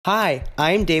Hi,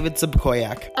 I'm David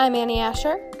Subkoyak, I'm Annie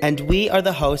Asher. and we are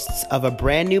the hosts of a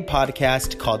brand new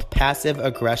podcast called Passive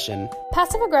Aggression.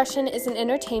 Passive Aggression is an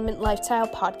entertainment lifestyle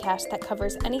podcast that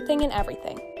covers anything and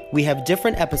everything. We have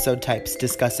different episode types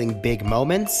discussing big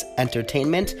moments,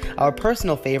 entertainment, our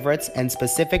personal favorites, and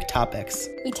specific topics.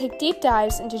 We take deep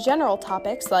dives into general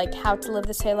topics like how to live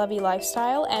the C'est La Vie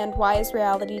lifestyle and why is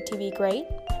reality TV great.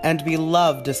 And we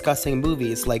love discussing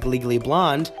movies like Legally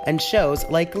Blonde and shows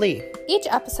like Glee. Each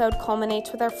episode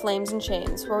culminates with our Flames and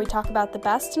Shames, where we talk about the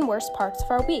best and worst parts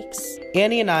of our weeks.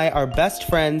 Annie and I are best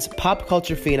friends, pop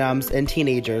culture phenoms, and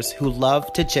teenagers who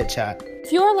love to chit-chat.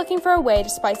 If you are looking for a way to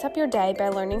spice up your day by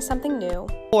learning something new,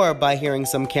 Or by hearing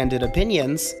some candid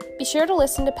opinions, be sure to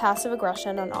listen to Passive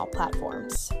Aggression on all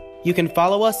platforms. you can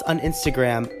follow us on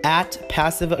Instagram at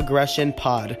Passive Aggression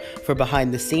Pod for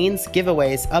behind the scenes,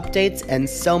 giveaways, updates, and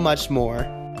so much more.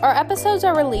 Our episodes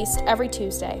are released every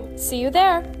Tuesday. See you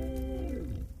there!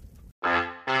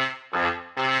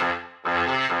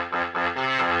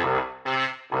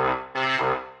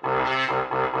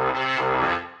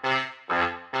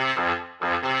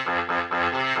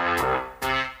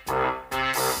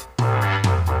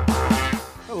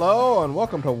 Hello and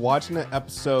welcome to Watching It,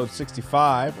 episode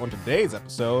 65. On today's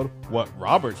episode, what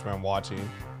Robert's been watching.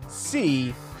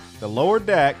 C, The Lower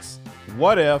Decks,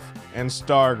 What If, and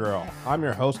Stargirl. I'm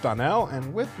your host, Donnell,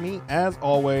 and with me, as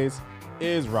always,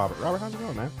 is Robert. Robert, how's it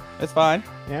going, man? It's fine.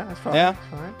 Yeah, it's fine. Yeah.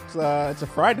 It's fine. It's a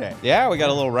Friday. Yeah, we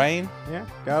got a little rain. Yeah.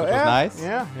 Which was nice.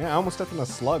 Yeah. I almost stepped in a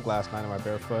slug last night on my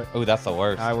barefoot. Ooh, that's the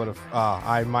worst. I would have,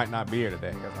 I might not be here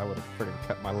today because I would have freaking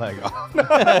cut my leg off.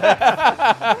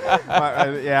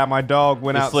 My dog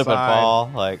went You outside. slip and fall.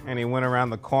 And he went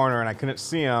around the corner, and I couldn't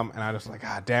see him. And I just like,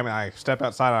 God damn it! I stepped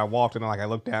outside, and I walked, and I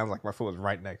looked down, like my foot was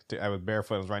right next to. I was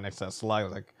barefoot, it was right next to that slug. I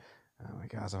was like, oh my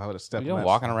gosh, if I would have stepped. You're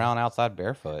walking around outside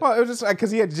barefoot. Well, it was just because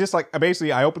he had just like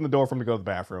basically, I opened the door for him to go to the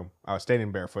bathroom. I was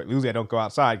standing barefoot. Usually, I don't go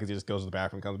outside because he just goes to the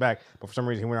bathroom, and comes back. But for some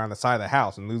reason, he went around the side of the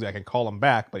house, and usually I can call him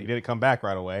back, but he didn't come back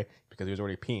right away because he was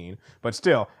already peeing. But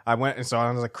still, I went and so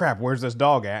I was like, crap, where's this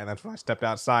dog at? And that's when I stepped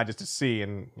outside just to see.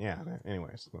 And yeah,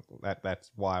 anyways, that's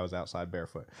why I was outside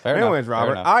barefoot. Anyways,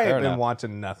 Robert, I ain't been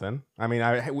watching nothing. I mean,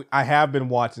 I have been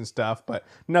watching stuff, but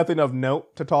nothing of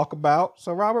note to talk about.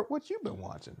 So, Robert, what you been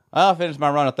watching? I finished my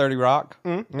run of 30 Rock.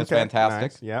 It's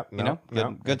fantastic. Nice.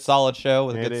 Yep. Good solid show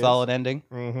with a good solid ending.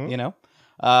 Mm-hmm. You know,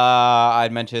 I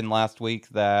mentioned last week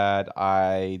that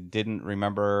I didn't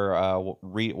remember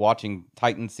watching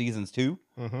Titan seasons 2.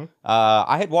 Mm-hmm.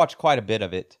 I had watched quite a bit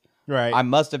of it. Right. I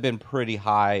must have been pretty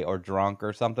high or drunk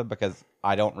or something because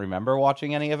I don't remember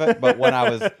watching any of it. But when I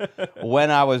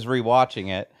was rewatching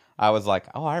it, I was like,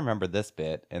 oh, I remember this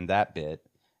bit and that bit,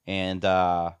 and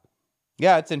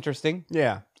yeah, it's interesting.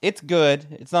 Yeah. It's good.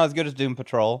 It's not as good as Doom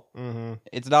Patrol. Mm-hmm.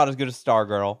 It's not as good as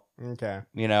Stargirl. Okay.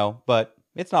 You know, but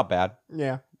it's not bad.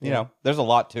 Yeah. You know, there's a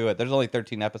lot to it. There's only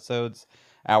 13 episodes,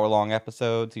 hour-long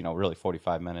episodes. You know, really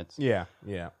 45 minutes. Yeah.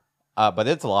 Yeah. But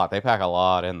it's a lot. They pack a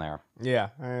lot in there. Yeah,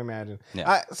 I imagine.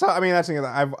 Yeah. That's the thing.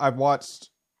 I've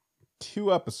watched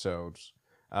 2 episodes.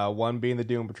 One being the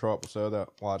Doom Patrol episode that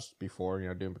I watched before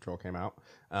Doom Patrol came out.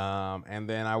 And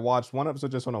then I watched one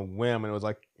episode just on a whim, and it was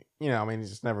like, it's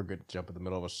just never good to jump in the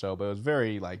middle of a show, but it was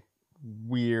very like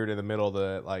weird in the middle of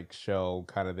the like show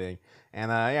kind of thing.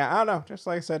 And I don't know. Just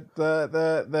like I said,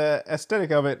 the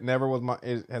aesthetic of it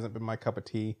hasn't been my cup of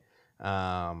tea.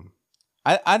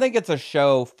 I think it's a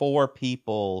show for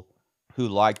people who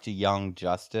liked Young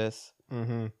Justice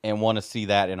and want to see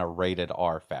that in a rated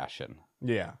R fashion.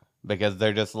 Yeah. Because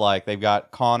they're just like, they've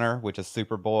got Connor, which is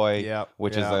Superboy,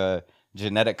 which is a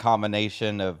genetic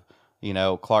combination of,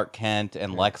 Clark Kent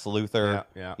and Lex Luthor,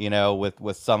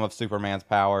 with some of Superman's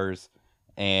powers.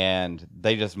 And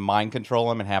they just mind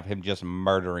control him and have him just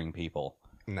murdering people.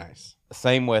 Nice.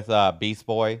 Same with Beast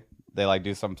Boy. They like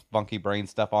do some funky brain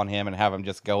stuff on him and have him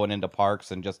just going into parks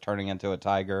and just turning into a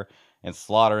tiger and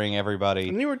slaughtering everybody.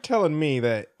 And you were telling me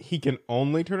that he can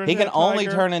only turn into a tiger? He can only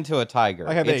turn into a tiger.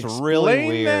 Like, it's really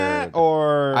weird. That,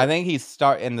 or I think he's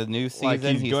in the new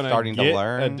season. He's starting to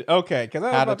learn. Okay, because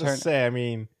I was about to say, I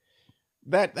mean,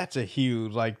 that's a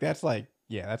huge that's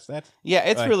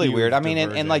it's really weird. I mean,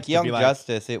 in like Young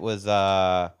Justice, it was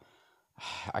I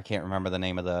can't remember the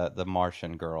name of the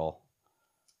Martian girl.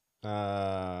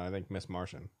 I think Miss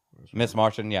Martian. Miss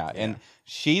Martian, yeah. And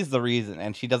she's the reason,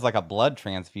 and she does like a blood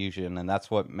transfusion, and that's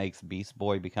what makes Beast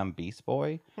Boy become Beast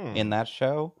Boy in that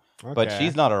show. Okay. But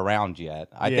she's not around yet.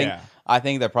 I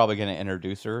think they're probably going to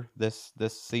introduce her this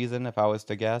season, if I was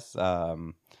to guess.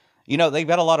 They've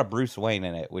got a lot of Bruce Wayne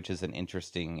in it, which is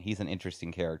he's an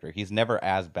interesting character. He's never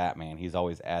as Batman. He's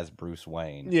always as Bruce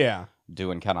Wayne. Yeah.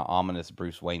 Doing kind of ominous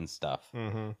Bruce Wayne stuff.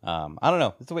 Mm-hmm. I don't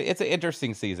know. It's an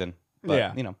interesting season.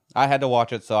 But, I had to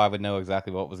watch it so I would know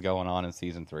exactly what was going on in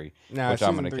season 3. Now, which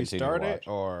I'm going to continue to watch.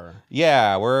 Or?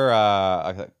 Yeah, we're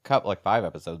a couple, 5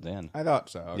 episodes in. I thought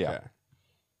so. Okay.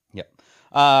 Yeah.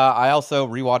 I also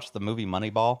rewatched the movie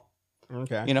Moneyball.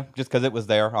 Okay. Just because it was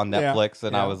there on Netflix,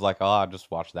 and I was like, I'll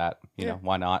just watch that. You know,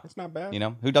 why not? It's not bad.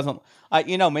 Who doesn't?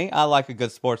 You know me. I like a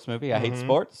good sports movie. I hate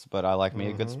sports, but I like me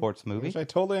a good sports movie. Which I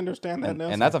totally understand that.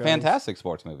 And that's a fantastic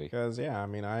sports movie. Because I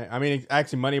mean,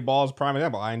 actually, Moneyball is a prime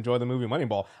example. I enjoy the movie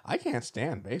Moneyball. I can't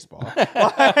stand baseball.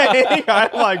 I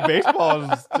like baseball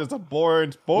is just a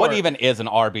boring sport. What even is an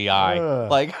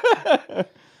RBI?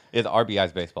 Is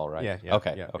RBI's baseball, right? Yeah.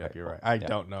 Okay. Yeah, you're right. I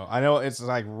don't know. I know it's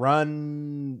like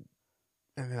run.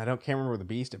 And I can't remember the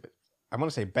beast of it. I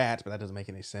want to say bats, but that doesn't make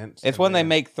any sense. It's when they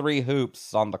make 3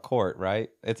 hoops on the court, right?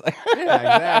 It's like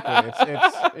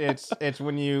exactly. It's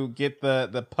when you get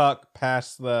the puck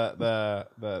past the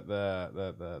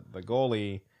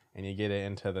goalie and you get it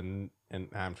into the. And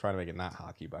I'm trying to make it not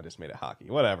hockey, but I just made it hockey.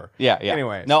 Whatever. Yeah.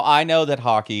 Anyway, no, I know that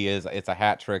hockey it's a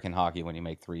hat trick in hockey when you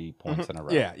make 3 points in a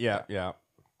row. Yeah.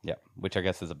 Which I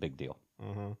guess is a big deal.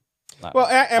 Mm-hmm. Well,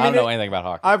 I don't know anything about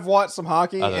hockey. I've watched some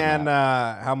hockey and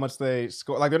how much they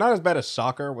score. Like, they're not as bad as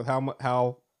soccer with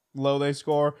how low they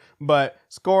score, but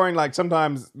scoring, like,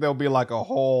 sometimes there'll be like a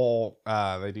whole.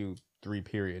 They do 3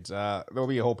 periods. There'll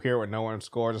be a whole period where no one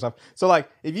scores and stuff. So, like,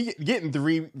 if you getting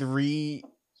three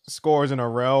scores in a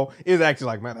row is actually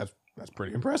like, man, that's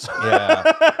pretty impressive.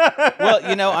 Yeah.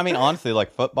 Well, I mean, honestly,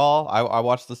 like football, I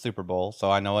watched the Super Bowl, so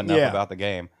I know enough about the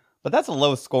game. But that's a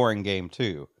low scoring game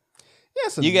too.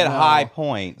 Yes, you get high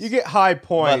points. You get high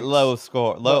points, but low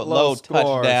score, low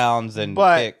touchdowns and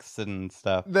kicks and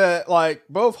stuff.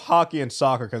 Both hockey and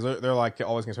soccer, because they're like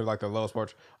always considered like the low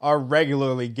sports, are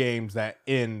regularly games that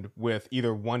end with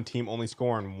either one team only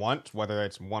scoring once, whether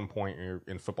it's 1 point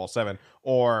in football 7,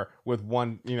 or with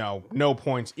one, no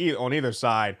points on either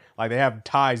side. Like, they have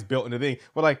ties built into the thing,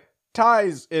 but like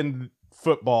ties in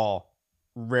football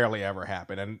rarely ever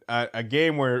happen, and a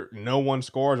game where no one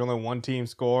scores, only one team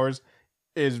scores,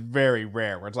 is very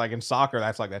rare. Where it's like in soccer,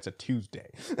 that's a Tuesday.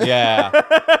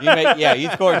 Yeah, you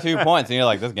score 2 points and you're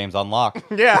like, this game's unlocked.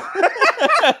 Yeah.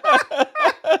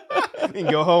 You can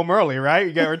go home early,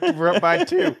 right? We're up by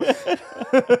 2.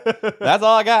 That's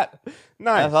all I got.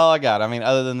 Nice. That's all I got. I mean,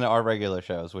 other than our regular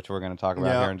shows, which we're going to talk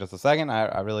about here in just a second,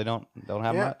 I really don't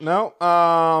have much. No.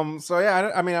 So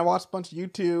I mean, I watched a bunch of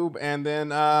YouTube and then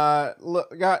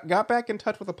got back in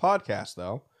touch with a podcast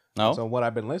though. No. So what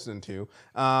I've been listening to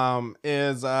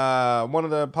is one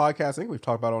of the podcasts I think we've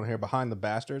talked about on here, Behind the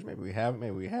Bastards. Maybe we haven't.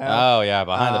 Maybe we have. Oh yeah,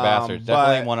 Behind the Bastards.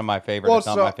 Definitely one of my favorites. It's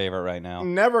not my favorite right now.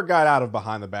 Never got out of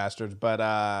Behind the Bastards, but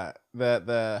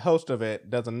the host of it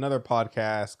does another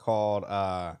podcast called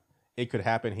It Could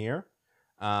Happen Here.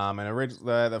 And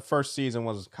the first season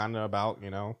was kind of about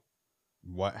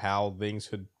how things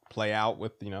could play out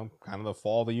with kind of the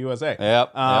fall of the USA.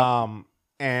 Yep.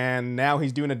 And now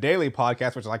he's doing a daily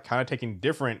podcast, which is like kind of taking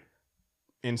different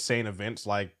insane events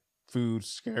like food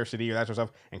scarcity or that sort of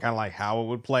stuff, and kind of like how it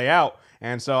would play out.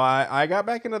 And so I got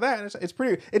back into that. And it's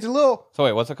a little. So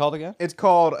wait, what's it called again? It's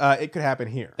called It Could Happen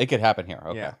Here. It Could Happen Here.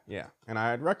 Okay. Yeah. And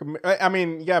I'd recommend. I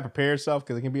mean, you gotta prepare yourself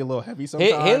because it can be a little heavy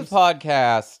sometimes. His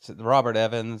podcast, Robert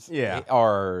Evans,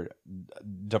 are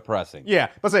depressing. Yeah,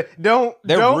 but don't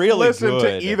really listen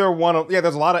good. to either one of. Yeah,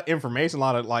 there's a lot of information, a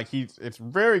lot of it's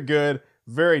very good,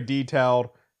 very detailed.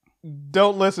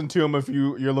 Don't listen to him if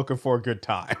you're looking for a good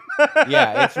time.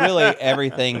 Yeah, it's really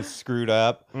everything's screwed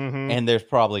up, and there's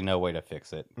probably no way to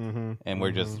fix it, and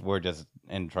we're just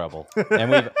in trouble,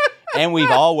 and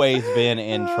we've always been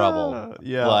in trouble.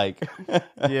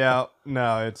 Yeah,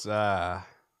 no, it's a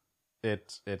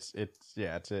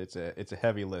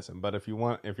heavy listen, but if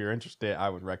you're interested, I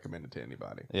would recommend it to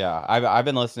anybody. Yeah, I've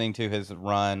been listening to his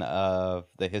run of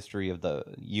the history of the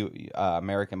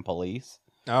American police.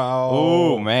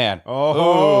 Oh man!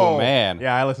 Oh man!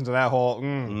 Yeah, I listened to that whole.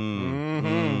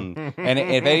 And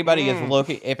if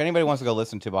anybody wants to go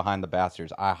listen to Behind the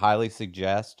Bastards, I highly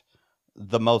suggest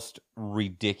the most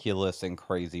ridiculous and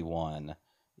crazy one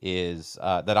is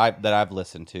that I've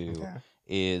listened to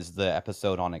is the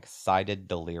episode on excited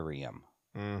delirium.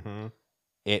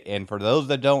 And for those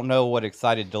that don't know what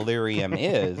excited delirium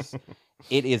is,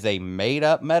 it is a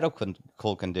made-up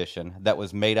medical condition that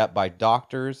was made up by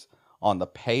doctors on the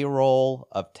payroll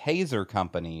of taser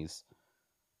companies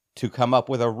to come up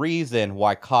with a reason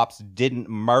why cops didn't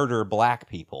murder black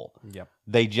people. Yep.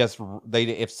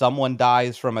 If someone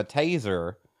dies from a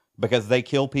taser because they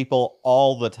kill people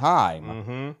all the time.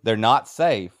 Mm-hmm. They're not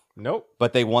safe. Nope.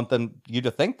 But they want you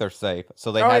to think they're safe.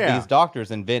 So they had these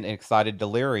doctors invent excited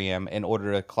delirium in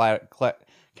order to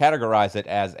categorize it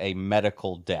as a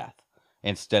medical death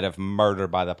instead of murder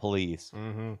by the police.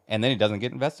 Mm-hmm. And then it doesn't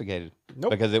get investigated.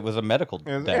 Nope. Because it was a medical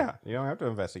death. Yeah, you don't have to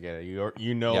investigate it.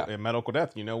 You know a medical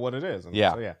death. You know what it is. And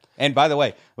So, and by the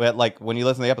way, like when you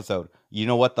listen to the episode, you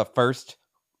know what the first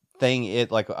thing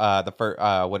is, like the first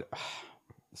what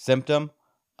symptom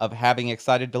of having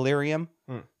excited delirium?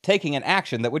 Taking an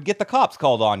action that would get the cops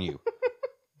called on you.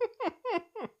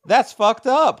 That's fucked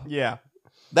up. Yeah.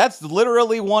 That's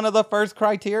literally one of the first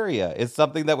criteria. It's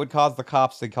something that would cause the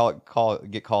cops to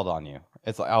get called on you.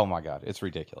 It's like, oh my God, it's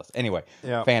ridiculous. Anyway,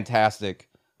 fantastic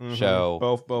show.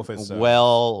 Both is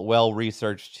well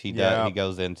researched. He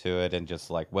goes into it and just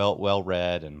like well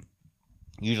read, and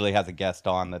usually has a guest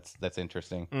on that's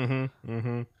interesting. Mm-hmm.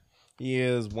 Mm-hmm. He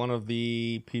is one of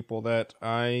the people that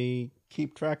I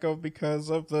keep track of because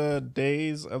of the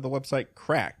days of the website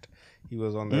Cracked. He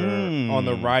was on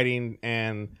the writing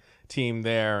and team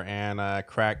there, and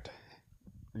Cracked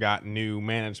got new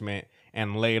management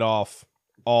and laid off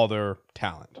all their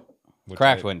talent.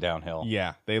 Cracked went downhill.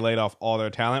 Yeah, they laid off all their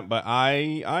talent, but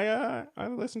I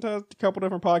listened to a couple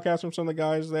different podcasts from some of the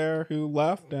guys there who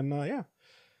left, and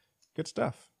good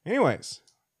stuff. Anyways,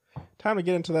 time to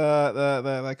get into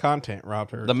the content,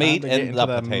 Robert. The meat and the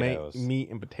potatoes. Meat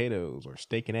and potatoes, or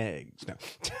steak and eggs. No.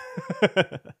 Talk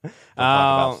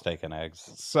about steak and eggs.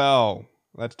 So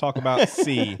let's talk about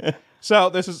C. So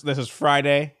this is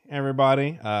Friday,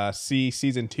 everybody. C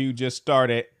season 2 just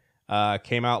started.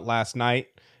 Came out last night.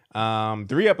 3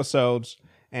 episodes.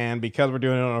 And because we're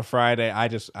doing it on a Friday, I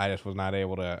just was not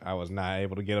able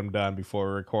to get them done before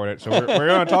we record it. So we're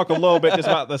going to talk a little bit just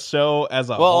about the show as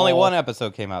a whole. Well, only 1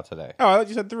 episode came out today. Oh, I thought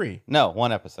you said 3. No,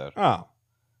 1 episode. Oh.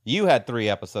 You had 3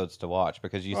 episodes to watch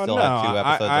because you still had 2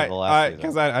 episodes of the last season.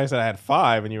 Because I said I had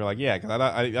 5, and you were like, yeah, because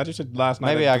I just said last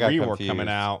night that 3 were coming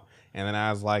out. And then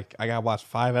I was like, I got to watch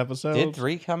 5 episodes. Did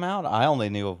 3 come out? I only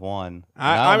knew of 1.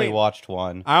 I only watched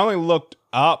 1. I only looked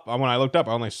up. When I looked up,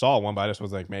 I only saw 1, but I just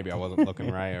was like, maybe I wasn't looking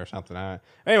right or something.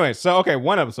 Anyway, so, okay,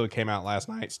 1 episode came out last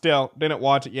night. Still, didn't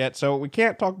watch it yet, so we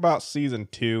can't talk about season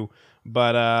 2.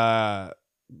 But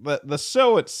the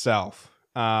show itself,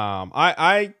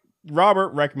 Robert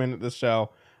recommended this show,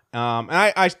 and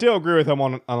I still agree with him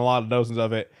on a lot of dozens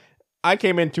of it. I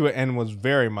came into it and was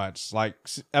very much like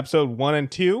episode 1 and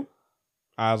 2.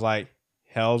 I was like,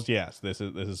 hell's yes, this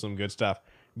is some good stuff.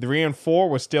 3 and 4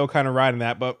 was still kind of riding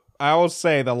that, but I will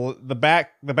say the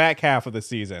back half of the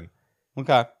season,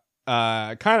 okay,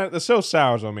 kind of the show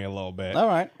sours on me a little bit. All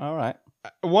right.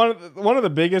 One of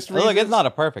the biggest reasons. Look, it's not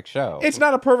a perfect show. It's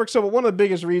not a perfect show, but one of the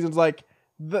biggest reasons, like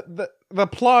the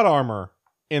plot armor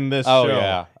in this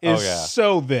show is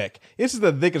so thick. This is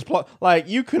the thickest plot. Like,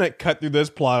 you couldn't cut through this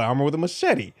plot armor with a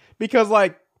machete, because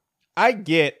like I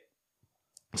get.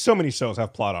 So many shows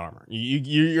have plot armor.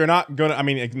 You're not gonna. I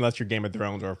mean, unless you're Game of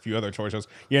Thrones or a few other choices,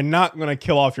 you're not gonna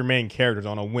kill off your main characters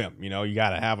on a whim. You know, you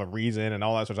gotta have a reason and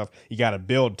all that sort of stuff. You gotta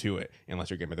build to it, unless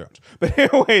you're Game of Thrones. But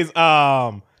anyways,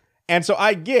 and so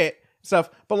I get stuff.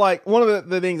 But like one of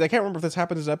the things, I can't remember if this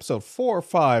happens in episode 4 or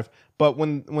 5, but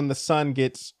when the son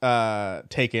gets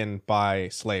taken by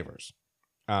slavers,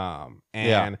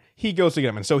 and he goes to get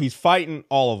him, and so he's fighting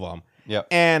all of them. Yep.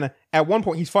 And at one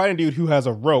point, he's fighting a dude who has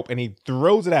a rope, and he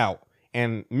throws it out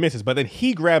and misses. But then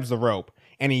he grabs the rope,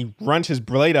 and he runs his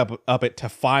blade up it to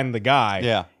find the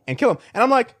guy and kill him. And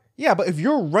I'm like, yeah, but if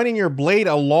you're running your blade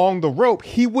along the rope,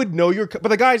 he would know you're... But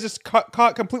the guy's just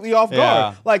caught completely off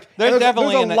guard. Like, there's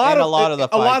definitely a lot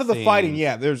of the fighting.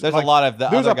 Yeah, there's like, a lot of the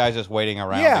other guys just waiting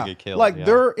around to get killed. Like,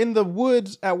 they're in the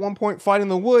woods at one point, fighting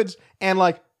the woods, and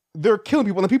like, they're killing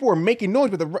people, and the people are making noise,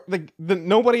 but the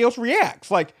nobody else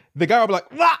reacts. Like, the guy will be like,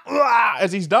 wah, wah,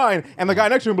 as he's dying, and the guy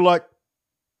next to him will be like,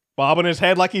 bobbing his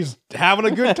head like he's having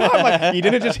a good time. Like, you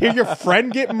didn't just hear your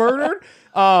friend get murdered?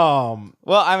 Well,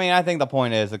 I mean, I think the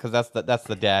point is, because that's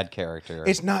the dad character.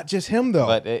 It's not just him, though.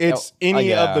 But it's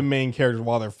any of the main characters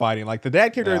while they're fighting. Like, the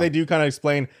dad character, they do kind of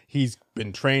explain he's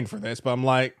been trained for this, but I'm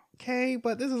like, okay,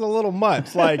 but this is a little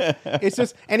much. Like, it's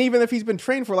just, and even if he's been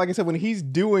trained for, like I said, when he's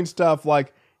doing stuff,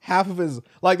 like, half of his,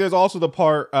 like, there's also the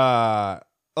part, a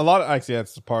lot of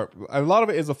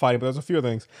it is the fighting, but there's a few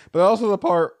things. But also the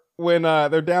part when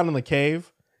they're down in the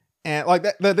cave, and like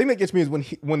the thing that gets me is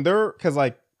when they're, because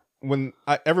like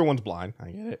everyone's blind, I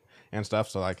get it and stuff,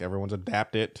 so like everyone's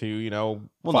adapted to, you know,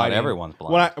 well, fighting. Not everyone's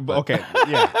blind. Okay,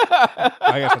 yeah,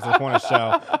 I guess that's the point of the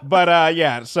show. But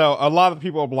yeah, so a lot of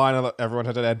people are blind. Everyone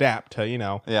has to adapt to, you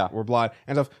know, we're blind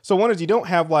and stuff. So one is you don't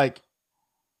have like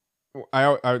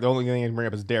the only thing I can bring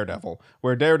up is Daredevil,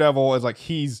 where Daredevil is like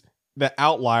he's the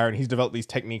outlier and he's developed these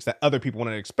techniques that other people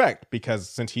wouldn't expect because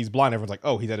since he's blind, everyone's like,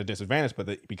 oh, he's at a disadvantage,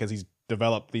 but because he's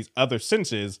developed these other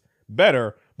senses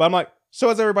better. But I'm like, so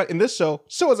is everybody in this show.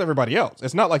 So is everybody else.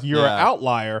 It's not like you're an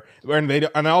outlier,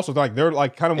 and also like they're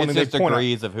like kind of one thing they point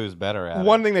degrees of who's better at.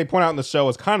 One thing they point out in the show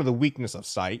is kind of the weakness of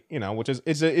sight, which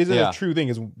is a true thing.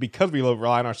 Is because we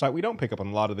rely on our sight, we don't pick up on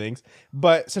a lot of things.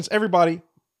 But since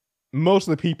most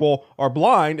of the people are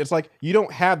blind, it's like you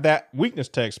don't have that weakness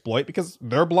to exploit because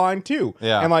they're blind too.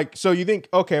 Yeah, and like so you think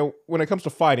okay, when it comes to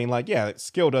fighting, like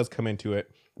skill does come into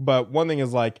it. But one thing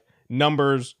is like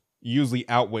numbers usually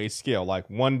outweighs skill. Like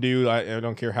one dude, I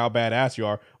don't care how badass you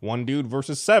are, one dude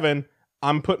versus 7,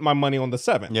 I'm putting my money on the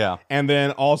 7. Yeah. And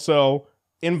then also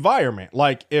environment.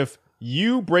 Like if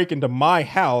you break into my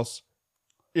house,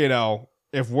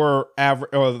 if we're average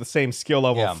or the same skill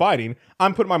level of fighting,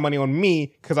 I'm putting my money on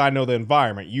me because I know the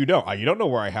environment. You don't know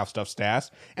where I have stuff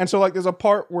stashed. And so like there's a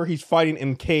part where he's fighting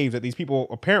in caves that these people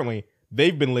apparently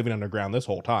they've been living underground this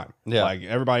whole time. Yeah. Like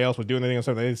everybody else was doing anything or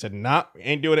something. They said, nah, we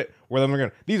ain't doing it. We're living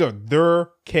underground. These are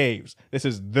their caves. This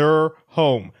is their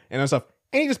home and stuff.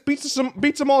 And he just beats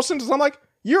them all sentences. I'm like,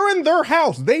 you're in their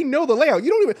house. They know the layout. You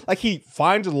don't even like he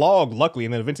finds a log, luckily,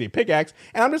 and then eventually a pickaxe.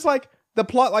 And I'm just like, the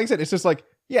plot, like I said, it's just like,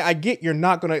 yeah, I get you're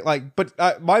not gonna like, but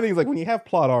my thing is like when you have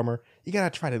plot armor, you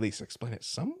gotta try to at least explain it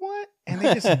somewhat. And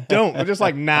they just don't. They're just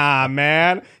like, nah,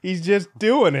 man, he's just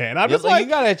doing it. And I'm just like, you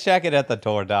gotta check it at the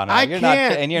door, Donna. You're not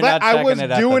checking it at the door. I was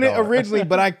doing it originally,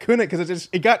 but I couldn't because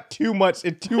it got too much,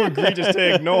 too egregious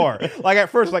to ignore. Like at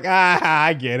first, like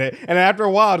I get it, and then after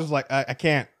a while, just like I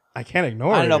can't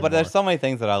ignore it. I don't know, but there's so many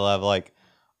things that I love. Like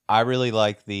I really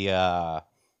like the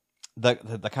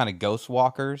kind of ghost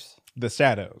walkers. The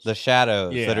shadows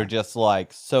that are just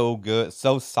like so good,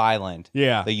 so silent,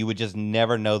 that you would just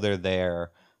never know they're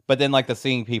there. But then like the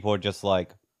seeing people are just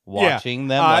like watching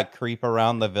them like creep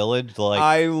around the village.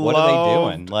 Like what are they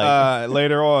doing? Like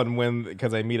later on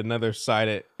because they meet another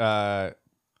sighted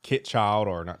kid child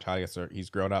or not child, I guess he's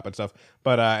grown up and stuff.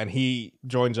 But and he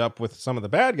joins up with some of the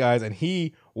bad guys and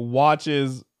he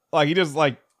watches like he just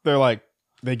like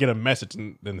they get a message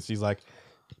and then he's like,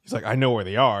 I know where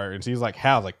they are. And she's like,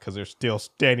 how? Like, because they're still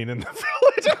standing in the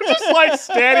village. I'm just like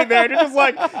standing there. And you're just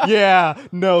like, yeah,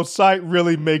 no, sight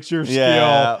really makes your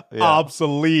skill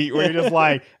obsolete. Where you're just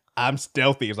like, I'm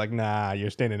stealthy. It's like, nah,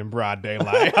 you're standing in broad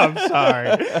daylight. I'm sorry.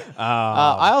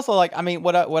 I also like, I mean,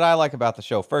 what I like about the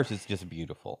show first, it's just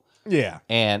beautiful. Yeah.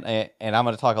 And I'm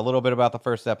going to talk a little bit about the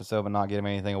first episode, but not give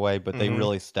anything away. But they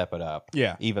really step it up.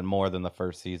 Yeah. Even more than the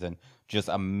first season. Just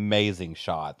amazing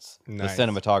shots. Nice. The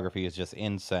cinematography is just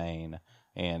insane.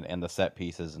 And the set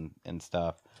pieces and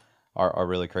stuff are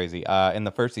really crazy. In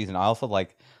the first season, I also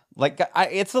like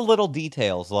it's the little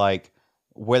details like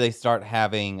where they start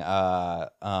having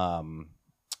stillbirths.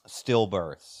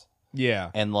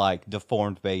 Yeah. And like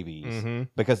deformed babies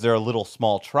because they're a little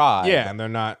small tribe. Yeah, and they're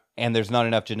not. And there's not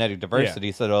enough genetic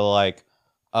diversity, so they're like,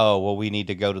 oh, well, we need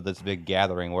to go to this big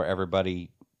gathering where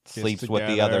everybody sleeps with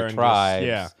the other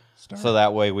tribes. So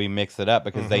that way we mix it up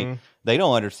because they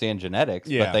don't understand genetics,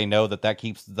 but they know that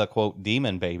keeps the quote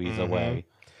demon babies away.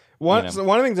 One of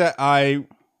the things that I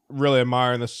really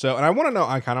admire in the show, and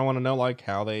I kind of want to know like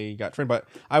how they got trained, but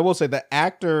I will say the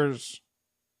actors,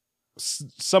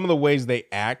 some of the ways they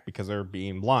act because they're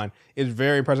being blind is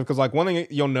very impressive. Because like one thing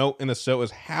you'll note in the show is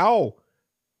how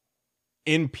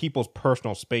in people's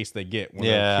personal space they get when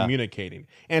they're communicating,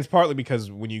 and it's partly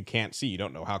because when you can't see, you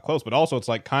don't know how close, but also it's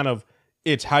like kind of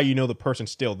it's how you know the person's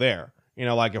still there.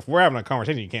 Like if we're having a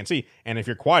conversation, you can't see, and if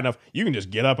you're quiet enough, you can just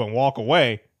get up and walk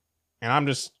away, and I'm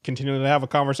just continuing to have a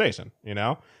conversation.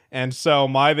 And so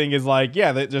my thing is like,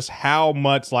 that just how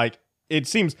much like. It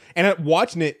seems, and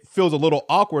watching it feels a little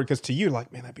awkward because to you,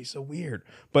 like, man, that'd be so weird.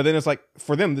 But then it's like,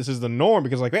 for them, this is the norm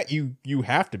because like that, you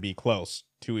have to be close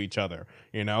to each other,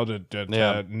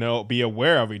 to know, be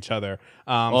aware of each other.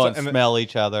 And smell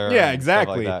each other. Yeah,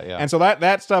 exactly. Like that, And so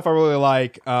that stuff I really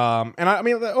like. And I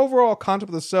mean, the overall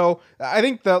concept of the show, I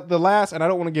think the last, and I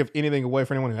don't want to give anything away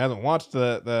for anyone who hasn't watched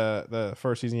the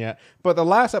first season yet, but the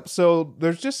last episode,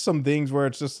 there's just some things where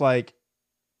it's just like,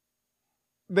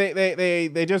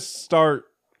 They just start,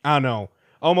 I don't know,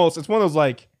 almost, it's one of those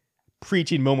like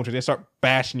preaching moments where they start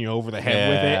bashing you over the head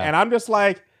with it. And I'm just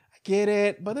like, I get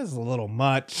it, but this is a little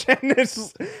much. And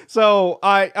so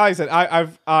I said,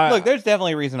 look, there's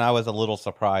definitely a reason I was a little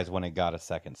surprised when it got a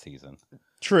second season.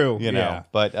 True,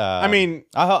 but I mean,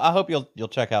 I hope you'll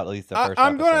check out at least the first.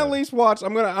 I'm gonna at least watch.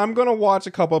 I'm gonna watch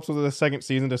a couple episodes of the second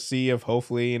season to see if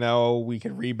hopefully we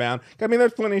can rebound. I mean,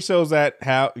 there's plenty of shows that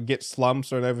get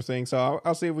slumps or everything, so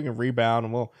I'll see if we can rebound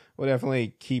and we'll we'll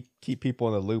definitely keep people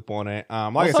in the loop on it.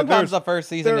 Like well, I said, sometimes the first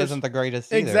season isn't the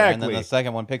greatest either, exactly, and then the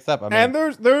second one picks up. I mean, and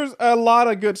there's a lot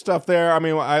of good stuff there. I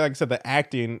mean, like I said, the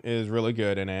acting is really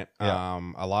good in it. Yeah.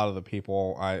 A lot of the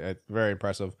people, it's very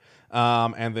impressive.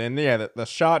 And then the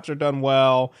shots are done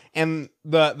well, and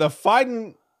the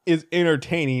fighting is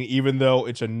entertaining, even though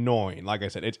it's annoying. Like I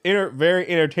said, it's very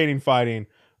entertaining fighting.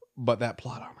 But that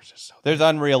plot armor's just so thick. There's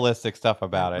unrealistic stuff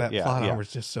about it. That plot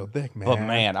armor's just so thick, man. But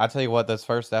man, I tell you what, this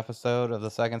first episode of the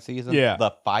second season,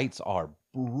 the fights are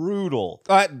brutal.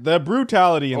 The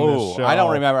brutality in this show. I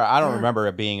don't remember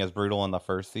it being as brutal in the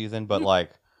first season, but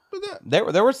like there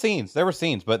were scenes.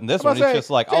 But in this one, it's just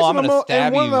like, I'm going to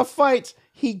stab you. In one of the fights,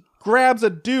 he grabs a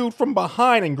dude from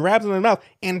behind and grabs him in the mouth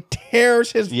and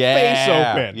tears his face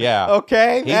open. Yeah.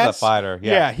 Okay? He's a fighter.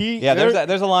 Yeah.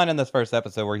 There's a line in this first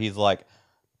episode where he's like,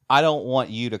 I don't want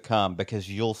you to come because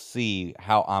you'll see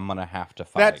how I'm gonna have to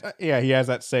fight. He has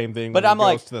that same thing. But I'm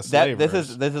like, this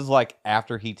is like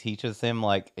after he teaches him,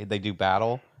 like they do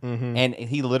battle, and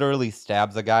he literally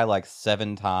stabs a guy like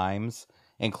 7 times,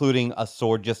 including a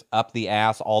sword just up the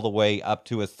ass all the way up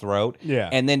to his throat. Yeah,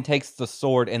 and then takes the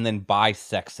sword and then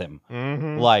bisects him.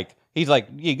 Like he's like,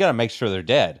 you gotta make sure they're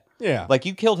dead. Yeah, like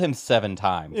you killed him 7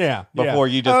 times. Before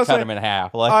you just cut him in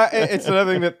half. Like it's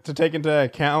another thing to take into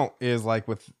account is like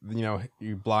with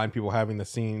you blind people having the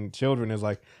seen children is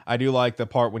like I do like the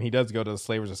part when he does go to the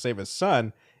slavers to save his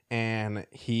son and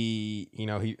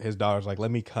his daughter's like,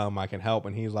 let me come, I can help,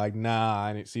 and he's like, nah,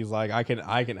 and she's like, I can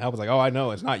help. It's like, oh, I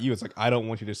know it's not you. It's like, I don't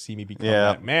want you to see me become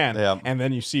that man. And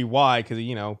then you see why, because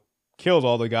kills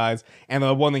all the guys, and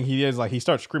the one thing he is like he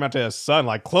starts screaming out to his son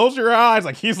like, close your eyes,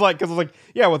 like he's like, because it's like,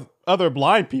 with other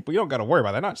blind people you don't got to worry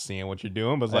about, they're not seeing what you're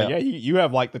doing, but it's like you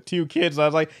have like the 2 kids. I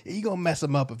was like, you gonna mess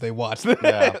them up if they watch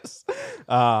this.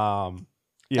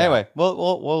 Anyway,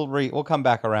 we'll come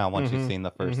back around once you've seen the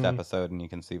first episode and you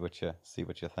can see what you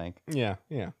think.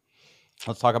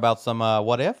 Let's talk about some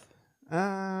what if.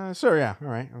 Sure, yeah, all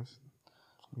right.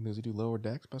 Does he do lower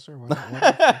decks, Buster?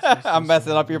 I'm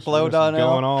messing up your flow, Donnell.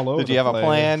 Going all over. Did you have a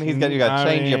plan? You got to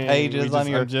change your pages on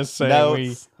your I'm just saying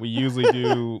notes. We usually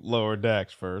do lower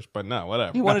decks first, but no,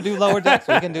 whatever. You want to do lower decks?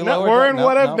 We can do lower decks. We're in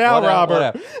what if now,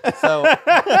 Robert. So,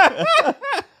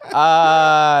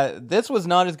 this was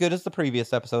not as good as the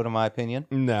previous episode, in my opinion.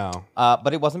 No.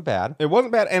 But it wasn't bad. It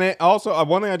wasn't bad. And it also,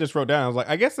 one thing I just wrote down, I was like,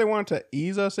 I guess they wanted to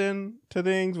ease us into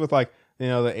things with like,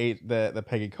 the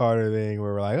Peggy Carter thing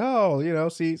where we're like, oh,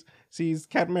 sees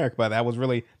Captain America, but that was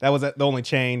the only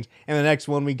change. And the next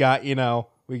one we got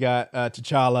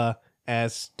T'Challa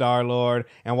as Star-Lord,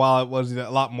 and while it was a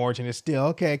lot more change, it's still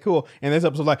okay, cool. And this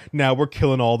episode's like, now we're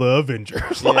killing all the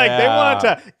Avengers. Like they wanted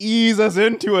to ease us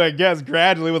into it, I guess,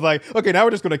 gradually with like, okay, now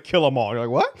we're just gonna kill them all. You're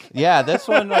like, what? Yeah, this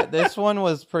one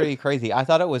was pretty crazy. I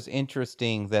thought it was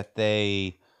interesting that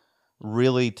they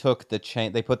really took the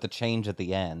change. They put the change at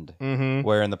the end,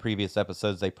 where in the previous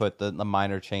episodes they put the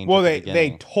minor change. Well, at the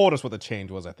beginning. They told us what the change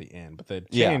was at the end, but the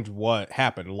change what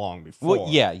happened long before. Well,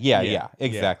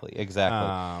 exactly.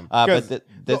 But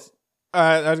this.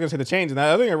 I was gonna say the change, and the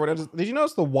other thing I wrote is, did you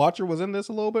notice the Watcher was in this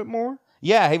a little bit more?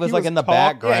 Yeah, he was in the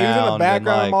background. Yeah, he was in the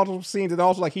background in multiple scenes, and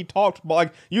also like he talked.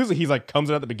 Like usually he's like comes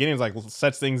in at the beginning, like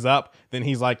sets things up, then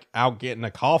he's like out getting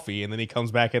a coffee, and then he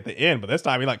comes back at the end. But this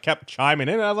time he like kept chiming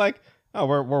in, and I was like, oh,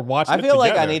 we're watching. I feel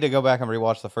like I need to go back and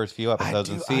rewatch the first few episodes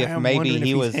and see if maybe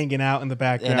he was hanging out in the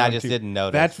background. And I just didn't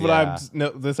notice. That's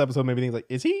what this episode made me think, like,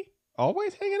 is he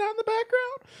always hanging out in the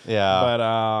background? Yeah,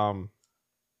 but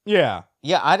yeah.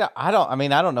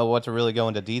 I don't know what to really go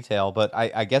into detail, but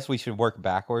I guess we should work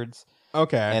backwards.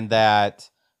 Okay. And that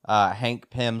Hank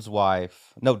Pym's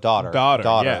daughter,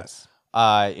 yes,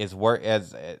 is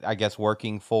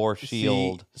working for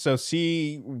S.H.I.E.L.D. So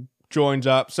she joins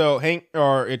up. So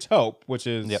it's Hope, which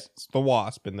is the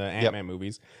Wasp in the Ant-Man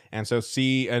movies, and so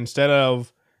instead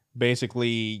of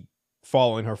basically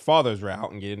following her father's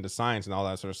route and getting into science and all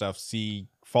that sort of stuff, she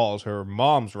follows her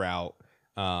mom's route.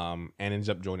 And ends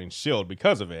up joining S.H.I.E.L.D.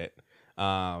 because of it.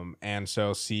 And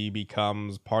so she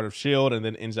becomes part of S.H.I.E.L.D. and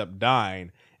then ends up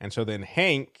dying. And so then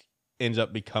Hank ends up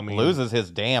loses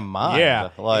his damn mind. Yeah,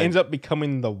 ends up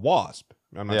becoming the Wasp.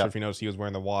 I'm not sure if you noticed he was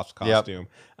wearing the Wasp costume.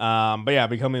 But yeah,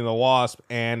 becoming the Wasp,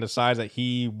 and decides that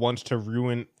he wants to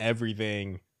ruin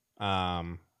everything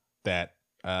that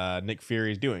Nick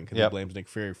Fury is doing, because he blames Nick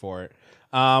Fury for it.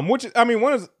 Which, I mean,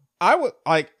 that's one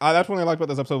thing I liked about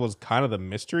this episode was kind of the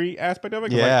mystery aspect of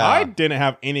it. Yeah. Like, I didn't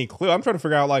have any clue. I'm trying to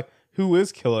figure out like who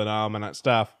is killing him and that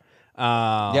stuff.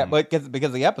 But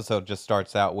because the episode just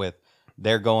starts out with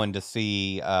they're going to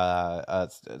see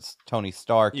Tony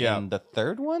Stark in the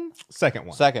third one? Second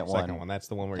one. Second one. That's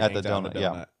the one where he hangs out on the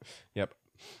donut. Yep.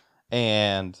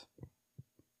 And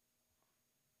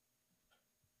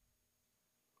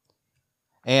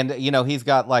And he's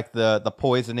got like the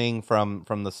poisoning from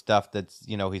the stuff that's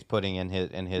he's putting in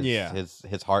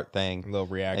his heart thing, little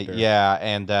reactor. Yeah,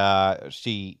 and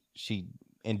she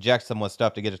injects him with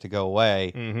stuff to get it to go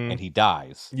away, and he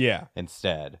dies. Yeah,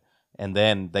 instead, and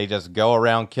then they just go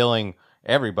around killing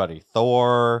everybody.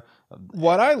 Thor.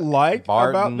 What I like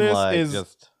Barton, about this is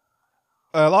just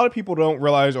a lot of people don't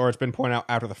realize, or it's been pointed out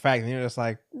after the fact, and you're just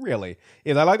like, really?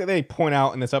 Is I like that they point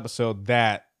out in this episode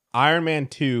that Iron Man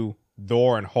 2,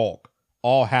 Thor, and Hulk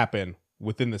all happen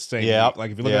within the same week.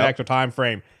 Like, if you look at the actual time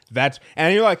frame,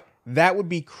 and you're like, that would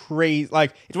be crazy.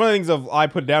 Like, it's one of the things I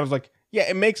put down is like, yeah,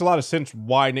 it makes a lot of sense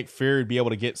why Nick Fury would be able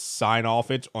to get sign-off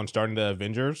on starting the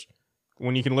Avengers.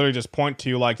 When you can literally just point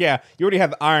to, like, yeah, you already had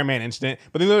the Iron Man incident,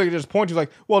 but they literally just point to, like,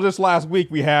 well, just last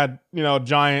week we had,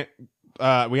 giant,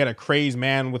 we had a crazed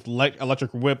man with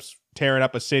electric whips tearing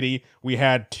up a city. We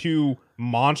had 2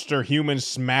 monster humans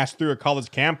smash through a college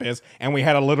campus, and we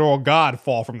had a literal god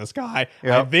fall from the sky.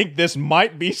 Yep. I think this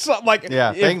might be something like...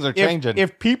 Yeah, things are changing.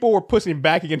 If people were pushing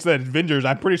back against the Avengers,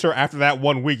 I'm pretty sure after that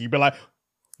 1 week, you'd be like...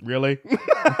 Really?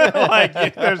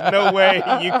 Like, there's no way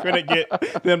you couldn't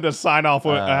get them to sign off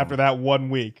after that 1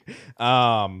 week.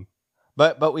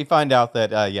 But we find out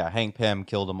that Hank Pym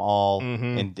killed them all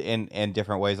in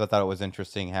different ways. I thought it was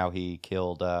interesting how he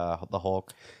killed the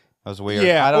Hulk. That was weird.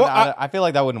 Yeah, I feel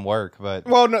like that wouldn't work, but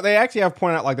no, they actually have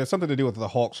pointed out like there's something to do with the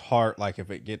Hulk's heart, like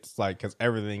if it gets like because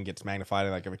everything gets magnified,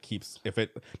 and like if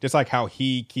it just like how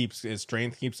he keeps his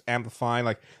strength keeps amplifying,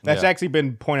 like that's actually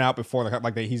been pointed out before,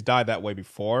 like he's died that way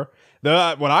before.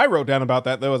 What I wrote down about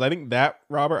that though is I think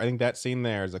that scene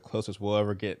there is the closest we'll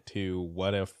ever get to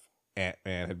what if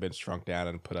Ant-Man had been shrunk down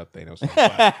and put up Thanos.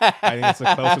 I think it's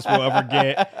the closest we'll ever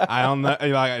get. I don't know.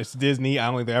 Like, it's Disney. I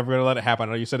don't think they're ever going to let it happen.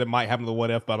 I know you said it might happen to the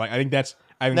What If, but like, I think that's...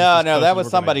 No, that was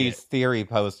somebody's theory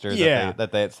poster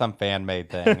that some fan made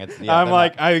thing. I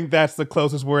think that's the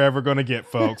closest we're ever going to get,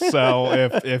 folks. So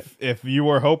if you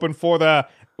were hoping for the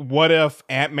What If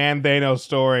Ant-Man Thanos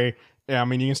story... Yeah, I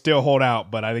mean, you can still hold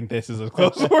out, but I think this is as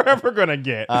close as we're ever going to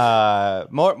get.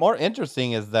 More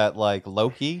interesting is that, like,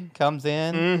 Loki comes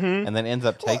in and then ends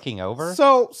up taking over.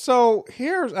 So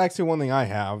here's actually one thing I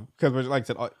have, because like I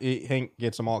said, Hank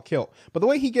gets them all killed. But the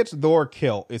way he gets Thor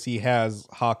killed is he has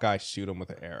Hawkeye shoot him with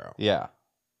an arrow. Yeah.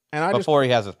 And Before he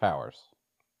has his powers.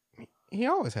 He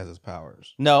always has his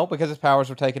powers. No, because his powers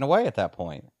were taken away at that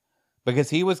point. Because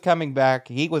he was coming back,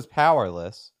 he was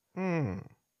powerless.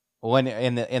 When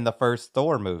in the first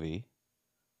Thor movie,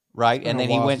 right? And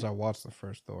then he went. I watched the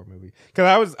first Thor movie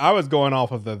because I was going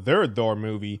off of the third Thor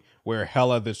movie where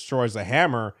Hela destroys the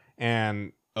hammer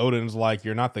and Odin's like,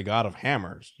 "You're not the god of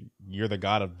hammers, you're the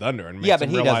god of thunder." And makes but him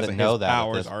he realize doesn't know his that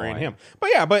powers are in him.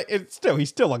 But he's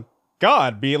still a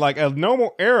god. Being like a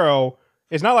normal arrow.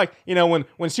 It's not like,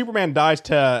 when Superman dies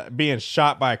to being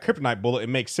shot by a kryptonite bullet, it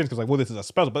makes sense because, like, well, this is a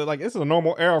special. But, like, this is a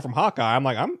normal arrow from Hawkeye. I'm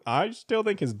like, I still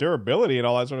think his durability and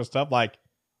all that sort of stuff, like,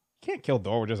 you can't kill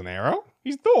Thor with just an arrow.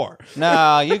 He's Thor.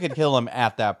 No, you could kill him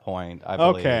at that point, I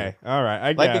believe. Okay, all right.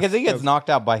 I guess. Because he gets knocked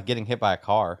out by getting hit by a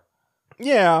car.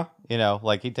 Yeah.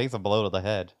 Like, he takes a blow to the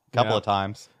head a couple of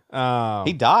times.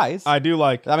 He dies. I do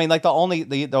like. I mean, like the only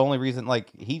reason, like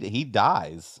he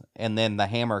dies, and then the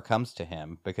hammer comes to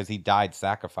him because he died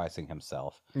sacrificing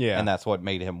himself. Yeah, and that's what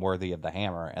made him worthy of the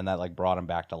hammer, and that like brought him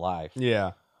back to life.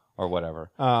 Yeah, or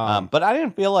whatever. But I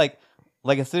didn't feel like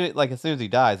as soon as he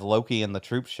dies, Loki and the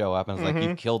troops show up and it's like,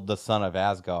 "You've killed the son of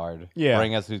Asgard. Yeah,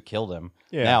 bring us who killed him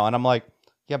now." And I'm like,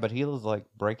 "Yeah, but he was like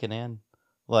breaking in,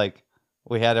 like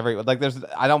we had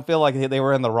I don't feel like they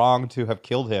were in the wrong to have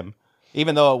killed him."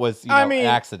 Even though it was,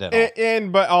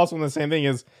 accidental. But also the same thing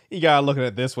is, you gotta look at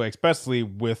it this way, especially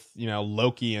with,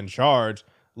 Loki in charge.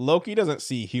 Loki doesn't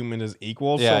see humans as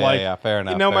equals. Yeah, fair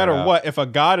enough. No matter what, if a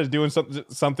god is doing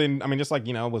something, I mean, just like,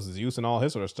 with Zeus and all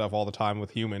his sort of stuff all the time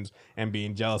with humans and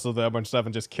being jealous of them and bunch of stuff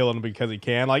and just killing them because he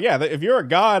can. Like, yeah, if you're a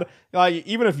god, like,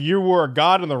 even if you were a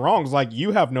god in the wrongs, like,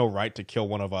 you have no right to kill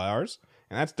one of ours.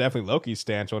 And that's definitely Loki's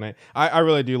stance on it. I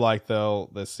really do like, though,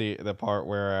 the part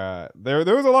where there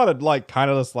was a lot of, like,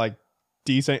 kind of this, like,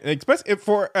 decent, especially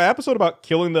for an episode about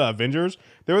killing the Avengers,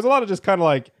 there was a lot of just kind of,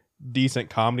 like, decent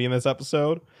comedy in this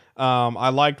episode. I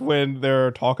liked when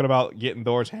they're talking about getting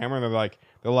Thor's hammer, and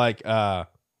they're like,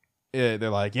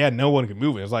 yeah, no one can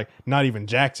move it. It's like, not even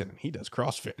Jackson. He does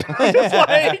CrossFit.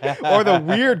 Or the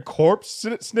weird corpse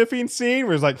sniffing scene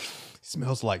where it's like,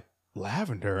 smells like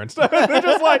lavender and stuff. They're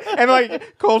just like, and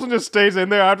like Coulson just stays in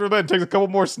there after that and takes a couple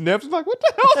more sniffs. It's like, what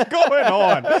the hell's going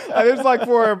on? And it's like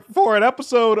for an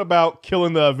episode about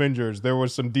killing the Avengers, there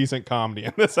was some decent comedy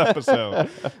in this episode.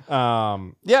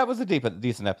 Yeah, it was a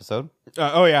decent episode.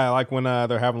 Like when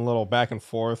they're having a little back and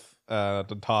forth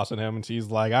tossing him, and she's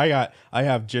like, I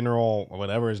have General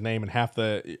whatever his name and half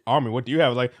the army. What do you have? I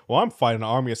was like, well, I'm fighting an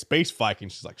army of space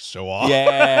Vikings. She's like, show off.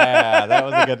 Yeah, that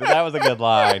was a good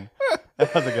line.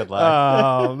 That was a good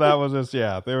line. That was just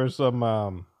there was some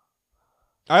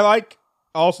I like.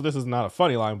 Also, this is not a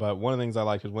funny line, but one of the things I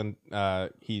like is when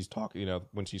he's talking,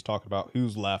 when she's talking about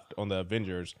who's left on the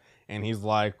Avengers, and he's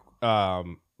like,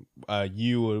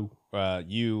 you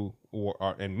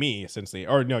and me, essentially,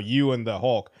 or no, you and the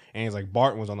Hulk, and he's like,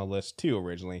 Barton was on the list too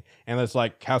originally, and it's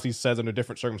like how he says under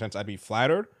different circumstances, I'd be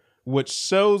flattered, which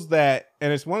shows that,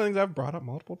 and it's one of the things I've brought up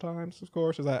multiple times, of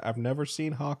course, is that I've never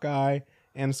seen Hawkeye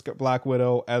and Black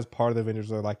Widow as part of the Avengers.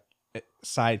 They're like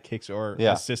sidekicks or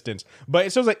assistants, but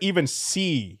it shows that even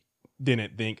C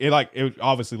didn't think it. Like it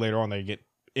obviously later on they get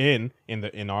in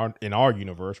our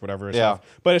universe, whatever it is.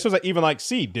 But it shows that even like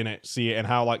C didn't see it, and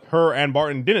how like her and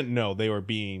Barton didn't know they were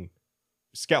being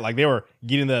scout, like they were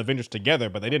getting the Avengers together,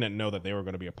 but they didn't know that they were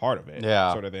going to be a part of it.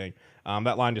 Sort of thing.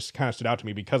 That line just kind of stood out to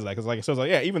me because of that. Because like it says,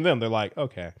 like even them, they're like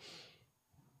okay,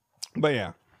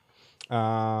 but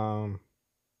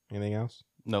anything else?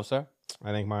 No, sir.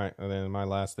 I think my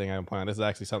last thing I'm pointing out, this is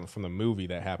actually something from the movie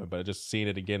that happened, but just seeing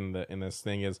it again in this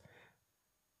thing is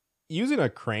using a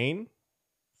crane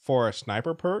for a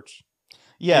sniper perch.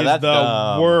 Yeah, is that's the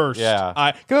dumb. worst.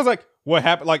 Yeah, because I was like, what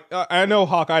happened? Like I know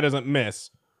Hawkeye doesn't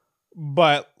miss,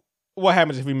 but what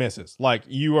happens if he misses? Like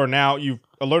you've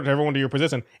alerted everyone to your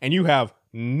position, and you have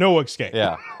no escape.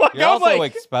 Yeah, like, you're also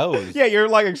exposed. Yeah, you're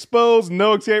like exposed,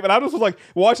 no escape. And I just was like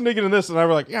watching it in this, and I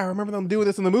was like, yeah, I remember them doing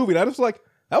this in the movie. And I just was like,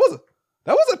 that was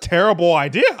a terrible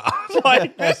idea.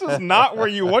 Like, this is not where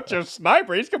you want your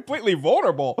sniper. He's completely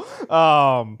vulnerable.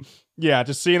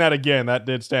 Just seeing that again, that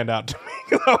did stand out to me.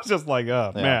 Because I was just like,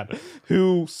 man,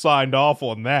 who signed off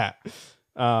on that?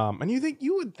 And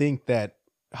you would think that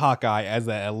Hawkeye, as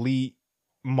the elite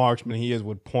marksman he is,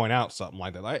 would point out something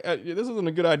like that. Like, this isn't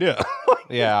a good idea.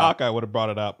 Hawkeye would have brought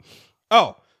it up.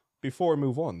 Oh, before we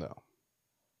move on, though.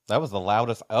 That was the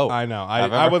loudest. Oh, I know.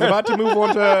 I was about to move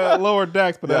on to Lower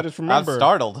Decks, but I just remembered. I'm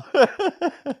startled.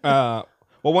 Well,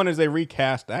 one is they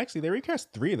recast. Actually, they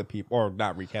recast 3 of the people, or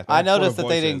not recast. I noticed that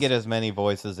they didn't get as many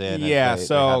voices in. Yeah,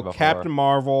 so Captain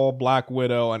Marvel, Black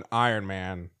Widow, and Iron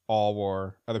Man all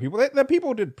were other people. The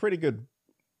people did pretty good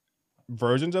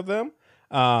versions of them.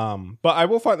 But I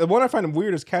will find the one I find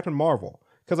weird is Captain Marvel,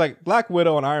 because like Black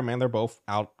Widow and Iron Man, they're both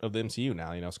out of the MCU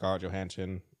now. Scarlett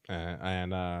Johansson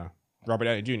and Robert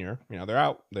Downey Jr. They're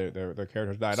out. Their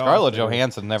characters died off. Scarlett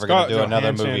Johansson never going to do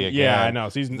another movie again. Yeah, I know.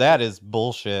 That is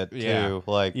bullshit too.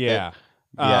 Disney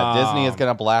is going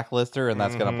to blacklist her, and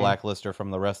that's going to blacklist her from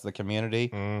the rest of the community.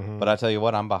 But I tell you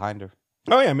what, I'm behind her.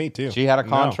 Oh yeah, me too. She had a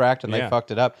contract and they fucked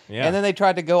it up. Yeah. And then they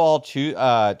tried to go all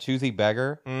choosy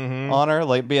begger on her,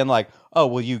 like being like, "Oh,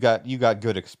 well, you got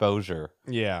good exposure."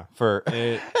 Yeah. For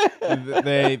they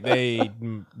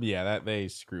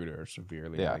screwed her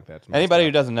severely. Yeah. Like that. Anybody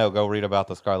who doesn't know, go read about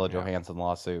the Scarlett Johansson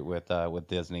lawsuit with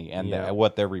Disney, and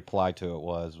what their reply to it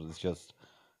was just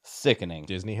sickening.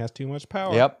 Disney has too much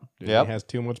power. Disney has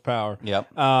too much power.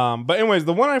 But anyways,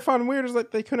 the one I found weird is that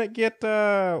they couldn't get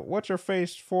what's her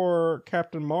face for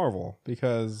Captain Marvel,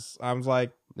 because I was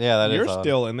like, you're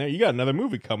still in there. You got another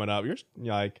movie coming up. You're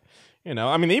like,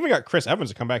 I mean, they even got Chris Evans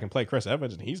to come back and play Chris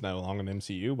Evans, and he's no longer in the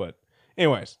MCU. But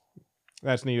anyways,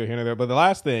 that's neither here nor there. But the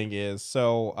last thing is,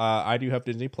 so I do have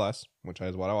Disney Plus, which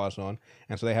is what I watched on,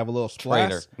 and so they have a little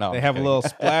splash. No, they have a little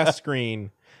splash screen.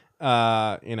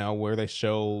 Where they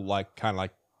show like kind of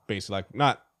like basically like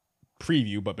not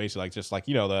preview, but basically like just like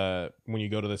the when you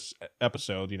go to this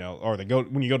episode, or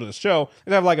when you go to the show,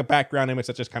 they have like a background image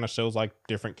that just kind of shows like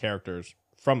different characters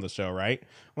from the show, right?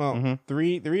 Well,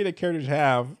 three of the characters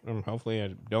have, and hopefully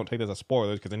I don't take this as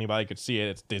spoilers because anybody could see it.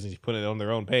 It's Disney's put it on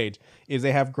their own page. Is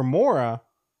they have Gamora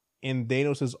in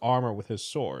Thanos' armor with his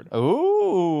sword.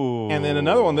 Ooh. And then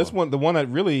another one, the one that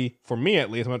really, for me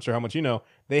at least, I'm not sure how much you know,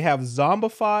 they have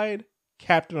zombified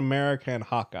Captain America and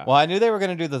Hawkeye. Well, I knew they were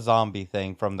going to do the zombie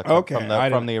thing from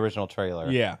the original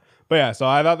trailer. Yeah. But yeah, so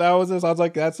I thought that was this. I was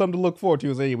like, that's something to look forward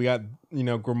to. We got,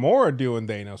 Gamora doing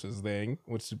Thanos' thing,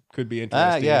 which could be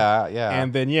interesting. Yeah.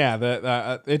 And then,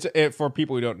 it's for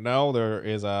people who don't know, there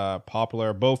is a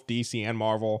popular, both DC and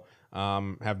Marvel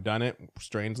have done it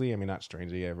strangely. I mean, not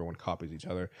strangely, everyone copies each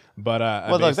other. But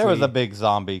look, there was a big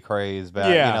zombie craze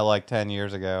back, like 10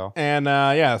 years ago. And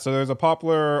so there's a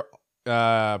popular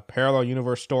parallel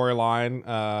universe storyline,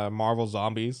 Marvel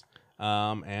Zombies.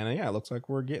 It looks like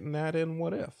we're getting that in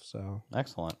What If. So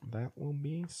excellent. That will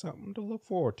be something to look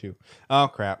forward to. Oh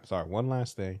crap! Sorry, one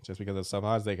last thing, just because it's something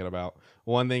I was thinking about.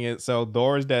 One thing is, so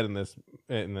Thor is dead in this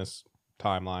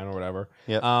timeline or whatever.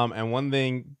 Yep. And one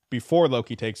thing before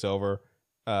Loki takes over,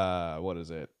 what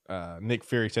is it? Nick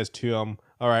Fury says to him,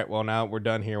 "All right, well now we're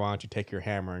done here. Why don't you take your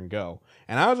hammer and go?"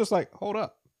 And I was just like, "Hold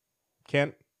up,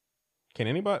 can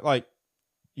anybody like?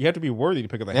 You have to be worthy to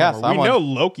pick up the hammer. We know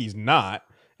Loki's not."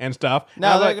 And stuff.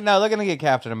 No, they're gonna get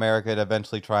Captain America to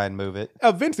eventually try and move it.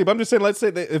 Eventually, but I'm just saying. Let's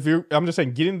say that I'm just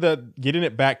saying, getting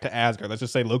it back to Asgard. Let's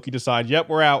just say Loki decides, "Yep,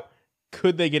 we're out."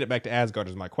 Could they get it back to Asgard?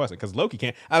 Is my question, because Loki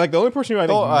can't. I like the only person who I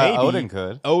think maybe Odin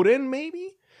could. Odin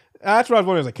maybe. That's what I was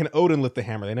wondering. Like, can Odin lift the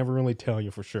hammer? They never really tell you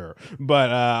for sure.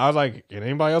 But I was like, can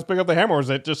anybody else pick up the hammer, or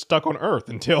is it just stuck on Earth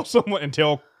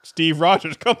until Steve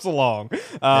Rogers comes along?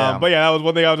 But yeah, that was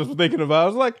one thing I was just thinking about. I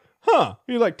was like, huh?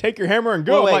 He's like, take your hammer and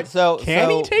go. Well, wait, like, can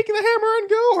he take the hammer and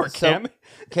go, or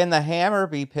can the hammer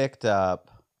be picked up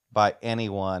by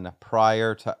anyone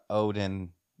prior to Odin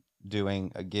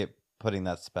putting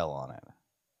that spell on it?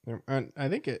 I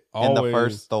think it always, in the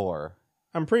first Thor.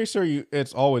 I'm pretty sure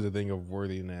it's always a thing of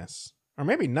worthiness, or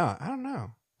maybe not. I don't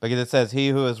know. Because it says, "He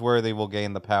who is worthy will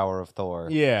gain the power of Thor."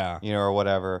 Yeah, or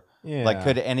whatever. Yeah. Like,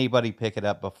 could anybody pick it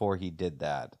up before he did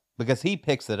that? Because he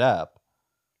picks it up.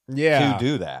 Yeah. To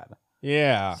do that.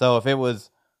 Yeah. So if it was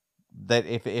that,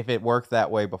 if it worked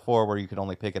that way before, where you could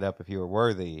only pick it up if you were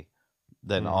worthy,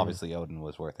 then obviously Odin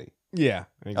was worthy. Yeah.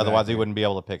 Exactly. Otherwise, he wouldn't be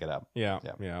able to pick it up. Yeah.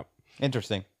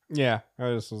 Interesting. Yeah.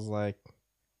 I just was like,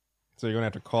 so you're gonna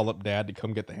have to call up Dad to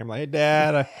come get the hammer. Like, hey,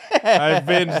 Dad, I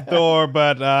avenged Thor,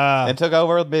 but and took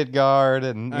over Midgard,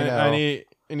 and I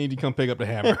need to come pick up the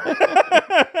hammer.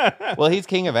 Well, he's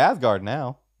king of Asgard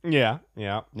now. Yeah.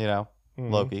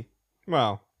 Loki.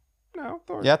 Well, no,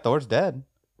 Thor. Yeah, Thor's dead.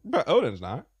 But Odin's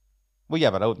not. Well,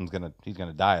 yeah, but Odin's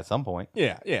gonna die at some point.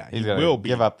 Yeah. He's gonna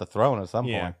give up the throne at some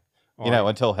point.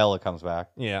 Until Hela comes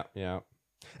back. Yeah.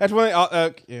 That's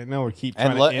why. We keep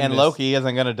trying to end and this. Loki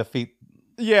isn't gonna defeat.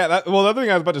 Yeah, the other thing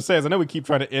I was about to say is I know we keep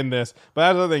trying to end this, but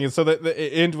that's the other thing is so that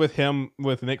it ends with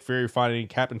Nick Fury finding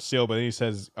Captain Steel, but then he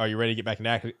says, "Are you ready to get back in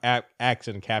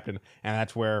action, Captain?" And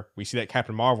that's where we see that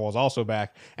Captain Marvel is also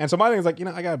back. And so my thing is like,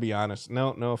 I gotta be honest.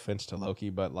 No offense to Loki,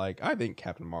 but like I think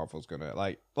Captain Marvel's gonna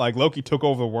like Loki took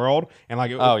over the world, and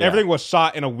everything was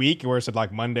shot in a week, where it said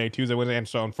like Monday, Tuesday, Wednesday, and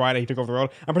so on Friday he took over the world.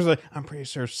 I'm pretty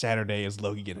sure Saturday is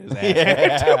Loki getting his ass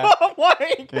handed to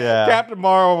him. Captain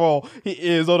Marvel, he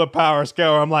is on a power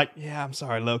scale. I'm like, yeah, I'm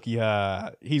sorry, Loki.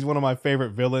 He's one of my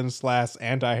favorite villains /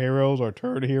 anti-heroes or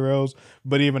turd heroes.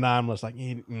 But even I'm just like,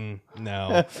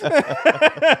 no.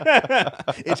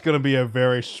 It's going to be a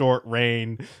very short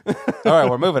reign. All right,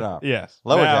 we're moving on. Yes.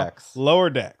 Lower Decks. Lower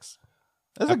Decks.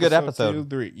 This is a good episode. 2,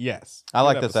 3. Yes. I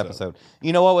like this episode.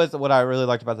 You know what I really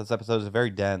liked about this episode is very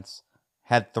dense.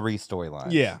 Had 3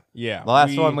 storylines. Yeah. The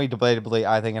last one we debatably,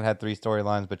 I think it had 3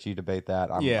 storylines, but you debate that.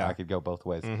 I could go both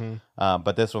ways. Mm-hmm.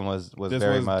 But this one was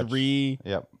very much 3.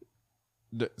 Yep.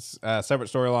 Separate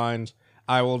storylines.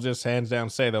 I will just hands down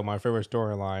say though, my favorite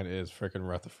storyline is freaking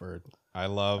Rutherford. I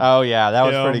love. Oh yeah, that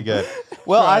was pretty good.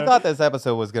 Well, I thought this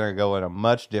episode was going to go in a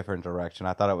much different direction.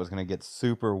 I thought it was going to get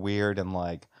super weird and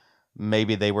like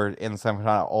maybe they were in some kind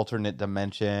of alternate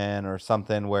dimension or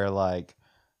something where like.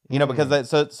 Because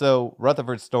so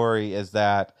Rutherford's story is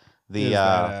that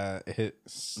I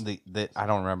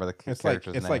don't remember the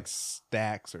character's name. It's like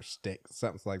Stacks or Sticks,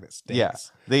 something like that. Sticks. Yeah.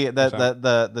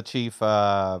 The chief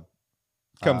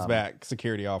comes back,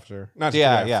 security officer. Not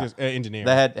security officer, engineer.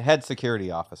 The head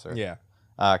security officer. Yeah.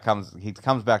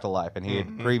 Comes back to life, and he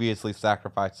had previously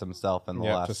sacrificed himself in the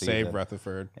last to season. Save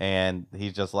Rutherford. And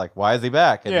he's just like, why is he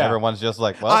back? And everyone's just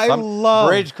like, well,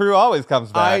 Bridge Crew always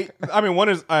comes back. I mean, one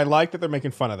is I like that they're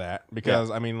making fun of that because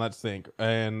I mean, let's think.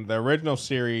 In the original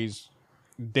series,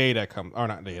 Spock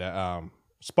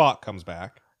comes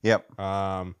back. Yep.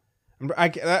 I'm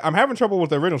having trouble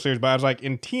with the original series, but I was like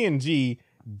in TNG,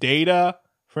 Data.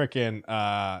 Freaking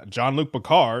Jean-Luc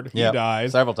Picard, he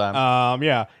dies several times.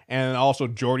 And also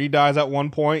Geordi dies at one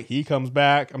point. He comes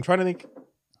back. I'm trying to think.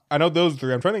 I know those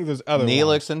 3. I'm trying to think if there's other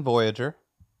Neelix and Voyager.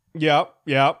 Yep.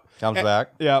 Comes back.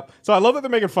 Yep. So I love that they're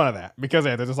making fun of that because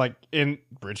they're just like in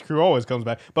Bridge Crew always comes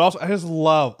back. But also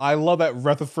I love that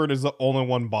Rutherford is the only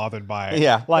one bothered by it.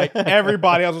 Yeah. Like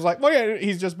everybody else was like, well, yeah,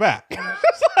 he's just back.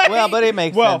 Well, but it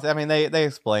makes sense. I mean, they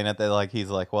explain it. They he's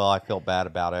like, well, I feel bad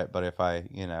about it, but if I,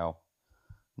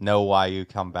 know why you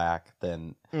come back,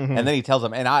 then and then he tells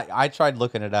him, and I tried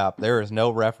looking it up. There is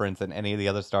no reference in any of the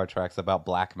other Star Treks about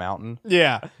Black Mountain.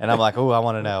 Yeah. And I'm like, oh, I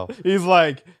want to know. He's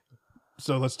like,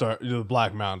 so let's start the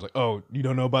Black Mountain's like, oh, you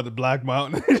don't know about the Black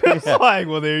Mountain? Just like,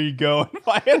 well, there you go.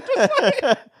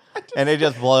 And it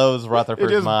just blows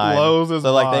Rutherford's mind. Blows his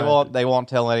mind. They won't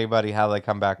tell anybody how they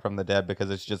come back from the dead because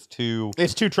it's just too.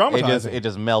 It's too traumatizing. It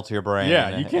just melts your brain.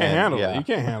 Yeah, you can't handle it. You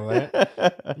can't handle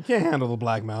that. You can't handle the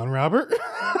Black Mountain, Robert.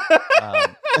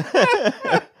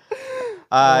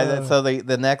 So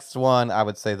the next one, I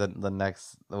would say the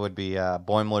next would be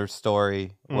Boimler's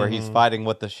story, where he's fighting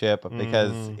with the ship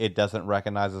because it doesn't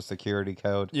recognize the security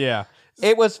code. Yeah.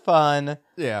 It was fun.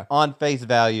 Yeah. On face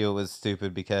value, it was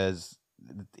stupid because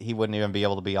he wouldn't even be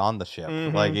able to be on the ship.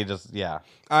 Like, he just, So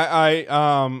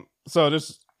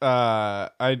this...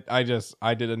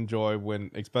 I did enjoy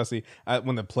especially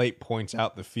when the plate points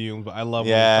out the fumes, but I love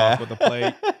when he talks with the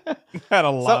plate. Had a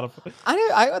lot of fun.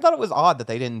 I thought it was odd that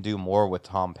they didn't do more with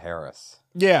Tom Paris.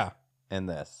 Yeah. In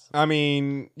this. I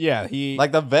mean, yeah, he...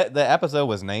 Like, the episode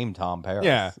was named Tom Paris.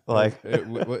 Yeah. Like...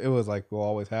 it was like, we'll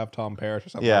always have Tom Paris or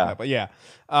something like that. But yeah.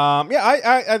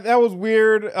 I that was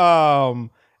weird.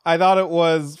 I thought it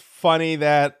was funny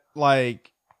that,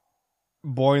 like,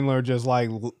 Boimler just,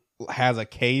 like... has a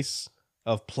case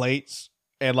of plates,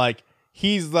 and like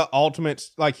he's the ultimate,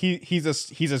 like he's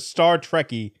a Star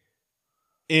Trekkie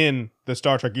in the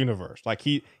Star Trek universe. Like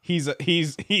he's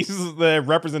the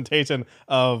representation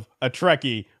of a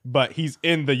Trekkie, but he's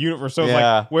in the universe. So it's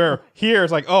like, where here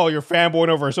it's like, oh, you're fanboying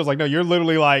over a show. It's like, no, you're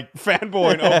literally like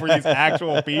fanboying over these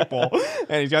actual people.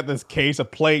 And he's got this case of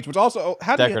plates, which also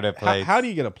how do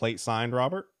you get a plate signed,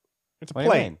 Robert? It's a plate.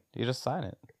 What do you mean? You just sign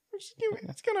it. It's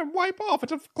gonna wipe off.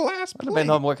 It's a glass plate. Depends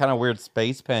on what kind of weird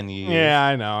space pen you use. Yeah,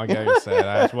 I know. I get what you said.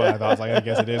 That's what I thought. I was like, I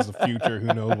guess it is the future.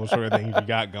 Who knows what sort of things you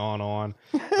got going on.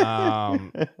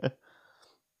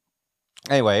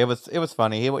 Anyway, it was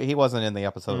funny. He wasn't in the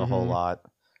episode a whole lot.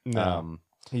 No,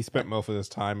 he spent most of his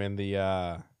time in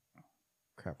the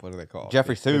crap. What are they called?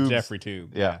 Jeffrey Tubes. Jeffrey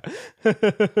Tube. Yeah.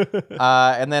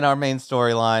 And then our main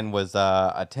storyline was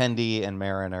a Tendi and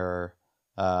Mariner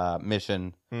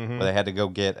mission where they had to go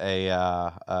get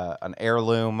an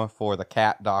heirloom for the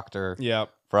cat doctor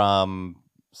from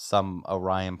some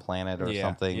Orion planet or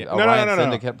something. Yeah. Orion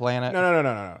Syndicate planet.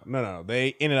 No.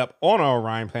 They ended up on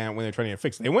Orion planet when they were trying to get it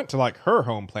fixed. They went to like her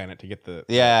home planet to get the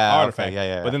artifact.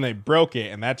 Okay, but then they broke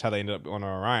it, and that's how they ended up on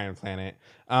Orion planet.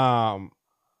 To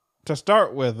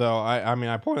start with, though, I mean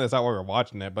I pointed this out while we were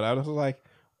watching it, but I was like,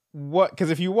 what?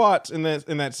 Because if you watch in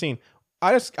that scene,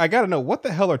 I got to know, what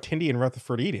the hell are Tendi and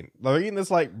Rutherford eating? They're eating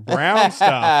this like brown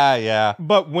stuff. Yeah.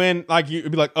 But when like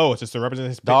you'd be like, oh, it's just a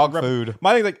representation. Dog food.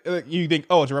 My thing like you think,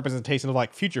 oh, it's a representation of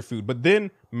like future food. But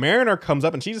then Mariner comes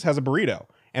up and she just has a burrito.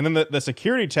 And then the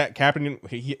security captain,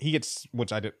 he gets,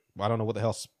 which I don't know what the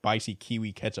hell spicy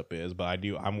kiwi ketchup is, but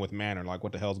I'm with Mariner, like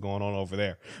what the hell's going on over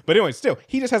there? But anyway, still,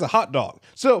 he just has a hot dog.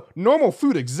 So normal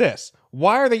food exists.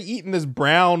 Why are they eating this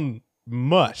brown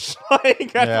mush?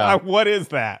 Like, what is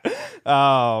that?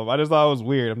 I just thought it was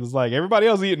weird. I'm just like, everybody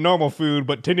else eating normal food,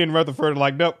 but Tendi and Rutherford are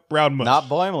like, nope, brown mush. Not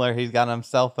Boimler. He's got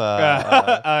himself what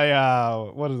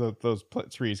are those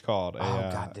trees called?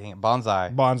 God damn, bonsai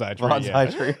tree.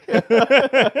 Bonsai tree.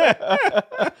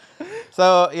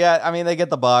 So yeah, I mean, they get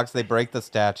the box, they break the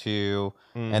statue,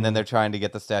 and then they're trying to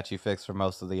get the statue fixed for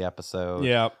most of the episode.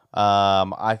 Yep.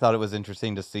 I thought it was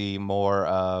interesting to see more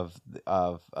of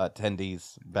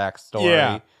Tendi's backstory.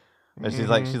 Yeah. She's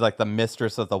like the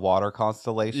mistress of the water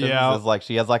constellations. Yeah. It's like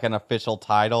she has like an official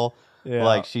title. Yeah.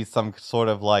 Like she's some sort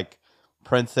of like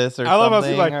princess or I love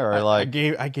something. how she's like, or like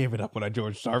I gave it up when I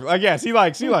George Starve. Like, yeah, she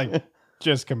like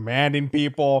just commanding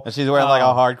people. And she's wearing like a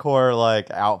hardcore like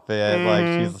outfit.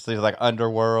 Like she's like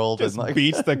underworld. Just and like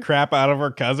beats the crap out of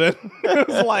her cousin. It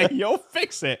was like, yo,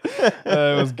 fix it. It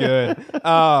was good.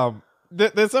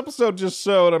 This episode just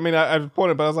showed, I mean, I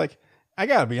pointed, but I was like, I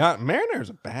gotta be honest, Mariner's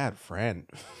a bad friend.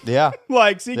 Yeah.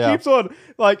 Like, she keeps on,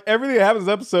 like, everything that happens in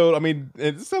this episode, I mean,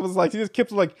 this was like, she just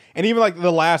keeps on, like, and even, like,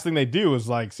 the last thing they do is,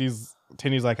 like,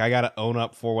 Tendi's like, I gotta own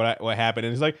up for what happened.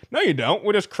 And he's like, no, you don't.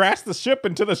 We just crashed the ship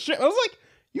into the ship. I was like,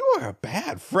 you are a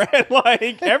bad friend.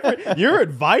 Like, your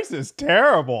advice is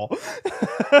terrible.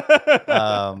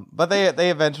 But they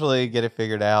eventually get it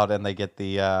figured out, and they get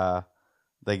the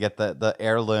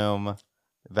heirloom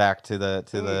back to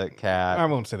the cat. I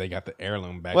won't say they got the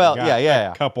heirloom back. Well,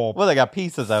 yeah. Couple. Well, they got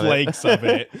pieces of flakes of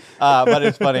it. But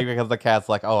it's funny because the cat's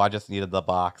like, "Oh, I just needed the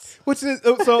box." Which is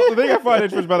so. The thing I find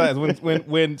interesting about that is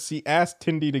when she asked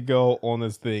Tendi to go on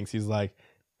this thing, she's like,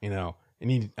 you know,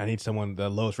 I need someone, the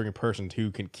lowest ranking person, who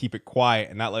can keep it quiet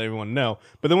and not let everyone know.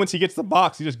 But then when she gets the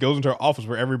box, she just goes into her office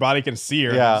where everybody can see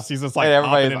her. Yeah, she's just like, and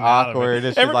everybody's awkward.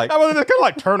 And she's like, I was kind of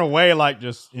like turn away, like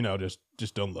just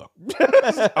don't look.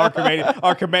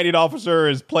 Our commanding officer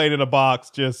is playing in a box.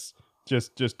 Just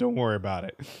don't worry about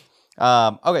it.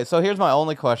 Okay, so here's my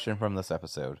only question from this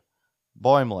episode: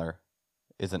 Boimler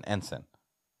is an ensign.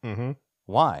 Mm-hmm.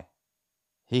 Why?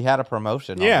 He had a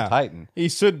promotion on the Titan. He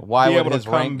should. Why be would able his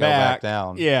to rank come go back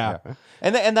down? Yeah.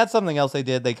 And that's something else they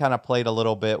did. They kind of played a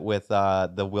little bit with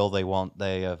the will they won't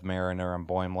they of Mariner and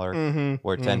Boimler,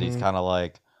 where Tendi's kind of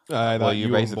like, Well, you're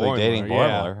basically dating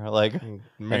Boimler. Like, and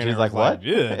she's like, what?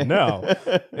 Yeah, no.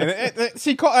 And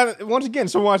she once again,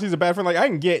 so once he's a bad friend, like, I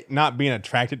can get not being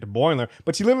attracted to Boimler,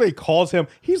 but she literally calls him,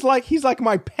 he's like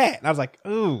my pet. And I was like,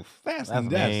 ooh, that's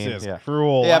just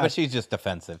cruel. Yeah, but she's just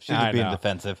defensive. She's just being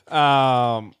defensive.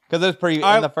 Because there's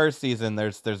in the first season,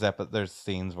 there's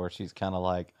scenes where she's kind of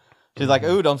like, she's like,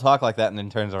 ooh, don't talk like that, and then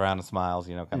turns around and smiles,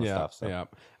 kind of stuff. So. Yeah.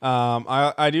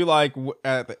 I do like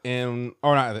at the end,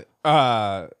 or not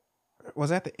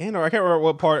was at the end, or I can't remember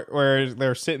what part where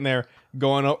they're sitting there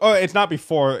going, oh, it's not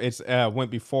before, it's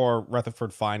went before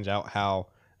Rutherford finds out how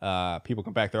people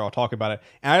come back. They're all talking about it,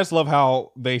 and I just love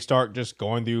how they start just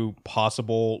going through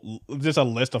just a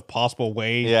list of possible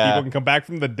ways people can come back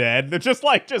from the dead. They're just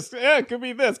it could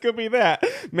be this, could be that.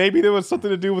 Maybe there was something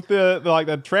to do with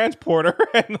the transporter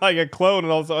and like a clone,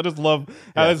 and also I just love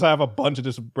how they just have a bunch of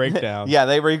just breakdowns. Yeah,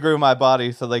 they regrew my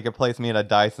body so they could place me in a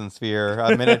Dyson sphere,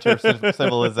 a miniature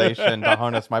civilization to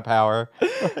harness my power.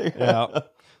 Yeah.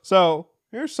 So.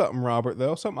 Here's something, Robert,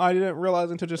 though. Something I didn't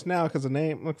realize until just now because the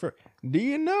name. Do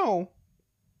you know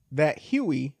that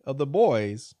Huey of the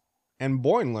Boys and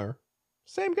Boimler,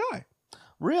 same guy?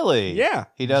 Really? Yeah.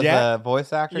 He does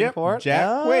voice acting for it? Jack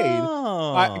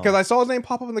Quaid. Because I saw his name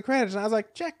pop up in the credits, and I was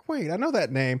like, Jack Quaid, I know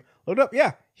that name. Load up.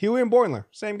 Yeah, Huey and Boimler,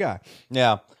 same guy.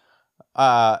 Yeah.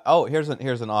 Here's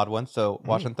an odd one. So,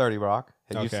 watching 30 Rock.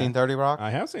 Have you seen 30 Rock? I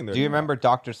have seen 30 Rock. Do you remember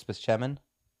Dr. Spaceman?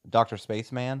 Dr.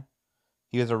 Spaceman?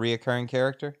 He was a reoccurring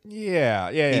character.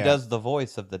 Yeah. He does the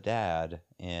voice of the dad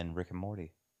in Rick and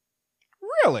Morty.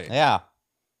 Really? Yeah.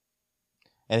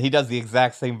 And he does the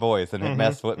exact same voice, and it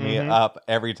messed with me up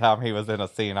every time he was in a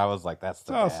scene. I was like, "That's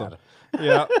the awesome."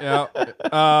 dad. Yeah.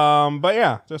 But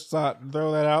yeah, just thought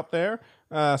throw that out there.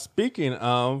 Speaking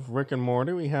of Rick and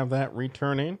Morty, we have that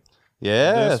returning.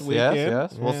 Yes.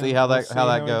 Yes. We'll see how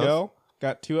that goes.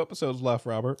 Got 2 episodes left,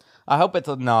 Robert. I hope it's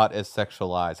not as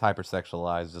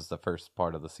hypersexualized as the first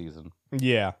part of the season.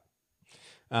 Yeah.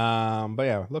 But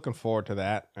yeah, looking forward to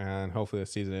that, and hopefully the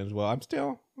season ends well. I'm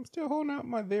still holding out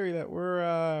my theory that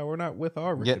we're not with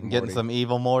our Rick and Morty. Getting some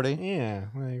evil Morty. Yeah,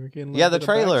 we're getting the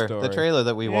trailer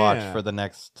that we watched for the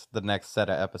next set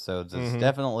of episodes is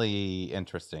definitely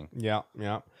interesting. Yeah.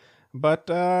 But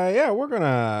we're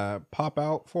gonna pop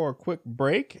out for a quick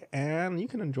break, and you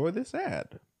can enjoy this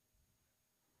ad.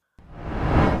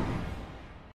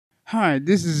 Hi,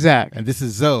 this is Zach. And this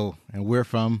is Zoe, and we're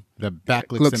from the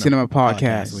Backlook Cinema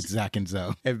Podcast with Zach and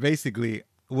Zoe. And basically,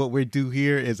 what we do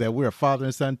here is that we're a father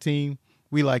and son team.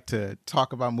 We like to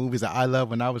talk about movies that I love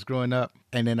when I was growing up,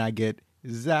 and then I get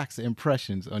Zach's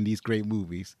impressions on these great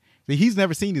movies. See, he's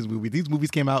never seen these movies. These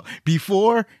movies came out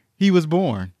before he was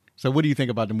born. So what do you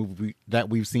think about the movie that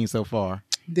we've seen so far?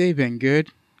 They've been good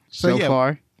so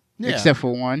far, except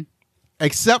for one.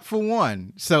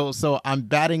 So I'm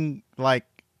batting like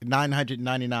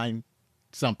 999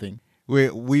 something. We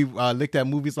looked at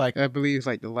movies like, I believe it's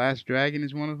like The Last Dragon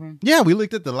is one of them. Yeah, we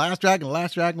looked at The Last Dragon. The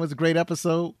Last Dragon was a great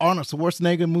episode. Arnold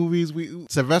Schwarzenegger movies,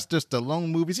 Sylvester Stallone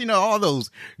movies, all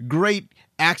those great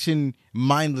action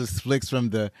mindless flicks from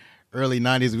the early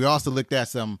 90s. We also looked at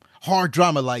some hard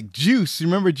drama like Juice. You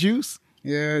remember Juice?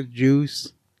 Yeah,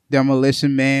 Juice,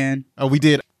 Demolition Man. Oh, we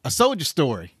did A Soldier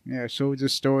Story. Yeah, Soldier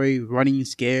Story, Running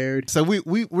Scared. So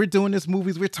we're doing these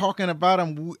movies. We're talking about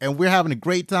them, and we're having a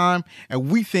great time. And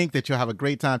we think that you'll have a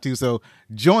great time, too. So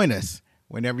join us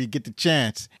whenever you get the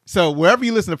chance. So wherever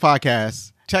you listen to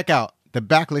podcasts, check out the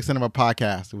Backlook Cinema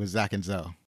Podcast with Zach and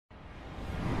Zoe.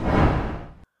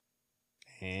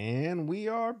 And we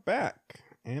are back.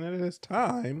 And it is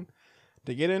time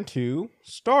to get into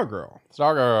Stargirl.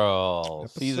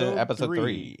 Episode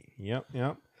 3. Yep.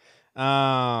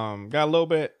 Got a little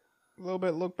bit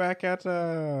look back at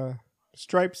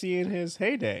Stripesy in his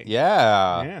heyday.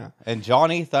 Yeah. And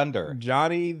Johnny Thunder.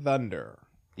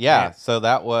 Yeah. So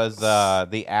that was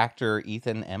the actor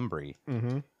Ethan Embry.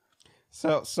 Mm-hmm.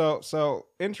 So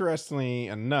interestingly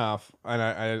enough, and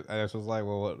I just was like,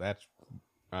 well,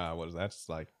 that's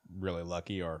like really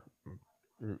lucky or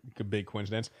a big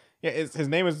coincidence. Yeah, his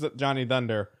name is Johnny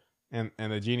Thunder. And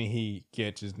the genie he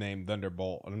gets is named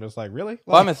Thunderbolt. And I'm just like, really?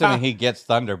 Well, I'm assuming he gets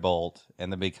Thunderbolt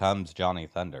and then becomes Johnny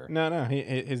Thunder. No.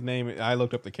 His name, I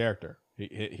looked up the character.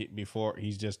 Before,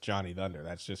 he's just Johnny Thunder.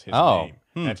 That's just his name.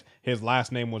 That's his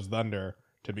last name was Thunder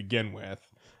to begin with.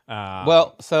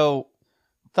 So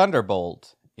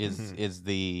Thunderbolt is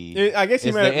the... I guess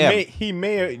he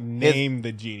may have named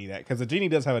the genie that, because the genie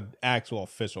does have an actual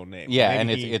official name. Yeah,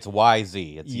 and it's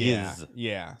YZ. It's Yiz.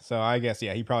 Yeah, so I guess,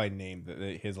 he probably named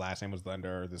his last name was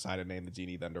Thunder, or decided to name the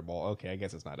genie Thunderbolt. Okay, I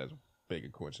guess it's not as big a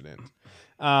coincidence.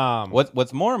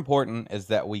 What's more important is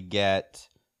that we get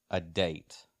a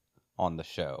date on the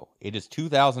show. It is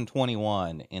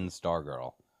 2021 in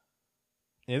Stargirl.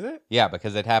 Is it? Yeah,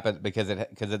 because it happened because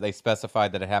they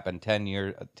specified that it happened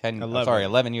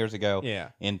 11 years ago.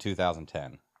 Yeah. In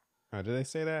 2010. Oh, did they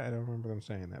say that? I don't remember them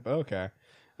saying that. But okay,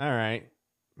 all right,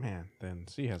 man. Then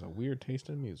she has a weird taste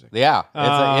in music. Yeah,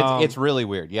 it's really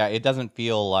weird. Yeah, it doesn't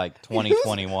feel like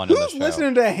 2021 in the show. Who's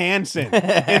listening to Hanson?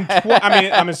 I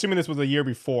mean, I'm assuming this was a year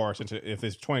before, since if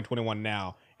it's 2021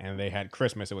 now, and they had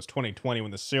Christmas, it was 2020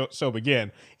 when the show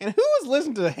began. And who is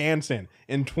listening to Hanson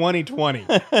in 2020?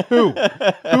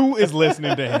 Who is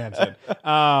listening to Hanson?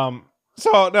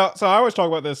 So I always talk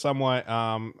about this somewhat.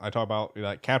 I talk about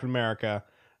like Captain America.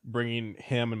 Bringing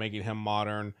him and making him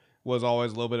modern was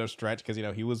always a little bit of a stretch because, you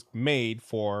know, he was made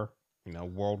for, you know,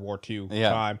 World War II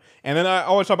time. And then I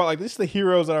always talk about, like, this is the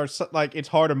heroes that are, like, it's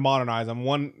hard to modernize them.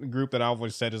 One group that I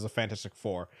always said is the Fantastic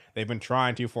Four. They've been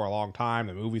trying to for a long time.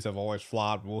 The movies have always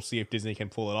flopped. We'll see if Disney can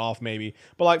pull it off, maybe.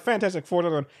 But, like, Fantastic Four,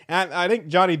 and I think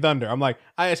Johnny Thunder, I'm like,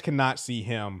 I just cannot see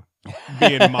him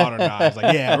being modernized.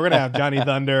 Like, yeah, we're gonna have Johnny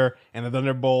Thunder and the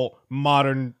Thunderbolt,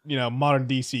 modern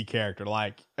DC character.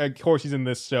 Like, of course he's in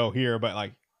this show here, but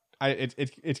like,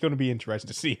 it's going to be interesting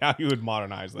to see how you would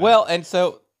modernize that. Well, and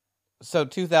so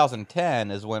 2010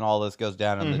 is when all this goes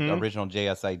down and the original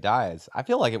JSA dies. I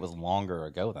feel like it was longer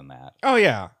ago than that. Oh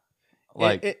yeah,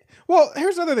 like well,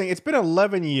 here's the other thing. It's been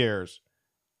 11 years,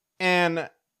 and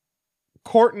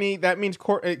Courtney. That means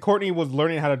Courtney was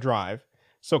learning how to drive.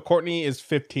 So Courtney is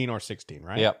 15 or 16,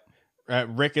 right? Yep.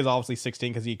 Rick is obviously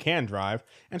 16 because he can drive.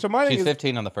 And so my thing She's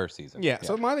 15 on the first season. Yeah.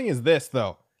 So my thing is this,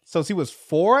 though. So she was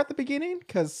 4 at the beginning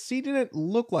because she didn't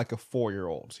look like a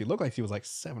 4-year-old. She looked like she was like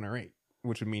 7 or 8,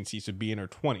 which would mean she should be in her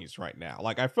 20s right now.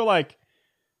 Like, I feel like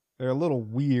they're a little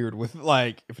weird with,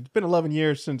 like, if it's been 11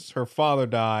 years since her father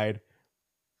died,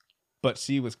 but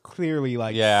she was clearly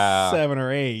like 7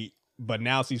 or 8. But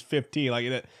now she's 15.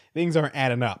 Like, things aren't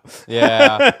adding up.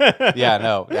 Yeah. Yeah,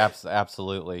 no,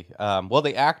 absolutely. Well,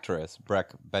 the actress,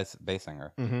 Breck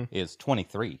Basinger, is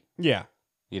 23. Yeah.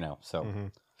 You know, so.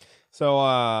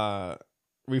 So,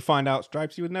 we find out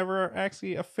Stripesy was never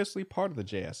actually officially part of the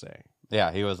JSA.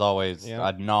 Yeah, he was always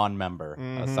a non-member,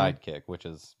 a sidekick, which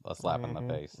is a slap in the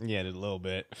face. Yeah, a little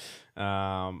bit.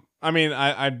 I mean,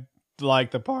 I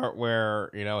like the part where,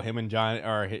 you know, him and Johnny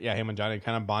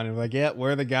kind of bonded, like, yeah,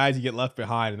 we're the guys you get left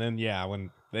behind. And then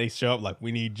when they show up, like,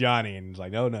 we need Johnny, and it's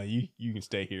like, no, you can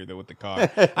stay here with the car.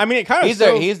 I mean, it kind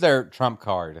of he's their trump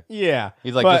card. Yeah,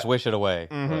 he's like, just wish it away.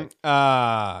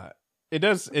 It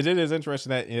is interesting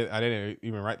that I didn't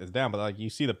even write this down, but like, you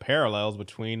see the parallels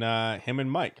between him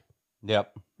and Mike.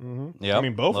 Yep. Yep. I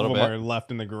mean, both of them are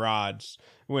left in the garage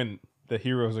when the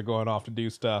heroes are going off to do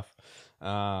stuff.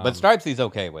 But Stripesy's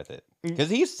okay with it because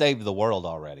he's saved the world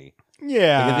already.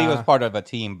 Yeah, because he was part of a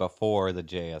team before the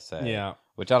JSA. Yeah,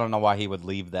 which I don't know why he would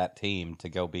leave that team to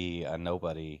go be a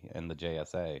nobody in the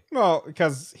JSA. Well,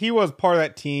 because he was part of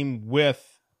that team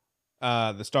with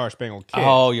the Star Spangled Kid.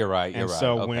 Oh, you're right. You're right.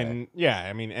 So when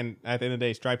I mean, and at the end of the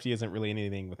day, Stripesy isn't really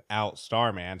anything without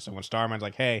Starman. So when Starman's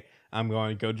like, "Hey, I'm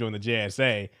going to go join the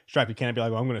JSA," Stripey can't be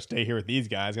like, "Well, I'm going to stay here with these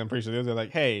guys." I'm pretty sure they're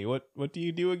like, "Hey, what do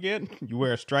you do again? You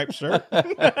wear a striped shirt?"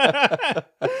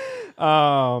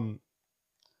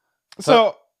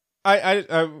 So I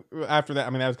after that, I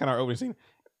mean, that was kind of our opening scene.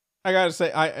 I gotta say,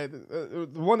 the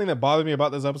one thing that bothered me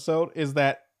about this episode is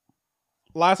that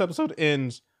last episode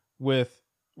ends with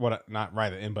not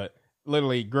right at the end, but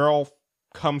literally, girl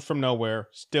comes from nowhere,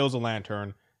 steals a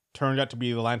lantern, turns out to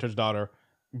be the lantern's daughter,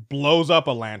 blows up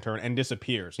a lantern, and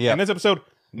disappears. Yeah. In this episode,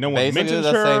 no one mentions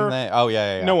her. Same thing. Oh,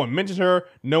 yeah. No one mentions her.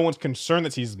 No one's concerned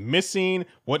that she's missing.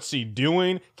 What's she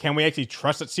doing? Can we actually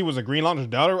trust that she was a Green Lantern's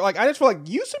daughter? Like, I just feel like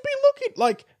you should be looking,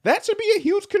 like, that should be a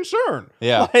huge concern.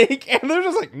 Yeah. Like, and they're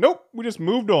just like, nope, we just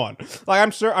moved on.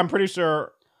 Like, I'm pretty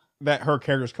sure that her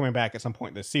character's coming back at some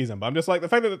point this season. But I'm just like, the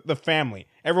fact that the family,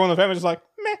 everyone in the family is just like,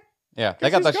 meh. Yeah,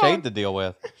 they got the shade to deal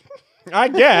with. I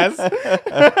guess.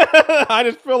 I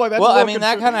just feel like that's well, I mean,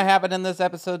 that kind of happened in this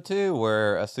episode too,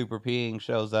 where a super being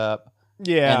shows up.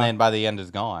 Yeah, and then by the end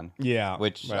is gone. Yeah,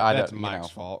 which that's Mike's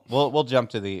fault. We'll jump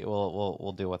to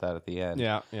we'll deal with that at the end.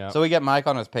 Yeah. So we get Mike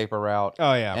on his paper route.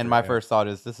 Oh yeah, and my first thought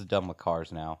is this is done with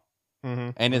cars now.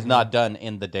 And it's not done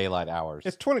in the daylight hours.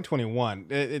 It's 2021.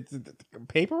 It's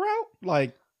paper route,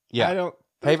 like I don't.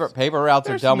 Paper routes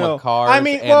are done with cars. I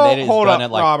mean, and it is done up, at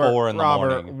like Robert, 4 in the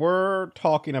morning. We're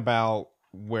talking about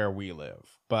where we live,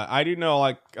 but I do know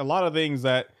like a lot of things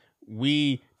that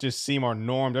we just seem are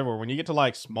normed everywhere. When you get to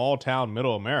like small town,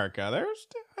 middle America, there's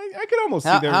I could almost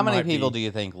see there. How many people do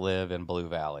you think live in Blue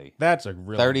Valley? That's a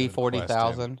really 30,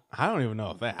 40,000. I don't even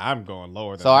know if that. I'm going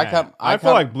lower than so that. I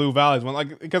feel like Blue Valley is one,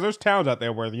 like, because there's towns out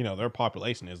there where their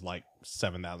population is like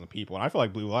 7,000 people, and I feel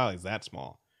like Blue Valley is that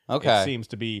small. Okay, it seems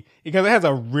to be because it has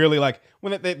a really like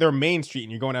when they're Main Street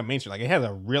and you're going down Main Street, like it has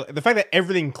a real the fact that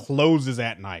everything closes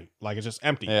at night, like it's just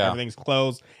empty, everything's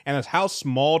closed, and that's how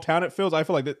small town it feels. I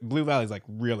feel like Blue Valley is like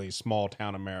really small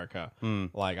town America.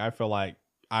 Like I feel like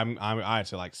I'd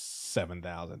say like 7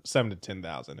 to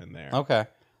 10,000 in there. Okay,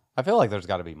 I feel like there's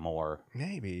got to be more.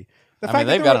 Maybe. I mean,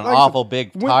 they've got an awful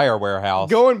big tire warehouse.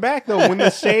 Going back though, when the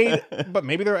Shade, but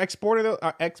maybe they're exporting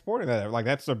that. Like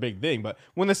that's their big thing. But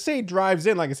when the Shade drives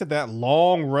in, like I said, that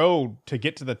long road to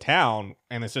get to the town,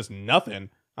 and it's just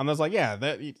nothing. I'm just like, yeah,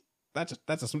 there's not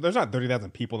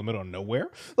 30,000 people in the middle of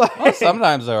nowhere. Like, well,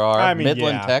 sometimes there are. I mean,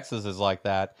 Midland, Texas is like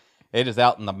that. It is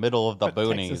out in the middle of the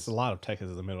boonies. Texas, a lot of Texas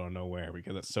is in the middle of nowhere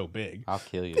because it's so big. I'll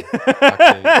kill you.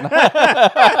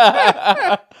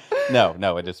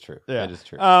 No, it is true. Yeah. It is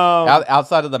true.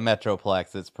 Outside of the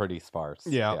Metroplex, it's pretty sparse.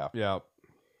 Yeah.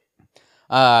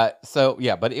 So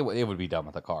yeah, but it would be done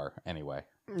with a car anyway.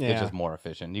 Yeah. It's just more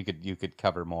efficient. You could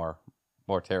cover more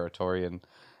territory and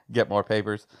get more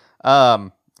papers.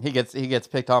 He gets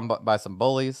picked on by some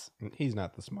bullies. He's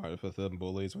not the smartest with them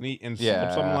bullies. When he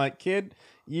insults someone like, kid,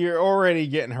 you're already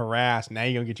getting harassed. Now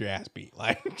you're gonna get your ass beat.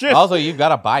 Like, also you've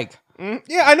got a bike.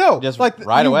 Yeah, I know. Just like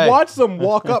right away. You watch them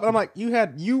walk up, and I'm like,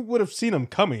 you would have seen him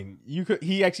coming. You could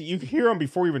hear him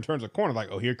before he even turns the corner. Like,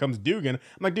 oh, here comes Dugan.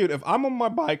 I'm like, dude, if I'm on my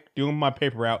bike doing my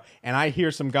paper route, and I hear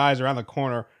some guys around the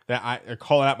corner that are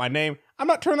calling out my name, I'm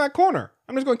not turning that corner.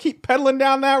 I'm just going to keep pedaling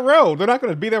down that road. They're not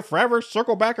going to be there forever.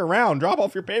 Circle back around. Drop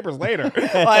off your papers later.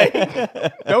 Like,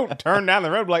 don't turn down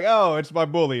the road like, oh, it's my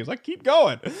bully. It's like, keep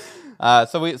going.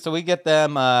 So we get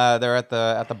them. They're at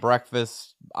the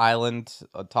breakfast island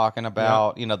talking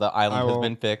about the island has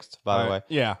been fixed, by the way.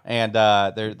 Yeah, and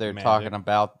they're talking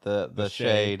about the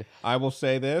Shade. I will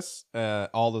say this: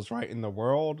 all is right in the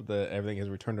world. Everything has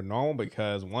returned to normal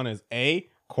because one is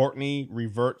Courtney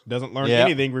doesn't learn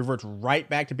anything, reverts right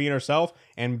back to being herself,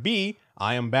 and B,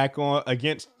 I am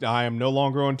no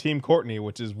longer on Team Courtney,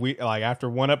 which is after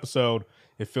one episode,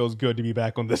 it feels good to be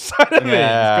back on this side of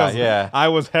things. Yeah. I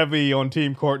was heavy on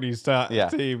Team Courtney's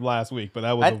team last week, but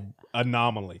that was an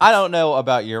anomaly. I don't know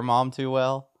about your mom too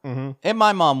well, and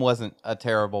my mom wasn't a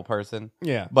terrible person.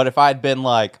 Yeah, but if I'd been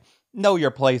like, know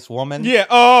your place, woman. Yeah.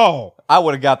 Oh, I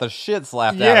would have got the shit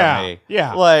slapped out of me.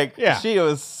 Yeah. She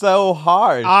was so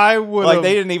harsh. I would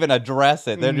they didn't even address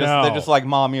it. They're just like,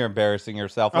 Mom, you're embarrassing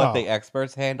yourself. Let the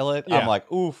experts handle it. Yeah. I'm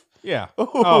like, oof. Yeah. Oof.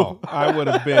 Oh, I would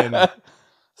have been.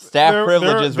 Staff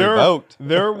privileges revoked.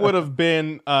 There would have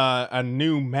been a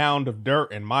new mound of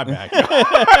dirt in my backyard.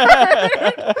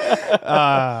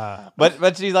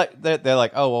 But she's like, they're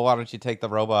like, oh, well, why don't you take the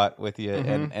robot with you?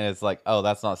 And it's like, oh,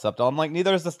 that's not subtle. I'm like,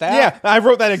 neither is the staff. Yeah, I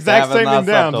wrote that exact same thing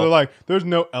down. So they're like, there's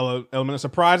no element of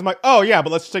surprise. I'm like, oh yeah,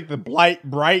 but let's take the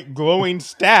bright, glowing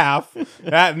staff.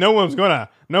 That no one's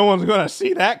gonna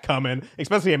see that coming.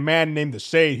 Especially a man named the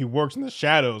Shade who works in the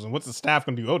shadows. And what's the staff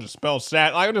gonna do? Oh, just spell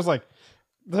stat. I'm just like.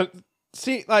 This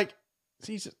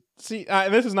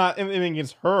is not anything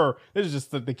against her. This is just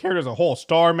the character as a whole.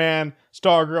 Starman,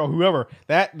 Stargirl, whoever.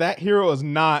 That hero is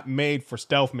not made for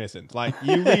stealth missions. Like,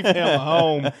 you leave him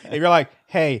home, and you're like,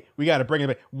 hey, we got to bring him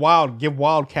back. Give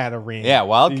Wildcat a ring. Yeah,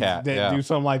 Wildcat. Do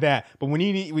something like that. But when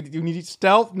you need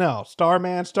stealth, no.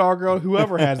 Starman, Stargirl,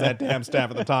 whoever has that damn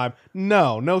staff at the time,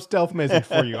 no stealth mission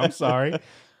for you. I'm sorry. If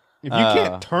you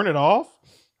can't turn it off.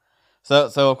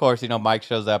 So of course, Mike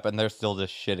shows up and they're still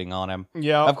just shitting on him.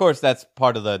 Yeah. Of course, that's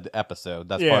part of the episode.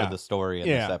 That's part of the story in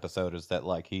this episode is that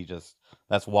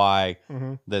that's why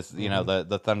this,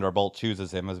 the Thunderbolt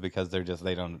chooses him is because he's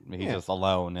just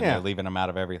alone and they're leaving him out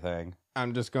of everything.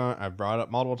 I've brought it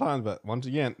up multiple times, but once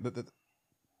again, the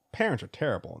parents are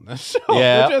terrible in this show.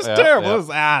 Yeah. They're just terrible.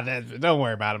 Yeah. Don't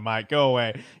worry about it, Mike. Go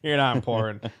away. You're not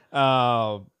important.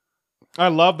 I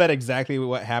love that exactly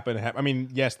what happened. I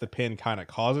mean, yes, the pin kind of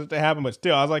caused it to happen, but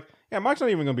still, I was like, yeah, Mike's not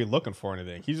even going to be looking for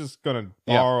anything. He's just going to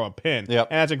borrow a pin. Yep.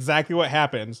 And that's exactly what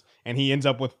happens. And he ends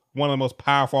up with one of the most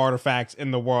powerful artifacts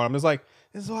in the world. I'm just like,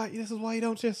 this is why you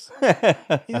don't just,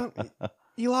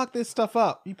 you lock this stuff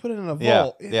up. You put it in a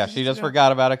vault. Yeah, she just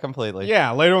forgot about it completely.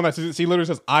 Yeah, later on that she literally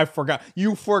says, I forgot.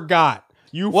 You forgot.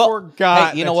 You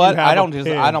forgot. Hey, you know what? I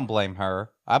don't blame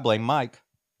her. I blame Mike.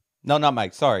 No, not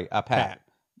Mike. Sorry, Pat.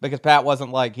 Because Pat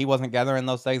wasn't gathering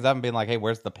those things up and being like, "Hey,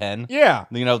 where's the pen?" Yeah,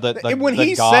 when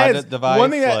he says device, one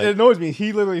thing that annoys me,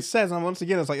 he literally says, and once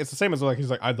again, it's the same as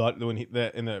he's like, I thought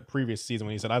in the previous season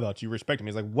when he said, "I thought you respected me."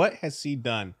 He's like, what has he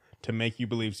done to make you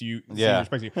believe you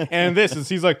respect you. And this is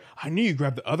he's like, I knew you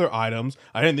grabbed the other items.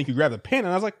 I didn't think you grabbed the pin. And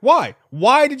I was like, why?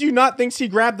 Why did you not think she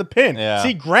grabbed the pin? Yeah.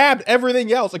 She grabbed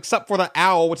everything else except for the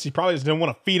owl, which she probably just didn't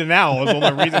want to feed an owl. Is the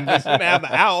only reason they didn't have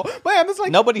the owl. But I'm just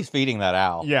like, nobody's feeding that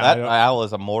owl. Yeah, that owl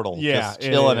is immortal. Just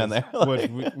chilling in there. Which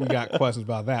we got questions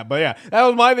about that. But yeah, that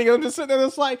was my thing. I'm just sitting there,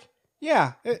 just like,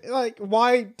 yeah, like,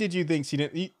 why did you think she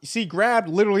didn't? She grabbed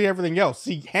literally everything else.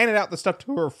 She handed out the stuff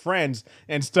to her friends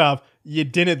and stuff. You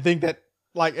didn't think that,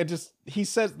 like, it just, he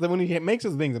says that when he makes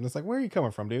his things, I'm just like, where are you coming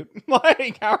from, dude?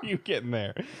 Like, how are you getting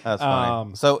there? That's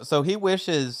funny. So he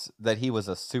wishes that he was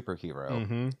a superhero.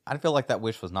 Mm-hmm. I feel like that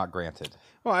wish was not granted.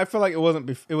 Well, I feel like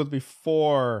it was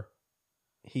before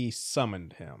he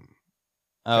summoned him.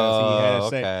 Oh,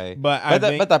 okay. But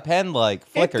the pen like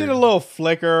flickered. It did a little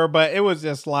flicker, but it was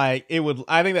just like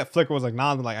I think that flicker was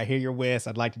acknowledging, like, I hear your wish,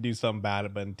 I'd like to do something about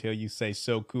it, but until you say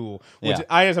so cool, which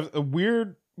I just have a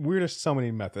weirdest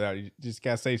summoning method. You just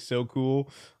gotta say so cool,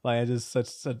 like, it's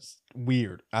just such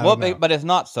weird. But it's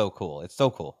not so cool. It's so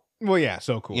cool. Well, yeah,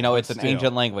 so cool. You know, it's an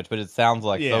ancient language, but it sounds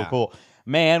like so cool.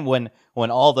 Man, when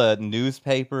all the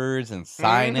newspapers and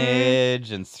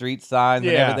signage and street signs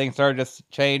and everything started to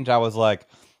change, I was like,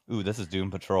 ooh, this is Doom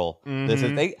Patrol. This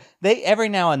is they every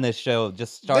now and this show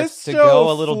just starts to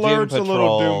go a little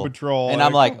Doom Patrol. And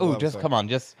I'm like, ooh, just come on,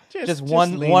 just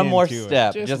one more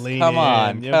step. Just come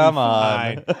on.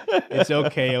 It's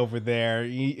okay over there.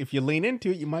 If you lean into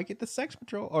it, you might get the Sex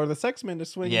Patrol or the Sex Men to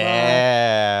swing by.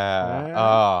 Yeah.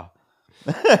 Oh.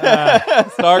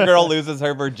 Stargirl loses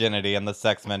her virginity and the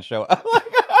Sex Men show up.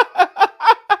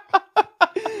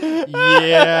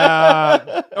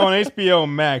 Yeah, on HBO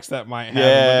Max that might happen.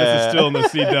 But this is still in the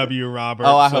CW, Robert.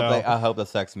 Oh, I hope the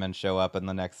Sex Men show up in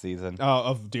the next season. Oh,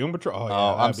 of Doom Patrol. Oh,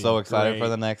 yeah, I'm so excited for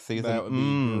the next season. That would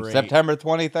be great. September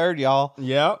 23rd, y'all.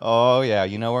 Yep. Oh yeah,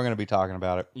 you know we're gonna be talking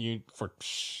about it.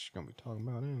 Gonna be talking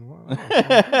about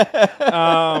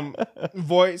it.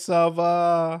 Voice of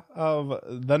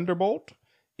Thunderbolt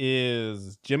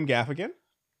is Jim Gaffigan.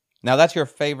 Now that's your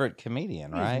favorite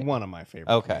comedian, right? He's one of my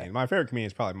favorite. Comedians. My favorite comedian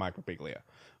is probably Mike Birbiglia,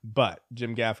 but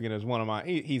Jim Gaffigan is one of my.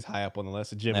 He's high up on the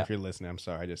list. Jim, if you're listening, I'm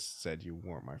sorry. I just said you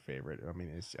weren't my favorite. I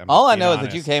mean, all I know is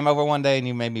that you came over one day and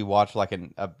you made me watch like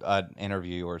an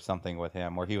interview or something with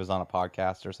him, where he was on a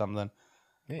podcast or something,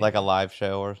 like a live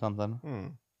show or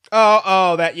something.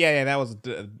 Oh, that that was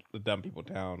the Dumb People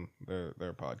Town,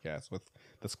 their podcast with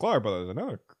the Sklar brothers,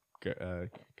 another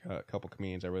couple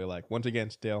comedians I really like. Once again,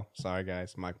 still sorry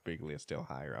guys, Mike Birbiglia is still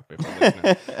higher up if you're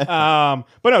listening.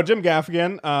 But no, Jim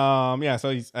Gaffigan. So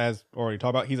he's, as already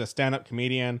talked about, he's a stand-up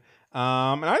comedian,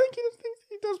 and I think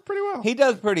he does pretty well. He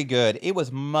does pretty good. It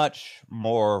was much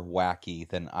more wacky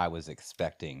than I was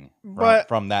expecting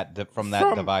from that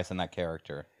device and that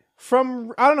character.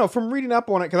 From reading up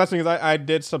on it, because that's because I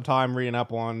did some time reading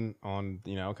up on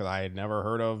because I had never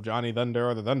heard of Johnny Thunder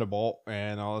or the Thunderbolt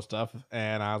and all this stuff,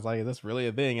 and I was like, is this really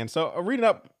a thing? And so reading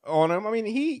up on him, I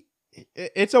mean,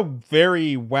 it's a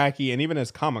very wacky, and even his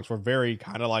comics were very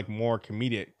kind of like more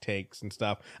comedic takes and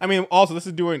stuff. I mean, also this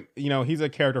is doing, he's a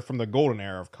character from the golden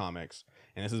era of comics.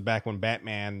 And this is back when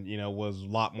Batman, was a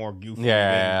lot more goofy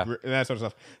and that sort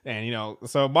of stuff. And,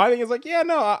 so my thing is like,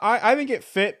 I think it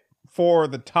fit for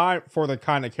the time, for the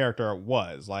kind of character it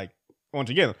was. Like, once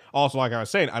again, also like I was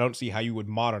saying, I don't see how you would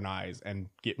modernize and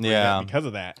get rid of that because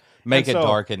of that. Make it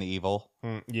dark and evil.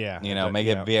 Make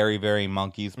it very, very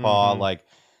monkey's paw. Like,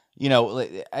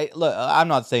 look, I'm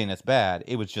not saying it's bad.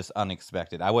 It was just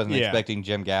unexpected. I wasn't expecting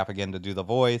Jim Gaffigan to do the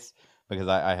voice because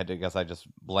I just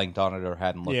blanked on it or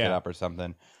hadn't looked it up or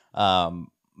something.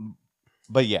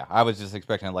 But yeah, I was just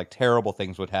expecting like terrible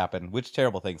things would happen, which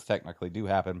terrible things technically do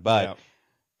happen, but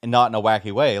not in a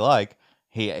wacky way. Like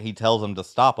he tells him to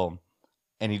stop him,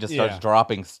 and he just starts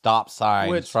dropping stop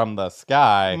signs from the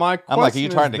sky. I'm like, are you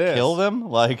trying to kill them?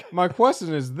 Like, my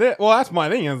question is this. Well, that's my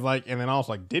thing. Is like, and then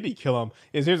also like, did he kill him?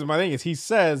 Here's my thing. Is he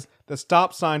says the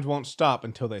stop signs won't stop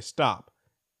until they stop,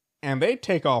 and they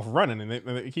take off running, and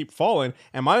they keep falling.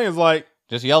 And my thing is like,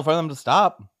 just yell for them to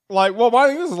stop. Like, well, my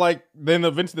thing is like, then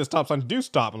eventually the stop signs do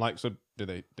stop, and like, so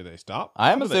did they stop?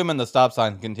 I am assuming the stop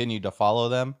signs continued to follow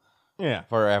them. Yeah,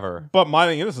 forever. But my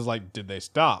thing is like, did they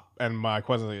stop? And my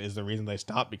question is the reason they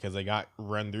stopped because they got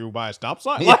run through by a stop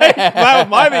sign? Like,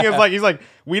 my thing is like, he's like,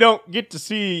 we don't get to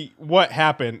see what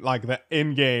happened, like the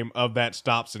end game of that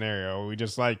stop scenario. We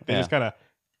just like they just kind of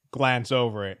glance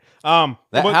over it. How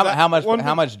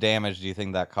much damage do you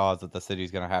think that caused that the city's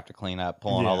gonna have to clean up,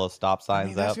 pulling all those stop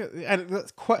signs up?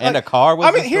 And a car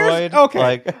was destroyed.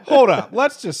 Okay, hold up.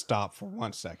 Let's just stop for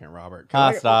 1 second, Robert.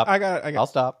 Stop. I'll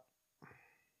stop.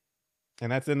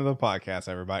 And that's the end of the podcast,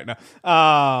 everybody. No.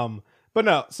 But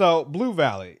no, so Blue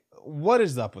Valley. what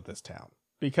is up with this town?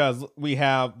 Because we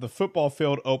have the football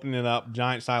field opening up,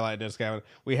 giant satellite disc.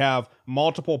 We have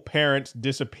multiple parents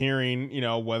disappearing,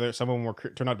 whether some of them were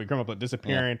turned out to be criminals, but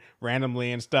disappearing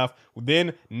randomly and stuff.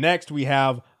 Then next we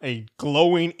have a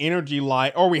glowing energy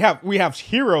light, or we have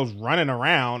heroes running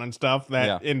around and stuff we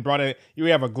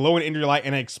have a glowing energy light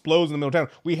and it explodes in the middle of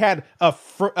town. We had a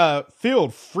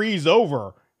field freeze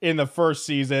over in the first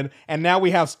season, and now we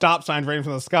have stop signs raining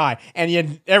from the sky, and yet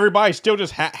everybody's still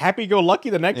just happy-go-lucky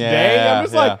the next day. I'm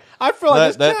just like, I feel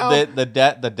like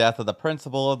the death of the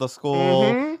principal of the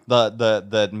school,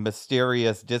 the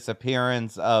mysterious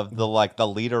disappearance of the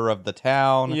leader of the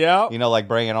town. Yeah,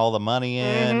 bringing all the money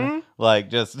in,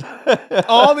 just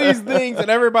all these things,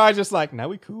 and everybody's just like, no,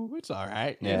 we cool, it's all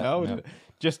right,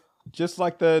 Just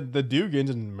like the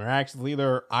Dugans, and miraculously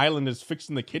their island is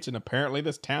fixing the kitchen. Apparently,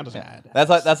 this town is bad. That's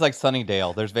like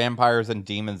Sunnydale. There's vampires and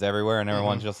demons everywhere, and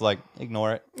everyone's just like,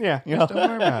 ignore it. Yeah, don't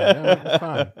worry about it. No, it's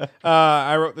fine.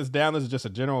 I wrote this down. This is just a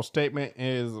general statement.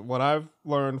 Is what I've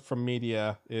learned from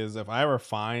media is if I ever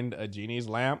find a genie's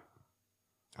lamp,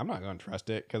 I'm not going to trust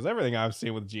it, because everything I've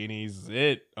seen with genies,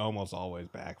 it almost always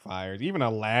backfires. Even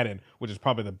Aladdin, which is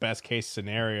probably the best case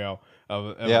scenario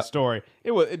of the story,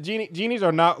 genies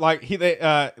are not like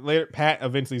later Pat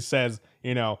eventually says,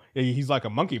 he's like a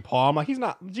monkey paw. I'm like, he's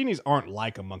not. Genies aren't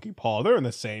like a monkey paw. They're in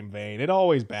the same vein. It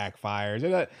always backfires.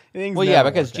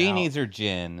 Because genies are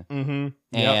jinn, and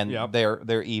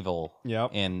they're evil.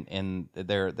 Yep. And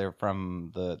they're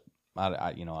from the I'm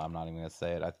not even going to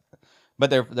say it. But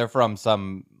they're from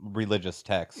some religious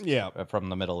text, from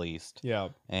the Middle East,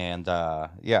 and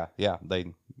you're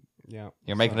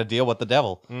making a deal with the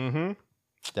devil,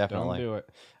 definitely. Don't do it.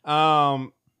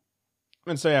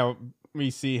 And so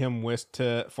we see him whisk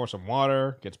for some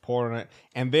water, gets poured on it,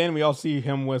 and then we all see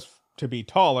him whisk to be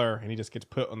taller, and he just gets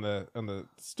put on the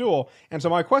stool. And so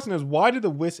my question is, why did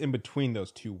the whisk in between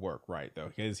those two work right, though?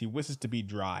 Because he whisks to be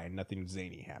dry and nothing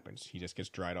zany happens. He just gets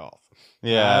dried off.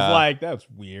 Yeah. I was like, that's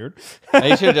weird. He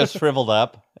should have just shriveled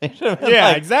up.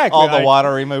 Yeah, exactly. All the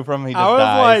water removed from him, he just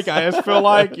dies. I just feel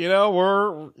like,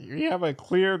 we have a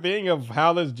clear thing of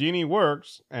how this genie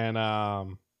works. And,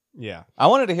 yeah. I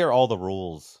wanted to hear all the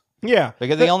rules. Yeah.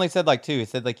 Because he only said two. He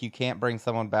said you can't bring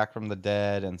someone back from the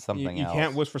dead and something else. You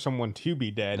can't wish for someone to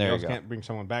be dead. You also can't bring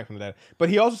someone back from the dead. But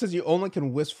he also says you only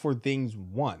can wish for things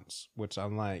once, which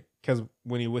I'm like, because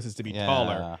when he wishes to be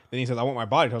taller, then he says, I want my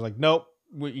body. So I was like, nope,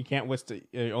 you can't wish to,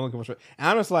 you only can wish for. And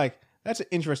I'm just like, that's an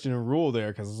interesting rule there,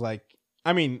 because it's like,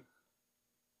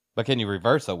 but can you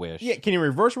reverse a wish? Yeah, can you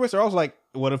reverse a wish? Or also, like,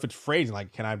 what if it's phrasing?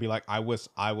 Like, can I be like, I wish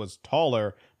I was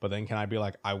taller, but then can I be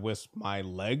like, I wish my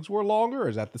legs were longer?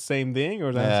 Is that the same thing? Or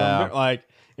is that something like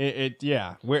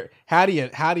yeah. How do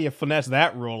you finesse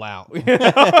that rule out?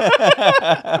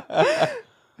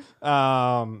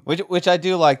 Which I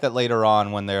do like that later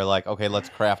on when they're like, okay, let's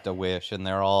craft a wish, and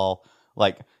they're all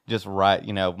like just write,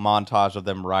 montage of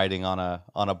them writing on a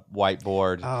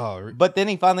whiteboard. Oh, but then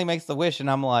he finally makes the wish, and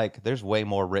I'm like, there's way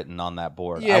more written on that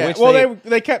board. Yeah,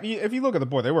 they kept. If you look at the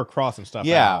board, they were crossing stuff.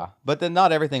 out. But then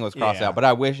not everything was crossed out. But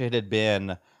I wish it had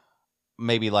been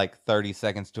maybe 30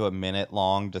 seconds to a minute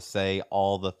long to say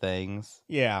all the things.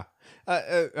 Yeah,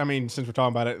 since we're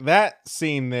talking about it, that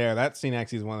scene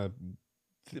actually is one of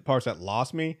the parts that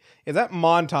lost me. Is that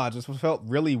montage just felt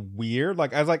really weird.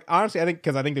 Like, I was like, honestly, I think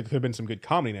there could have been some good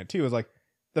comedy in it too. It was like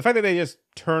the fact that they just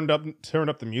turned up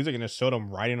the music and just showed them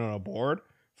writing on a board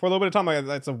for a little bit of time. Like,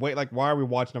 that's a way. Like, why are we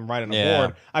watching them write on a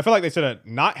board? I feel like they should have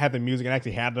not had the music and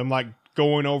actually had them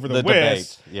going over the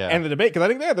whisk and the debate, because I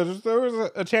think there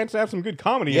was a chance to have some good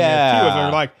comedy in there too, as they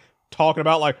were talking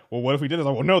about well, what if we did this?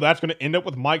 Well, no, that's going to end up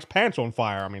with Mike's pants on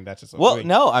fire. That's just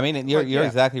you're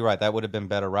exactly right. That would have been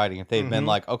better writing if they'd been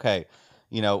okay,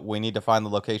 we need to find the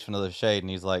location of the shade, and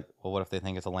he's like, well, what if they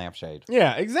think it's a lampshade?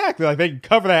 Yeah, exactly. They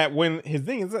cover that when his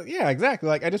thing is exactly.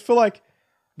 I just feel like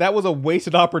that was a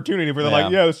wasted opportunity where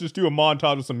they're let's just do a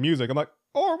montage with some music. I'm like,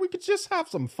 or we could just have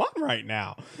some fun right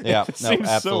now. Yeah, it seems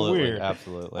so weird.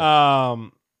 Absolutely.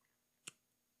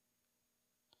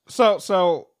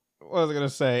 So what was I going to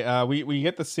say? We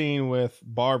get the scene with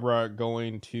Barbara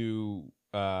going to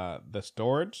the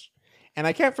storage, and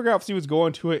I can't figure out if she was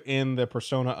going to it in the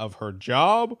persona of her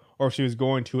job or if she was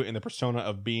going to it in the persona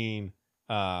of being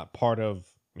part of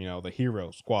the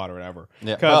hero squad or whatever.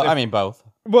 Yeah, both.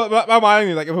 Well, but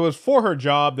if it was for her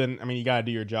job, then you got to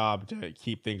do your job to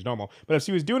keep things normal. But if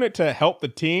she was doing it to help the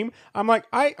team, I'm like,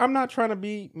 I'm not trying to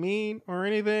be mean or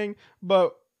anything,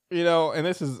 but You know, and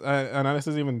this is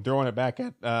even throwing it back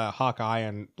at Hawkeye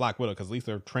and Black Widow, because at least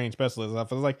they're trained specialists.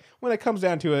 It's like when it comes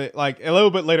down to it, like a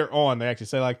little bit later on, they actually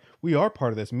say like, we are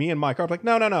part of this. Me and Mike are like,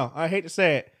 no. I hate to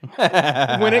say it.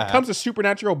 When it comes to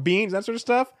supernatural beings, that sort of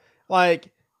stuff, like,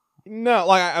 no,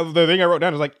 like the thing I wrote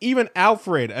down is like, even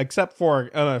Alfred, except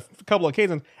for a couple of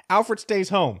occasions, Alfred stays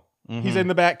home. Mm-hmm. He's in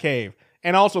the Batcave.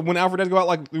 And also, when Alfred does go out,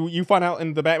 like, you find out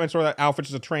in the Batman story that Alfred's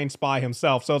just a trained spy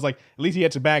himself. So it's like, at least he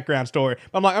had some background story.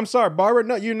 But I'm like, I'm sorry, Barbara,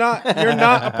 no, you're not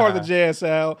a part of the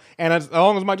JSL. And as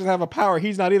long as Mike doesn't have a power,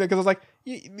 he's not either. Because it's like,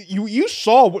 you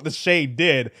saw what the Shade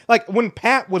did. Like, when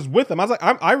Pat was with him, I was like,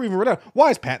 I even wrote down,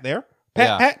 why is Pat there?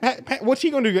 Pat, what's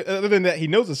he gonna do other than that? He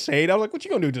knows the Shade. I was like, what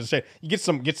you gonna do to the Shade? You get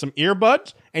some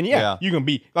earbuds, and you can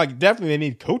be like, definitely they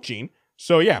need coaching.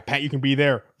 So yeah, Pat, you can be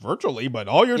there virtually, but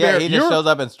all you're there. He just shows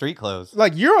up in street clothes.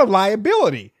 Like, you're a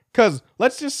liability. Because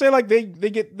let's just say like they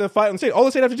get the fight on the Shade. All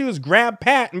the Shade have to do is grab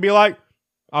Pat and be like,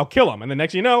 I'll kill him. And the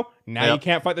next thing you know, now you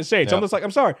can't fight the Shade. So I'm just like,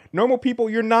 I'm sorry, normal people,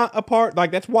 you're not a part.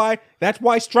 Like, that's why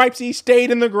Stripesy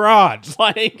stayed in the garage.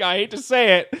 Like, I hate to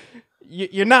say it.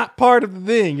 You're not part of the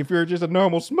thing if you're just a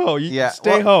normal Smo. You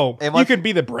stay home. You can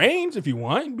be the brains if you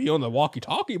want, be on the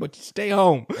walkie-talkie, but you stay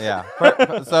home. Yeah.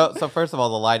 So first of all,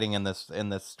 the lighting in this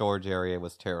storage area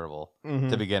was terrible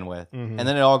to begin with, and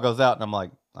then it all goes out, and I'm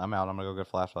like, I'm out. I'm gonna go get a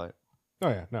flashlight. Oh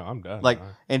yeah, no, I'm done. Like,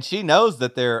 and she knows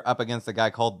that they're up against a guy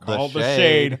called the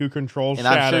Shade, who controls and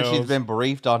shadows. I'm sure she's been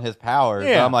briefed on his powers.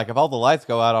 Yeah. So I'm like, if all the lights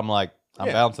go out, I'm like,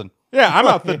 I'm bouncing. Yeah, I'm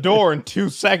out the door in 2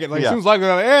 seconds. Like, as soon as I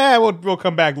go, we'll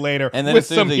come back later and then with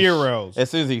some heroes. As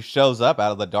soon as he shows up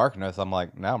out of the darkness, I'm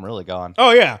like, now I'm really gone.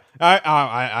 Oh yeah,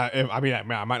 I mean,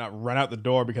 I might not run out the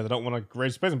door because I don't want to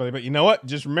raise space, but you know what?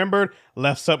 Just remembered,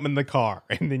 left something in the car,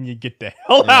 and then you get the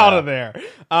hell out of there.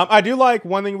 I do like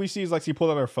one thing we see is like she pulled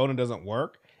out her phone and it doesn't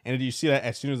work, and did you see that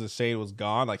as soon as the Shade was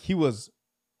gone, like he was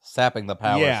sapping the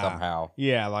power somehow.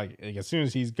 Yeah, like as soon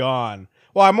as he's gone.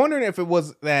 Well, I'm wondering if it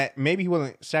was that maybe he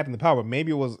wasn't sapping the power, but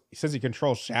maybe it was, since he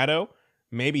controls shadow,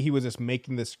 maybe he was just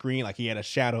making the screen, like he had a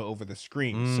shadow over the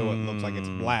screen, so it looks like it's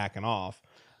black and off.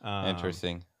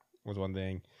 Interesting. Was one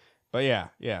thing. But yeah.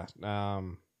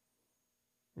 I'm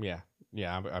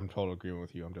totally agreeing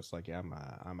with you. I'm just like, I'm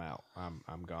out.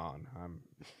 I'm gone.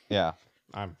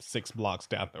 I'm 6 blocks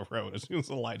down the road as soon as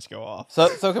the lights go off.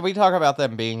 So can we talk about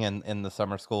them being in the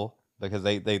summer school? Because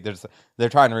they're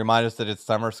trying to remind us that it's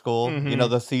summer school. Mm-hmm. You know,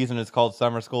 the season is called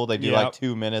summer school. They do like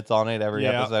 2 minutes on it every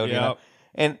episode. You know?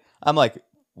 And I'm like,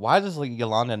 why does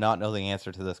Yolanda not know the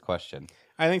answer to this question?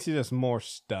 I think she's just more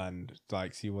stunned.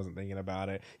 Like, she wasn't thinking about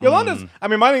it. Yolanda's, I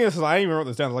mean, my thing is, I even wrote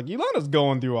this down. Like, Yolanda's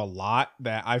going through a lot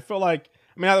that I feel like,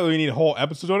 I mean, not that we need a whole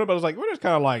episode on it, but it's like, we're just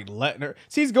kind of like letting her.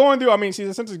 She's going through, I mean, she's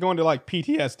essentially going to like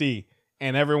PTSD.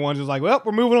 And everyone's just like, well,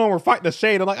 we're moving on. We're fighting the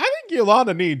Shade. I'm like, I think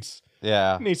Yolanda needs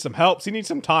some help. She needs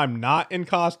some time not in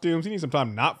costumes. She needs some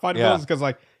time not fighting villains, because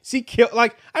like she killed.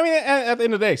 Like, I mean, at the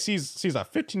end of the day, she's a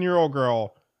 15-year-old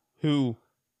girl who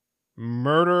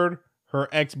murdered her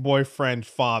ex-boyfriend's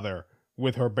father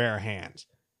with her bare hands.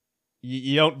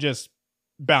 You don't just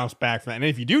bounce back from that. And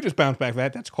if you do just bounce back from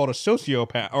that, that's called a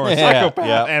sociopath or a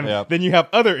psychopath. And then you have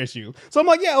other issues. So I'm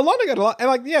like, yeah, Yolanda got a lot. And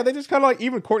like, yeah, they just kind of like,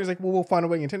 even Courtney's like, well, we'll find a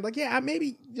way to intend. Like, yeah,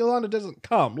 maybe Yolanda doesn't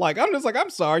come. Like, I'm just like,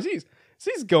 I'm sorry.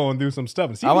 She's going through some stuff.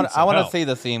 And I want to see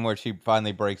the scene where she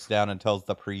finally breaks down and tells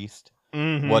the priest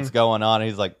what's going on. And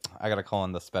he's like, I got to call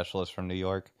in the specialist from New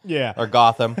York. Yeah. Or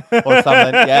Gotham or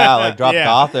something. Yeah, like drop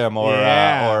Gotham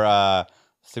or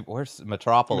where's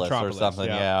Metropolis or something.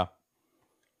 Yeah.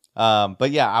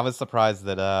 But yeah, I was surprised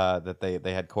that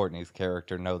they had Courtney's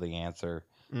character know the answer.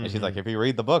 And she's like, if you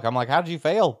read the book, I'm like, how did you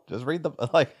fail? Just read the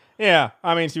like. Yeah,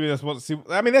 I mean, that's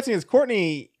the thing is,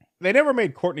 Courtney. They never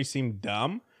made Courtney seem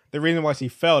dumb. The reason why she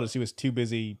failed is she was too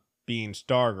busy being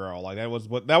Stargirl. Like, that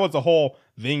was the whole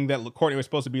thing that Courtney was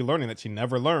supposed to be learning that she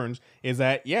never learns, is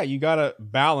that you gotta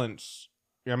balance.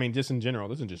 I mean, just in general,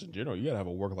 you gotta have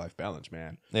a work-life balance,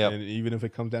 man. Yeah. And even if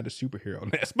it comes down to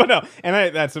superhero-ness. But no,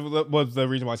 and that was the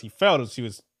reason why she failed,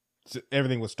 is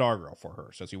everything was Stargirl for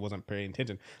her, so she wasn't paying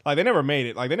attention. Like, they never made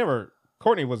it, like,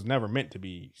 Courtney was never meant to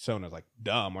be shown as like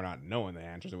dumb or not knowing the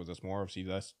answers. It was just more of she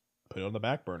just put it on the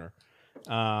back burner.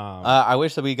 I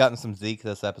wish that we'd gotten some Zeke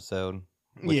this episode,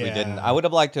 which we didn't. I would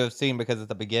have liked to have seen, because at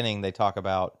the beginning they talk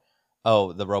about,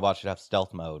 the robot should have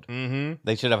stealth mode. Mm-hmm.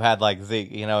 They should have had like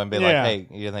Zeke, and be like, hey,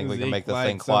 you think we can make this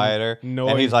thing quieter?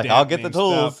 And he's like, I'll get the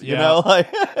tools, stuff. you know?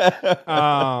 Like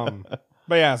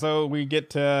but yeah, so we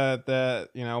get to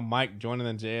the, Mike joining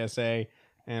the JSA,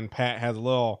 and Pat has a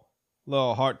little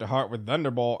little heart to heart with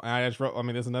Thunderbolt, and I just wrote. I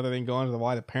mean, there's another thing going on to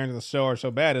why the parents of the show are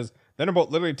so bad is Thunderbolt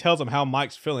literally tells him how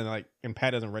Mike's feeling, like, and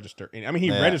Pat doesn't register. I mean, he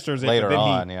registers it later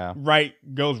but then on.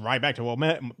 Goes right back to, well,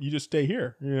 man, you just stay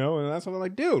here, you know, and that's what I'm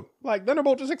like, dude. Like,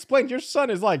 Thunderbolt just explained your son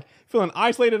is like feeling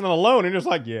isolated and alone, and just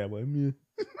like, yeah, well, I'm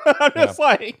just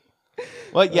like,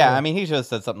 well, yeah. I mean, he should have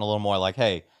said something a little more like,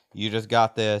 hey, you just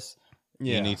got this.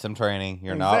 You need some training.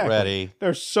 You're not ready.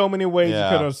 There's so many ways you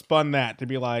could have spun that to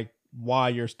be like why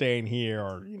you're staying here,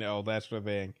 or that sort of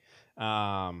thing.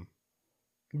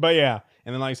 But yeah,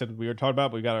 and then like I said, we were talking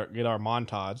about we got to get our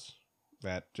montage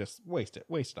that just wasted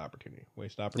opportunity.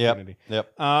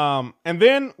 Yep. And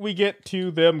then we get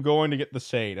to them going to get the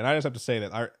shade, and I just have to say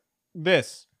that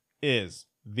this is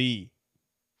the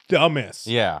dumbest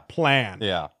plan.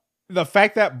 Yeah. The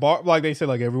fact that like they said,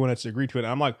 like everyone has to agree to it.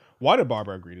 And I'm like, why did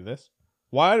Barbara agree to this?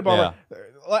 Why did Barbara?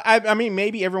 Yeah. I mean,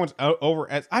 maybe everyone's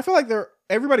I feel like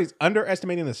everybody's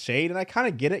underestimating the shade, and I kind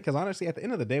of get it because honestly, at the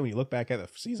end of the day, when you look back at the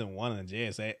season 1 of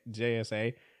the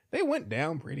JSA, they went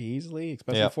down pretty easily,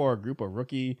 especially for a group of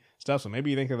rookie stuff. So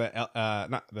maybe you think that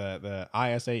not the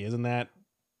ISA isn't that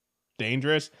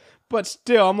dangerous, but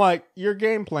still, I'm like, your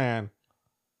game plan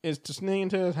is to sneak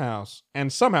into his house,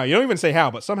 and somehow you don't even say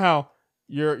how, but somehow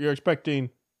you're expecting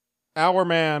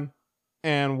Hourman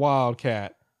and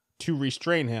Wildcat to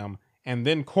restrain him, and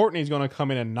then Courtney's going to come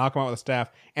in and knock him out with the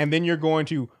staff, and then you're going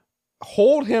to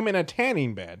hold him in a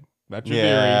tanning bed. That's your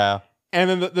theory. And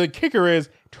then the kicker is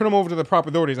turn him over to the proper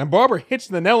authorities. And Barbara hits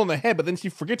the nail on the head, but then she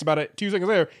forgets about it 2 seconds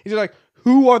later. He's like,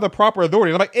 who are the proper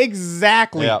authorities? I'm like,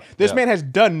 exactly. This man has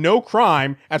done no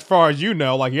crime as far as you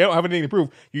know. Like, you don't have anything to prove.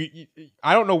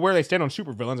 I don't know where they stand on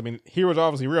supervillains. I mean, Hero's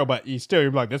obviously real, but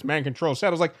you're like, this man controls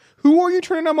shadows. Like, who are you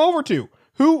turning him over to?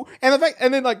 Who? And the fact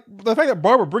that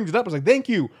Barbara brings it up is like, thank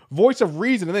you, voice of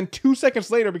reason. And then 2 seconds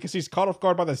later, because she's caught off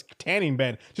guard by this tanning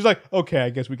bed, she's like, okay, I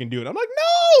guess we can do it. I'm like,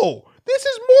 no, this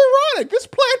is moronic. This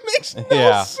plan makes no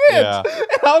sense. Yeah.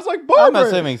 And I was like, Barbara. I'm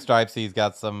assuming Stripesy's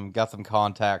got some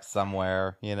contacts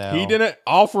somewhere. He didn't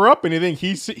offer up anything.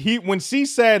 He when she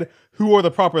said, who are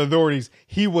the proper authorities,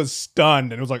 he was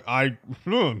stunned and was like, good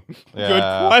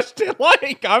question.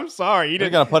 Like, I'm sorry. They're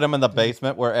going to put him in the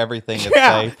basement where everything is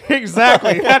safe.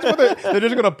 Exactly. That's what they're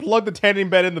just going to plug the tanning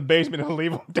bed in the basement and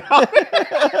leave him down.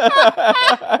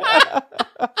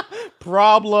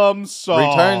 Problem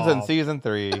solved. Returns in season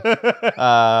 3.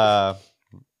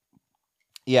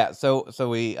 Yeah, so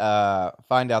we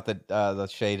find out that the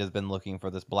Shade has been looking for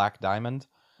this black diamond,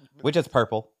 which is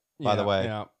purple, by the way.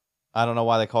 Yeah. I don't know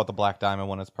why they call it the black diamond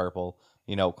when it's purple.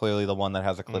 Clearly the one that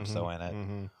has Eclipso in it.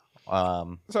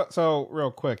 Mm-hmm. So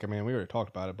real quick, I mean, we already talked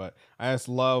about it, but I just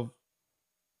love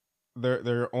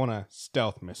they're on a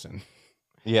stealth mission.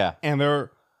 Yeah. And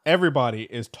everybody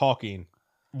is talking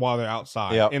while they're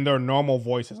outside in their normal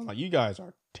voices. I'm like, you guys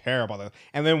are terrible.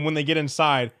 And then when they get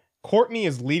inside, Courtney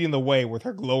is leading the way with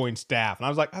her glowing staff. And I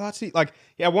was like,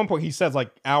 at one point he says like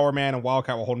Hourman and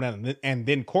Wildcat will hold him down. And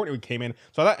then Courtney came in.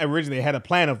 So I thought originally they had a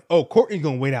plan of, Courtney's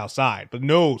going to wait outside. But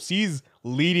no, she's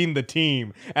leading the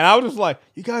team. And I was just like,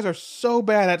 you guys are so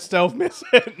bad at stealth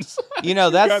missions.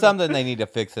 That's something they need to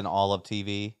fix in all of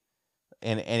TV.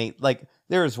 And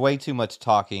there is way too much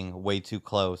talking, way too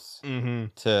close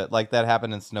to that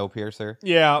happened in Snowpiercer.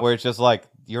 Yeah. Where it's just like,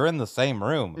 you're in the same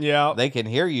room. Yeah. They can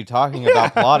hear you talking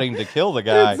about plotting to kill the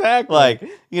guy.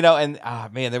 Exactly. And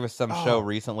man, there was some show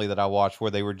recently that I watched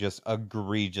where they were just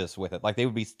egregious with it. Like they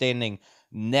would be standing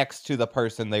next to the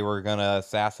person they were going to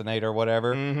assassinate or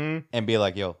whatever and be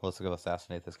like, yo, let's go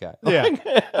assassinate this guy. Yeah.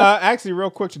 Actually,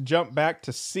 real quick to jump back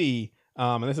to C,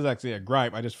 and this is actually a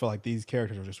gripe. I just feel like these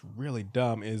characters are just really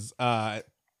dumb. Is the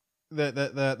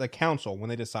council when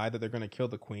they decide that they're going to kill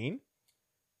the queen,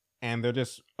 and they're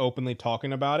just openly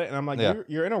talking about it, and I'm like,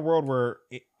 you're in a world where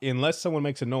unless someone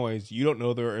makes a noise, you don't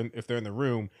know if they're in the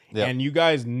room, and you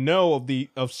guys know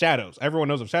of shadows. Everyone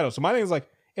knows of shadows. So my thing is like,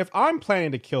 if I'm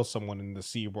planning to kill someone in the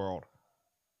sea world,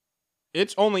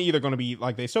 it's only either going to be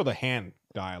like they show the hand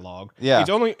dialogue. Yeah. It's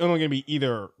only going to be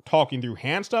either talking through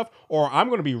hand stuff, or I'm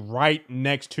going to be right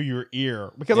next to your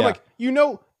ear because I'm like,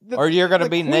 or you're going to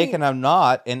be making a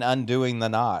knot and undoing the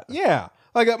knot. Yeah.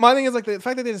 Like my thing is like the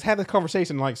fact that they just had this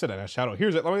conversation, like I said, a shadow.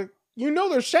 Here's it. Like,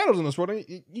 there's shadows in this world.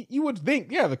 You would think,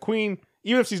 the queen,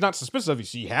 even if she's not suspicious of you,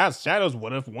 she has shadows.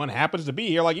 What if one happens to be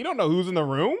here? Like, you don't know who's in the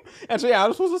room. And so I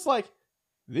was just like,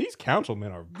 these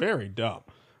councilmen are very dumb.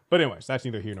 But anyways, that's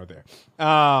neither here nor there.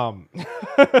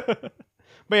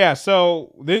 But yeah,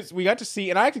 so this we got to see,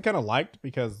 and I actually kind of liked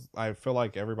because I feel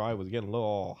like everybody was getting a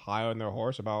little high on their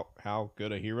horse about how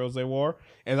good of heroes they were,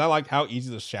 and I liked how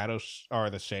easy the shadows or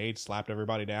the shade slapped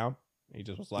everybody down. He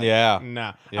just was like,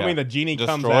 nah. Yeah. I mean, the genie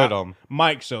comes out. Him.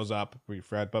 Mike shows up,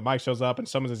 but Mike shows up and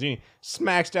summons the genie,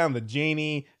 smacks down the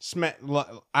genie,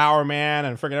 our man,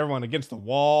 and freaking everyone against the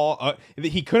wall.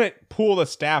 He couldn't pull the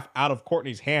staff out of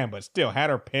Courtney's hand, but still had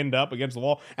her pinned up against the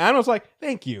wall. And I was like,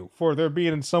 thank you for there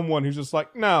being someone who's just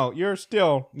like, no, you're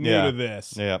still new to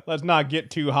this. Yeah. Let's not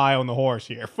get too high on the horse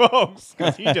here, folks.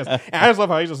 Because and I just love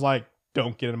how he's just like,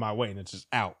 don't get in my way, and it's just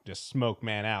out, just smoke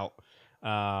man out.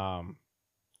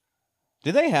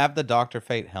 Do they have the Dr.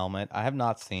 Fate helmet? I have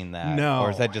not seen that. No,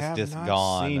 or is that just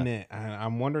gone? Seen it.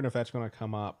 I'm wondering if that's going to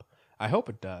come up. I hope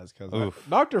it does, because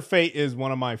Dr. Fate is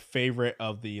one of my favorite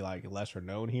of the like lesser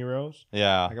known heroes.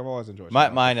 Yeah, like I've always enjoyed.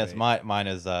 Mine is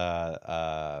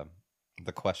the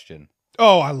Question.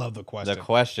 Oh, I love the Question. The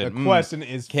Question. The Question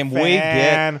is Can we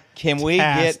get?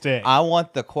 I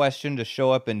want the Question to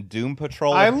show up in Doom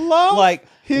Patrol. I love like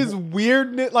his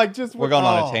weirdness. Like just we're going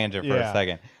on a tangent for a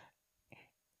second.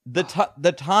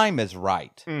 The time is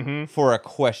right for a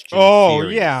Question.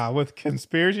 Series. Yeah, with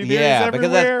conspiracy theories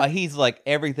everywhere. Because he's like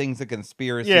everything's a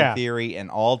conspiracy theory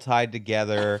and all tied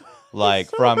together. Like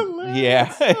so from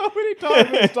hilarious. So many times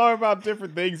he's talking about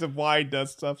different things of why he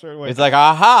does stuff certain ways. It's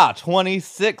like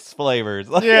 26 flavors.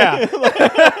 Yeah.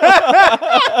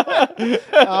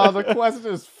 The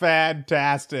Question is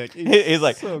fantastic. He's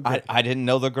like, so I didn't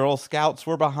know the Girl Scouts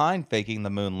were behind faking the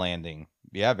moon landing.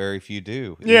 Yeah, very few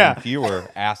do. Yeah. Even fewer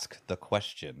ask the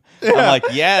question. I'm like,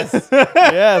 yes.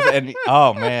 And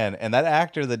oh man, and that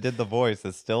actor that did the voice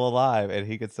is still alive, and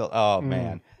he could still. Oh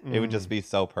man, it would just be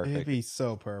so perfect. It'd be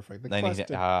so perfect. The then Question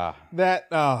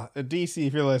DC,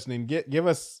 if you're listening, give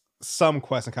us some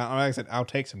Question content. Like I said, I'll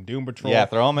take some Doom Patrol. Yeah,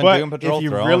 throw them in Doom Patrol.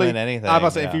 Throw them in anything. I was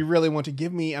about to say, if you really want to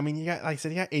give me, I mean, you got, like I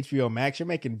said, you got HBO Max. You're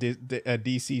making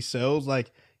DC shows.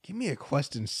 Like, give me a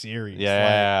Question series.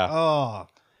 Yeah. Like,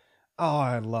 Oh,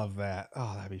 I love that.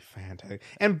 Oh, that'd be fantastic.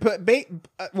 And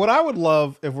what I would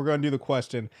love if we're going to do the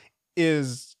Question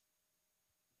is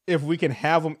if we can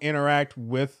have them interact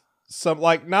with some,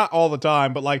 like, not all the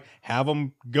time, but like have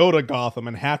them go to Gotham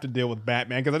and have to deal with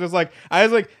Batman. Because I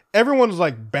was like, everyone's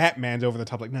like, Batman's over the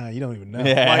top. Like, nah, you don't even know.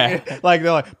 Yeah. Like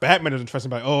they're like, Batman doesn't trust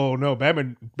anybody. Oh no,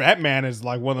 Batman is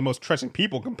like one of the most trusting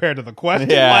people compared to the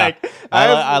Question. Yeah. Like,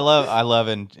 I love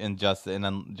in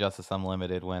Justice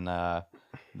Unlimited when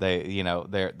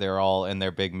they're all in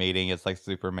their big meeting. It's like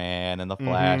Superman and the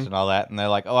Flash and all that, and they're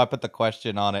like, "Oh, I put the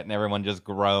Question on it," and everyone just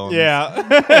groans. Yeah,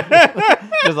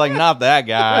 just like, not that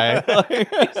guy.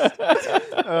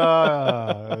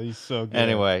 He's so good.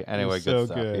 Anyway, he's good so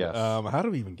stuff. Good. Yes. How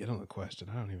do we even get on the Question?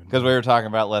 I don't even know. Because we were talking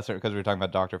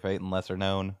about Dr. Fate and lesser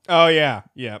known. Oh yeah,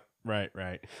 yep, right.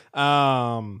 But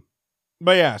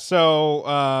yeah,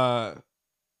 so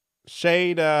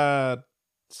Shade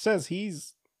says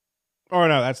he's. Or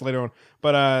no, that's later on.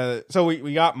 But so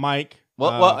we got Mike.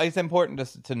 Well, it's important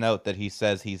to note that he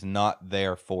says he's not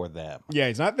there for them. Yeah,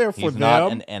 he's not there for them. He's not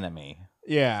an enemy.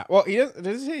 Yeah. Well, he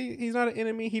does he say he's not an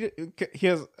enemy? He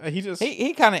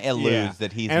kind of alludes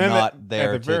that he's not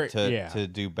there to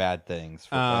do bad things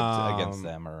against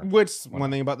them.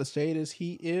 One thing about the Shade is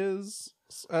he is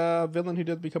a villain who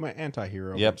does become an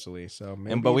anti-hero eventually. So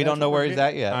but we don't know where he's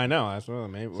at yet. I know. That's what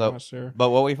maybe we're not sure. But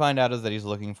what we find out is that he's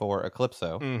looking for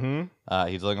Eclipso.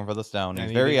 He's looking for the stone.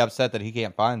 He's very upset that he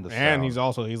can't find the stone. And he's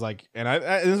like, and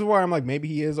this is where I'm like, maybe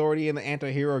he is already in the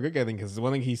anti-hero good guy thing, because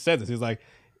one thing he says is he's like,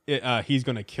 he's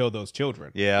going to kill those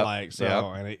children. Yeah, like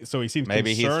so. Yep. So he seems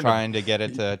maybe he's trying to get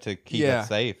it to keep it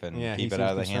safe and keep it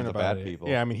out of the hands of bad people.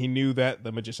 Yeah, I mean, he knew that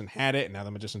the magician had it, and now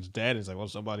the magician's dead. He's like, well,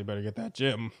 somebody better get that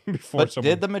gem before. But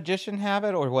did the magician have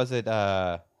it, or was it?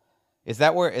 Is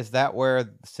that where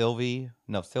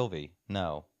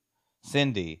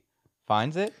Cindy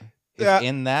finds it?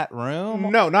 In that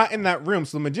room? No, not in that room.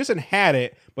 So the magician had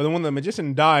it, but then when the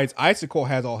magician dies, Icicle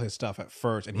has all his stuff at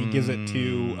first, and he gives it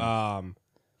to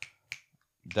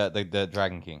the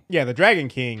Dragon King. Yeah, the Dragon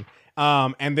King.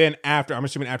 And then I'm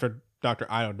assuming after Dr.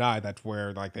 Ido died, that's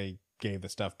where like they gave the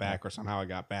stuff back, or somehow it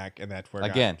got back, and that's where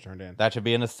it got turned in. That should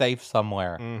be in a safe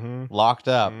somewhere, locked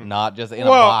up, not just in a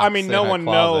box. Well, I mean, no one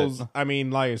knows. I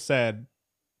mean, like I said,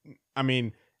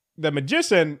 the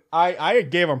magician, I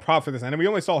gave him props for this, and we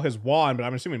only saw his wand, but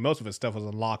I'm assuming most of his stuff was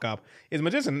in lockup. His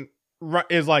magician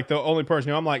is like the only person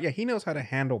who I'm like, yeah, he knows how to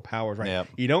handle powers, right? Yep.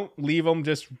 You don't leave them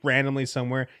just randomly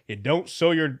somewhere. You don't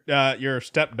show your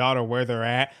stepdaughter where they're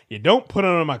at. You don't put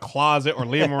them in a closet or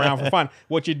leave them around for fun.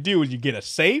 What you do is you get a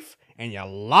safe and you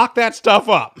lock that stuff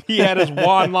up. He had his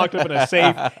wand locked up in a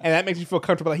safe, and that makes you feel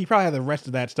comfortable. He probably had the rest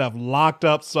of that stuff locked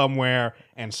up somewhere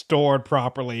and stored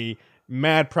properly.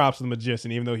 Mad props to the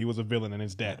magician, even though he was a villain and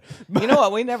is dead. You know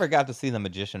what? We never got to see the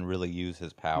magician really use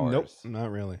his powers. Nope, not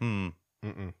really.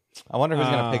 I wonder who's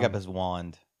going to pick up his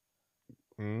wand.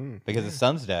 Because his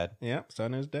son's dead. Yeah,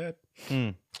 son is dead.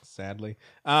 Sadly.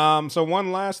 So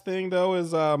one last thing though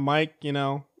is Mike,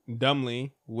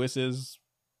 dumbly wishes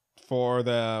for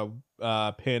the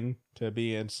pin to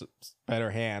be in better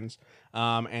hands.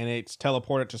 And it's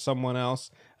teleported to someone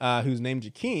else who's named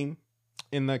Jakeem.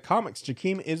 In the comics,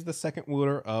 Jakeem is the second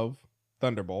wielder of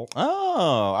Thunderbolt.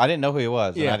 Oh, I didn't know who he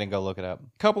was, and I didn't go look it up.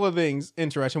 Couple of things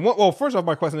interesting. Well, first off,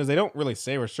 my question is they don't really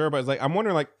say for sure, but it's like I'm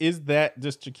wondering, like, is that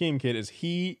just Jakeem kid? Is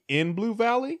he in Blue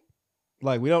Valley?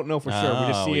 Like, we don't know for sure. We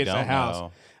just see it's a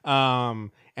house. And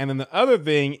then the other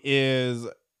thing is,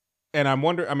 and I'm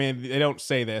wondering, I mean, they don't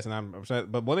say this, and I'm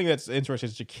upset, but one thing that's interesting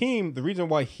is Jakeem, the reason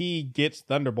why he gets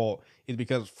Thunderbolt is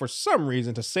because for some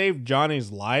reason, to save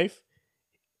Johnny's life,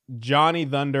 Johnny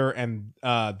Thunder and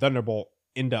Thunderbolt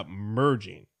end up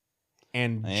merging,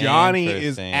 and Johnny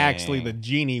is actually the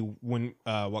genie when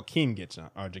Jakeem gets him.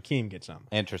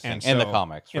 Interesting. And so, in the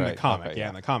comics, right? In the comic,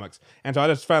 in the comics. And so I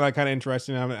just found that kind of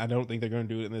interesting. I don't think they're going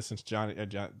to do it in this since Johnny,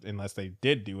 unless they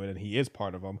did do it, and he is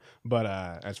part of them. But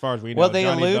as far as we know, they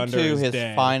Johnny allude Thunder to is his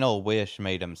dead. final wish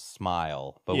made him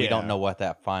smile, but we don't know what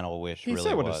that final wish he really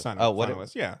said what was. His final wish,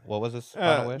 What was his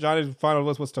final wish? Johnny's final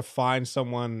wish was to find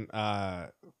someone.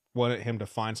 Wanted him to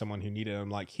find someone who needed him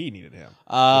like he needed him.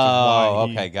 Oh,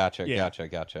 okay, gotcha. That's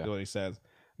what he says.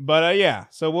 But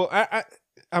so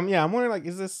I'm wondering, like,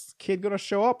 is this kid gonna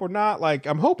show up or not? Like,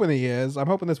 I'm hoping he is. I'm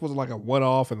hoping this wasn't like a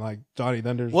one-off and like Johnny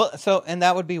Thunder's. Well, and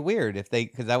that would be weird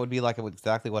because that would be like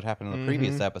exactly what happened in the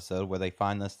previous episode where they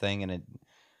find this thing and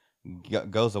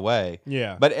it goes away.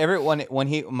 Yeah. But everyone,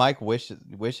 when Mike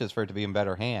wishes for it to be in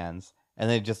better hands and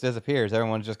then it just disappears,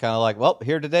 everyone's just kind of like, well,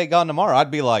 here today, gone tomorrow.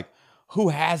 I'd be like, who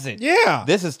has it? Yeah.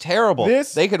 This is terrible.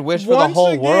 They could wish for the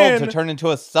whole world to turn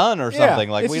into a sun or something.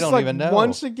 Like, we don't even know.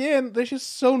 Once again, they're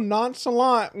just so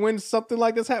nonchalant when something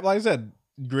like this happens. Like I said,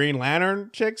 Green Lantern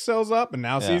chick shows up and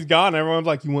now she's gone. Everyone's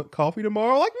like, you want coffee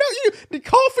tomorrow? Like, no, the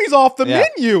coffee's off the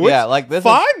menu.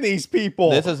 Find these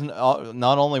people. This is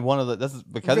not only one of the, this is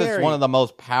because it's one of the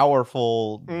most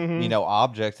powerful,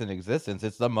 objects in existence.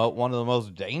 It's one of the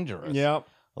most dangerous. Yep.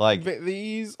 Like,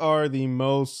 these are the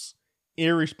most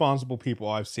irresponsible people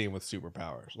I've seen with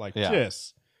superpowers. Like,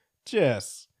 just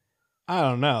I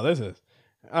don't know. This is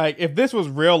like, if this was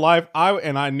real life,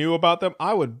 I knew about them,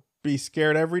 I would be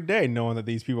scared every day knowing that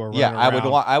these people are running around.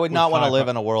 I would not want to live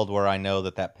in a world where I know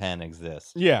that pen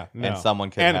exists. Yeah, no. And someone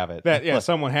can have it.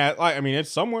 Someone has. I mean,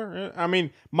 it's somewhere. I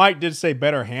mean, Mike did say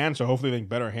better hands, so hopefully, I think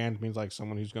better hands means like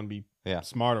someone who's going to be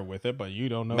smarter with it. But you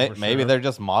don't know. Maybe they're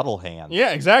just model hands.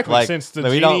 Yeah, exactly. Like, since the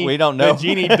genie, we don't know. The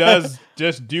genie does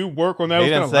just do work on those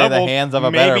kind of levels. The hands of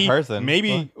a better person.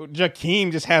 Maybe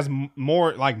Jakeem just has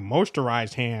more like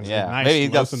moisterized hands. Yeah, nice, maybe he's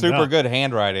got super good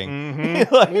handwriting.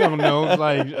 Mm-hmm. We don't know.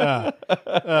 Like,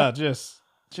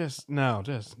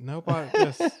 nobody.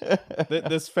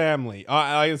 This family. Like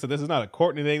I said, this is not a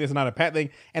Courtney thing. This is not a Pat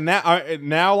thing. And that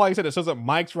now, like I said, it shows that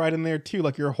Mike's right in there too.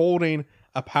 Like, you're holding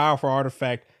a powerful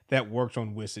artifact that works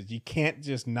on wishes. You can't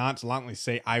just nonchalantly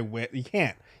say I wish. You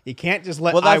can't. You can't just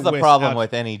let. Well, that's the problem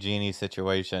with any genie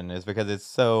situation, is because it's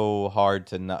so hard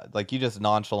to not, like, you just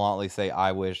nonchalantly say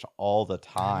I wish all the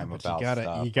time about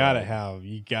stuff. You gotta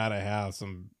have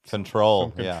some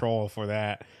control. For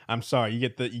that. I'm sorry. You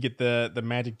get the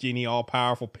magic genie all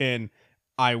powerful pin.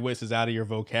 I wish is out of your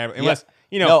vocabulary. Unless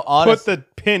put the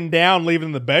pen down, leave it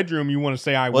in the bedroom. You want to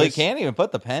say I wish. Well, he can't even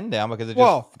put the pen down because it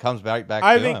just comes back to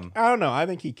him. I don't know. I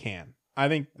think he can. I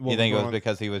think. You think it was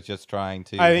because he was just trying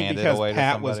to hand it away to somebody?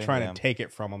 Pat was trying to take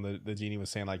it from him. The genie was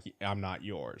saying, like, I'm not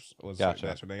yours. Gotcha. Like that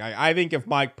sort of thing. I think if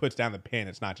Mike puts down the pen,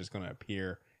 it's not just going to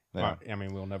appear. Yeah. I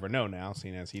mean, we'll never know now,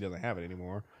 seeing as he doesn't have it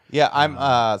anymore. Yeah,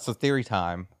 I'm. So theory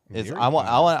time is. I'm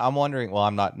wondering. Well,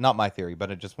 I'm not my theory,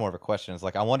 but it's just more of a question. It's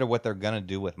like, I wonder what they're gonna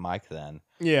do with Mike then.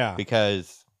 Yeah,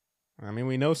 because I mean,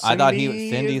 we know Cindy, I thought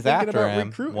Cindy's after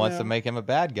him, wants to make him a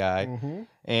bad guy,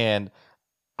 and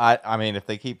I mean, if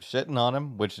they keep shitting on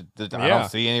him, which I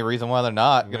don't see any reason why they're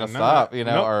not going to stop,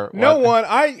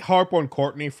 I harp on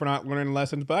Courtney for not learning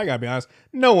lessons, but I got to be honest,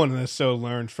 no one in this show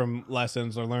learns from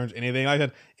lessons or learns anything. Like I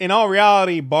said, in all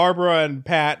reality, Barbara and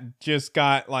Pat just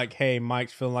got like, hey,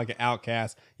 Mike's feeling like an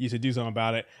outcast. You should do something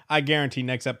about it. I guarantee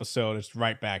next episode it's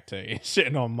right back to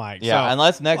shitting on Mike. Yeah, so,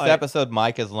 unless next episode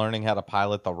Mike is learning how to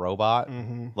pilot the robot.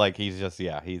 Like, he's just,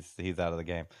 he's out of the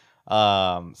game.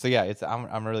 So yeah,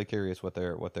 I'm really curious what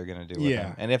they're gonna do with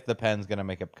him, and if the pen's gonna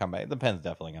make a comeback. The pen's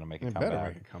definitely gonna make a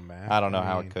comeback. I don't know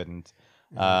how it couldn't.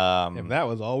 If that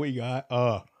was all we got,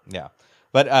 yeah.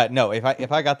 But no,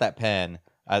 if I got that pen,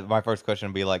 my first question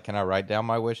would be like, can I write down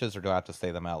my wishes, or do I have to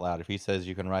say them out loud? If he says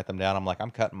you can write them down, I'm like,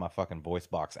 I'm cutting my fucking voice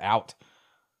box out.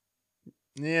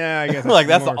 Yeah, I guess like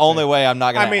that's the only way I'm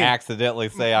not going to accidentally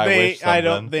say I wish something. I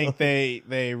don't think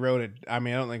they wrote it. I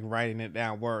mean, I don't think writing it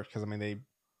down works because I mean they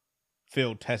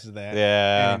field tested that.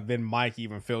 Yeah. And then Mike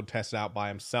even field tested out by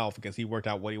himself because he worked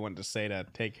out what he wanted to say to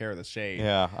take care of the shade.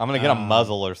 Yeah. I'm going to get a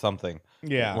muzzle or something.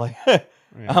 Yeah. Like,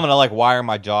 I'm going to like wire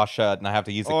my jaw shut and I have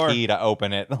to use a key to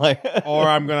open it. Like, or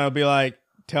I'm going to be like,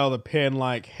 tell the pen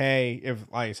like, hey, if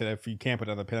like I said, if you can't put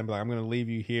it on the pen, I'll be like, I'm going to leave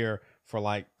you here for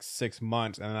like 6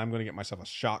 months and then I'm going to get myself a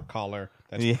shock collar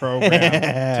that's programmed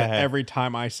to every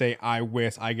time I say I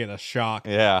wish, I get a shock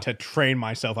to train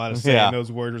myself how to say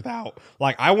those words without,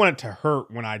 like, I want it to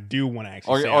hurt when I do want to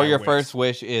actually say or your wish. First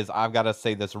wish is I've got to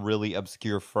say this really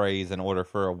obscure phrase in order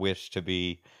for a wish to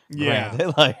be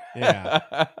granted. Like,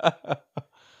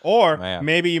 or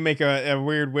maybe you make a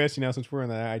weird wish, you know, since we're in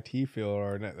the IT field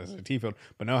or not the IT field,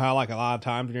 but know how like a lot of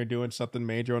times when you're doing something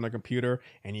major on a computer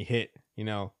and you hit, you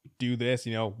know, do this,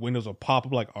 you know, windows will pop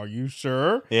up like, are you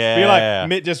sure? Yeah. Be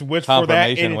like, just wish for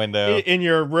that in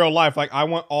your real life. Like, I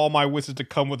want all my wishes to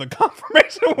come with a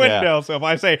confirmation window. Yeah. So if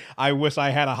I say, I wish I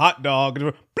had a hot dog,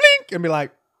 blink, and be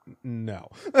like, no.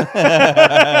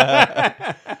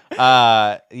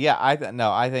 I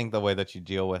think the way that you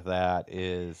deal with that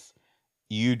is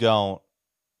you don't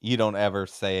ever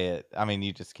say it. I mean,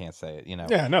 you just can't say it, you know.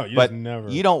 Yeah, no, just never.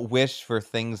 You don't wish for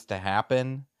things to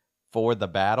happen for the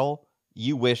battle.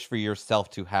 You wish for yourself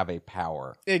to have a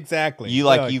power. Exactly.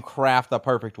 You craft the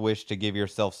perfect wish to give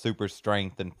yourself super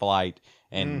strength and flight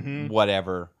and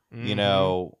whatever, you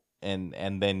know,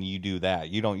 and then you do that.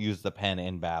 You don't use the pen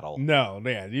in battle. No,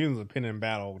 yeah, you use the pen in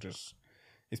battle just,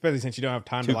 especially since you don't have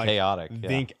time to like chaotic,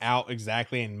 think out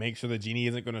exactly and make sure the genie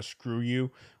isn't going to screw you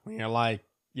when you're like,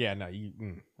 yeah.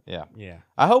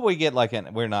 I hope we get like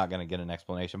we're not going to get an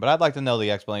explanation, but I'd like to know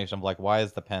the explanation of like, why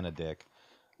is the pen a dick?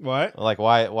 What? Like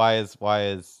why is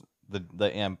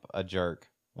the imp a jerk?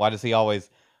 Why does he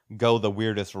always go the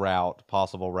weirdest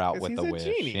possible route with the wish?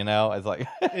 Genie. You know, it's like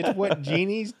it's what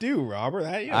genies do, Robert.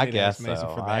 I guess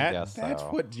so. For that. That's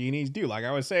what genies do. Like I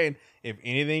was saying, if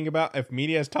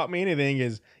media has taught me anything,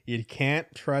 is you can't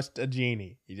trust a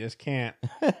genie. You just can't.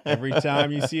 Every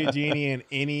time you see a genie in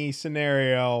any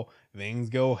scenario, things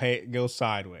go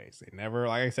sideways. They never,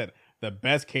 like I said, the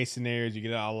best case scenario is you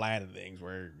get Aladdin things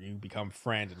where you become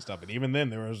friends and stuff. And even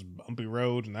then, there was bumpy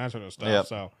roads and that sort of stuff. Yep.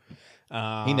 So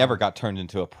he never got turned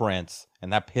into a prince,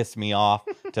 and that pissed me off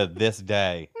to this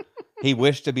day. He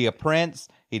wished to be a prince.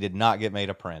 He did not get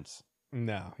made a prince.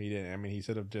 No, he didn't. I mean, he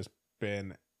should have just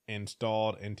been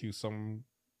installed into some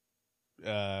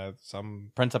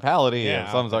principality. He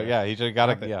should have got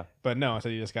it. Yeah, but no, so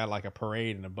you just got like a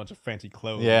parade and a bunch of fancy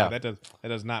clothes. Yeah, that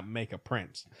does not make a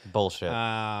prince. Bullshit.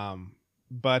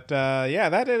 But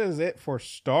that is it for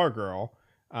Stargirl.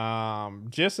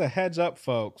 Just a heads up,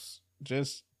 folks.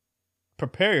 Just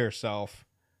prepare yourself.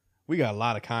 We got a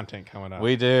lot of content coming up.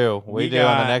 We do. We do. In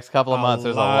the next couple of months,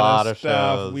 there's a lot of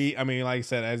shows. I mean, like I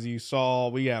said, as you saw,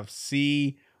 we have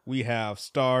C, we have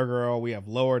Stargirl, we have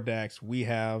Lower Decks, we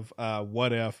have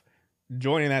What If.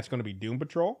 Joining that's going to be Doom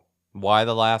Patrol. Why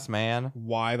the Last Man?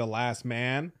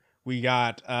 We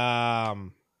got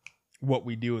What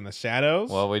We Do in the Shadows.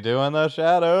 What We Do in the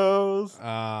Shadows. We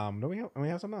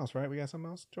have something else, right? We got something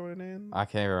else joining in. I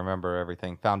can't even remember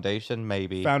everything. Foundation,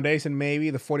 maybe.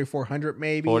 The 4400,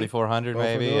 maybe. 4400,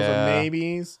 maybe. Those are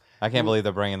maybes. I can't believe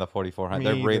they're bringing the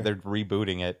 4400. They're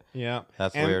rebooting it. Yeah,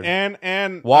 that's weird.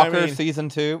 And Walker season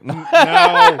 2. No.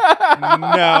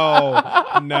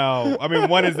 I mean,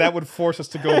 one is that would force us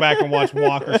to go back and watch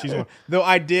Walker season 1. Though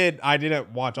I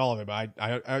didn't watch all of it, but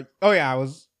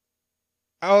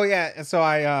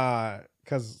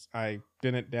because I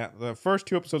didn't. The first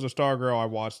 2 episodes of Stargirl I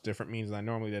watched different means than I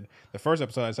normally did. The first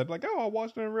episode I said like, I'll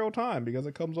watch it in real time because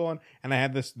it comes on, and I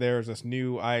had this. There's this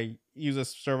new. I use this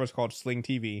service called Sling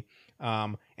TV,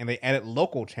 and they edit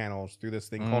local channels through this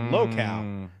thing called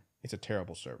Locale. It's a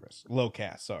terrible service,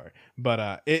 Locast, sorry,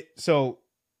 but it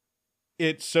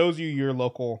shows you your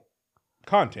local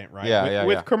content, right?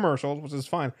 With commercials, which is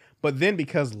fine. But then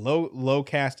because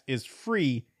Locast is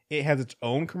free, it has its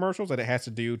own commercials that it has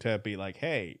to do to be like,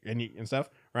 hey, and stuff,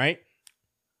 right?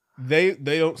 They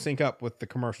don't sync up with the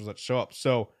commercials that show up.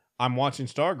 So I'm watching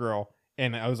Stargirl,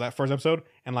 and I was that first episode,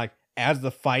 and like as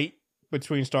the fight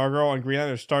between Stargirl and Green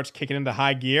Lantern starts kicking into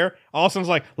high gear, all of a sudden it's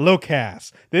like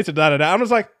Locast. This da. I'm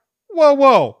just like,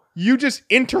 whoa. You just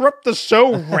interrupt the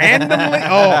show randomly?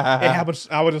 I was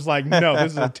just like, no,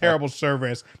 this is a terrible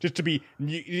service. Just to be,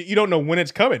 you don't know when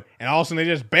it's coming. And all of a sudden they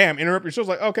just, bam, interrupt your show. It's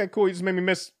like, okay, cool. You just made me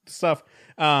miss stuff.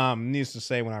 Needless to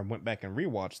say, when I went back and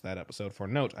rewatched that episode for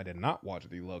notes, I did not watch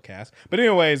the low cast. But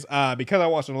anyways, because I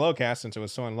watched the low cast, since it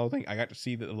was so in low thing, I got to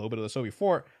see a little bit of the So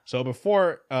Before. So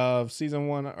Before of season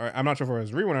 1, or I'm not sure if it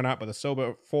was rerun or not, but the So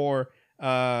Before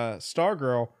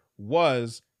Stargirl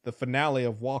was the finale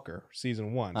of Walker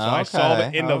season 1. So I saw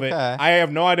the end of it. I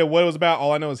have no idea what it was about.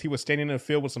 All I know is he was standing in a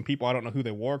field with some people. I don't know who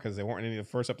they were because they weren't in any of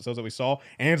the first episodes that we saw.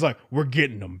 And it's like, we're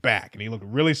getting them back. And he looked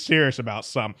really serious about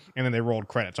some. And then they rolled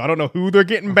credits. So I don't know who they're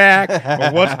getting back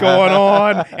or what's going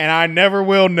on. And I never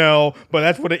will know. But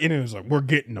that's what it ended. It was like, we're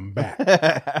getting them back.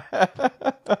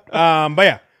 But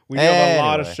yeah. We have a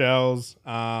lot of shows.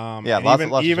 Lots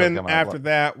of even shows after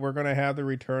that, we're going to have the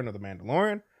return of The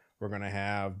Mandalorian. We're going to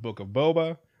have Book of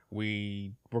Boba.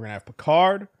 We're going to have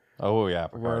Picard. Oh, yeah,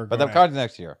 Picard. But Picard's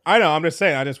next year. I know. I'm just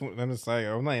saying. I'm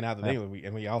laying out the deal.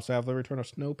 And we also have the return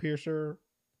of Snowpiercer.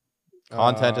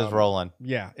 Content is rolling.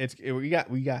 Yeah, we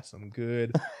got some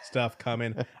good stuff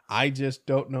coming. I just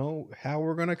don't know how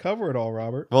we're going to cover it all,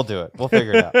 Robert. We'll do it. We'll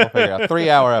figure it out.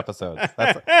 3-hour episodes.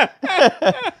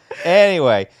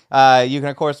 Anyway, you can,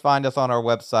 of course, find us on our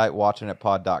website,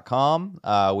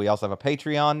 watchingitpod.com. We also have a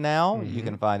Patreon now. Mm-hmm. You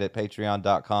can find it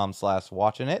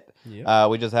patreon.com/watchingit. Yep.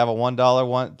 We just have a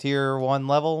 $1 tier 1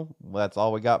 level. That's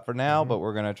all we got for now, but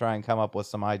we're going to try and come up with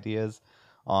some ideas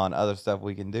on other stuff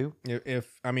we can do.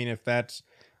 If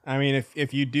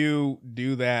you do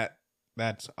that,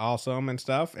 that's awesome and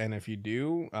stuff. And if you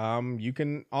do, you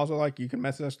can also you can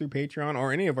message us through Patreon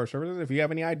or any of our services if you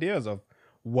have any ideas of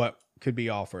what could be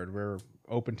offered. We're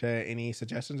open to any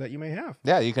suggestions that you may have.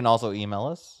 Yeah, you can also email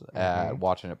us at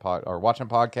watchingitpod or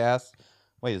watchingpodcast.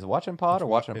 Wait, is it watchingpod or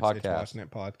watchingpodcast? It's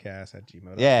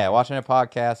watchingitpodcast@gmail.com. Yeah,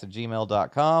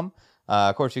 watchingitpodcast@gmail.com.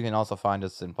 Of course, you can also find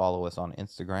us and follow us on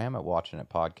Instagram at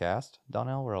watchingitpodcast.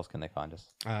 Donnell, where else can they find us?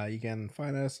 You can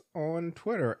find us on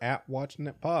Twitter at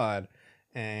watchingitpod.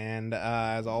 And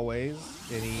as always,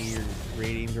 any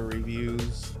ratings or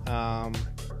reviews,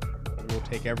 we'll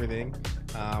take everything.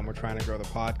 We're trying to grow the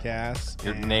podcast.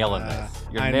 You're nailing this.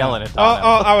 You're nailing it,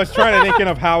 Donnell. I was trying to think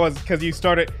of how because you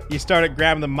started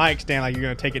grabbing the mic stand like you're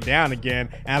gonna take it down again,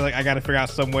 and I was like, I got to figure out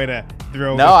some way to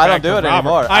throw. No, I don't do it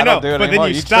anymore. I know, but then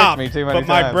you stopped. Me too many but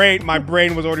times. my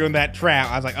brain was already on that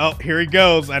trap. I was like, oh, here he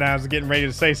goes, and I was getting ready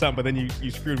to say something, but then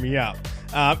you screwed me up.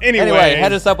 Anyway,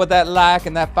 head us up with that like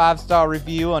and that 5-star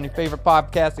review on your favorite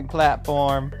podcasting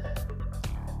platform.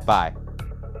 Bye.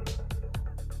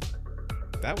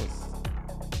 That was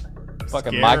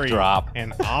fucking mic drop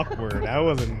and awkward. That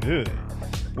wasn't good.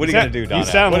 What are you gonna do, Donna?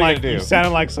 You sounded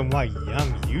like some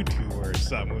young YouTuber or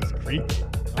something. It was creepy.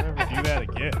 I'll never do that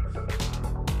again.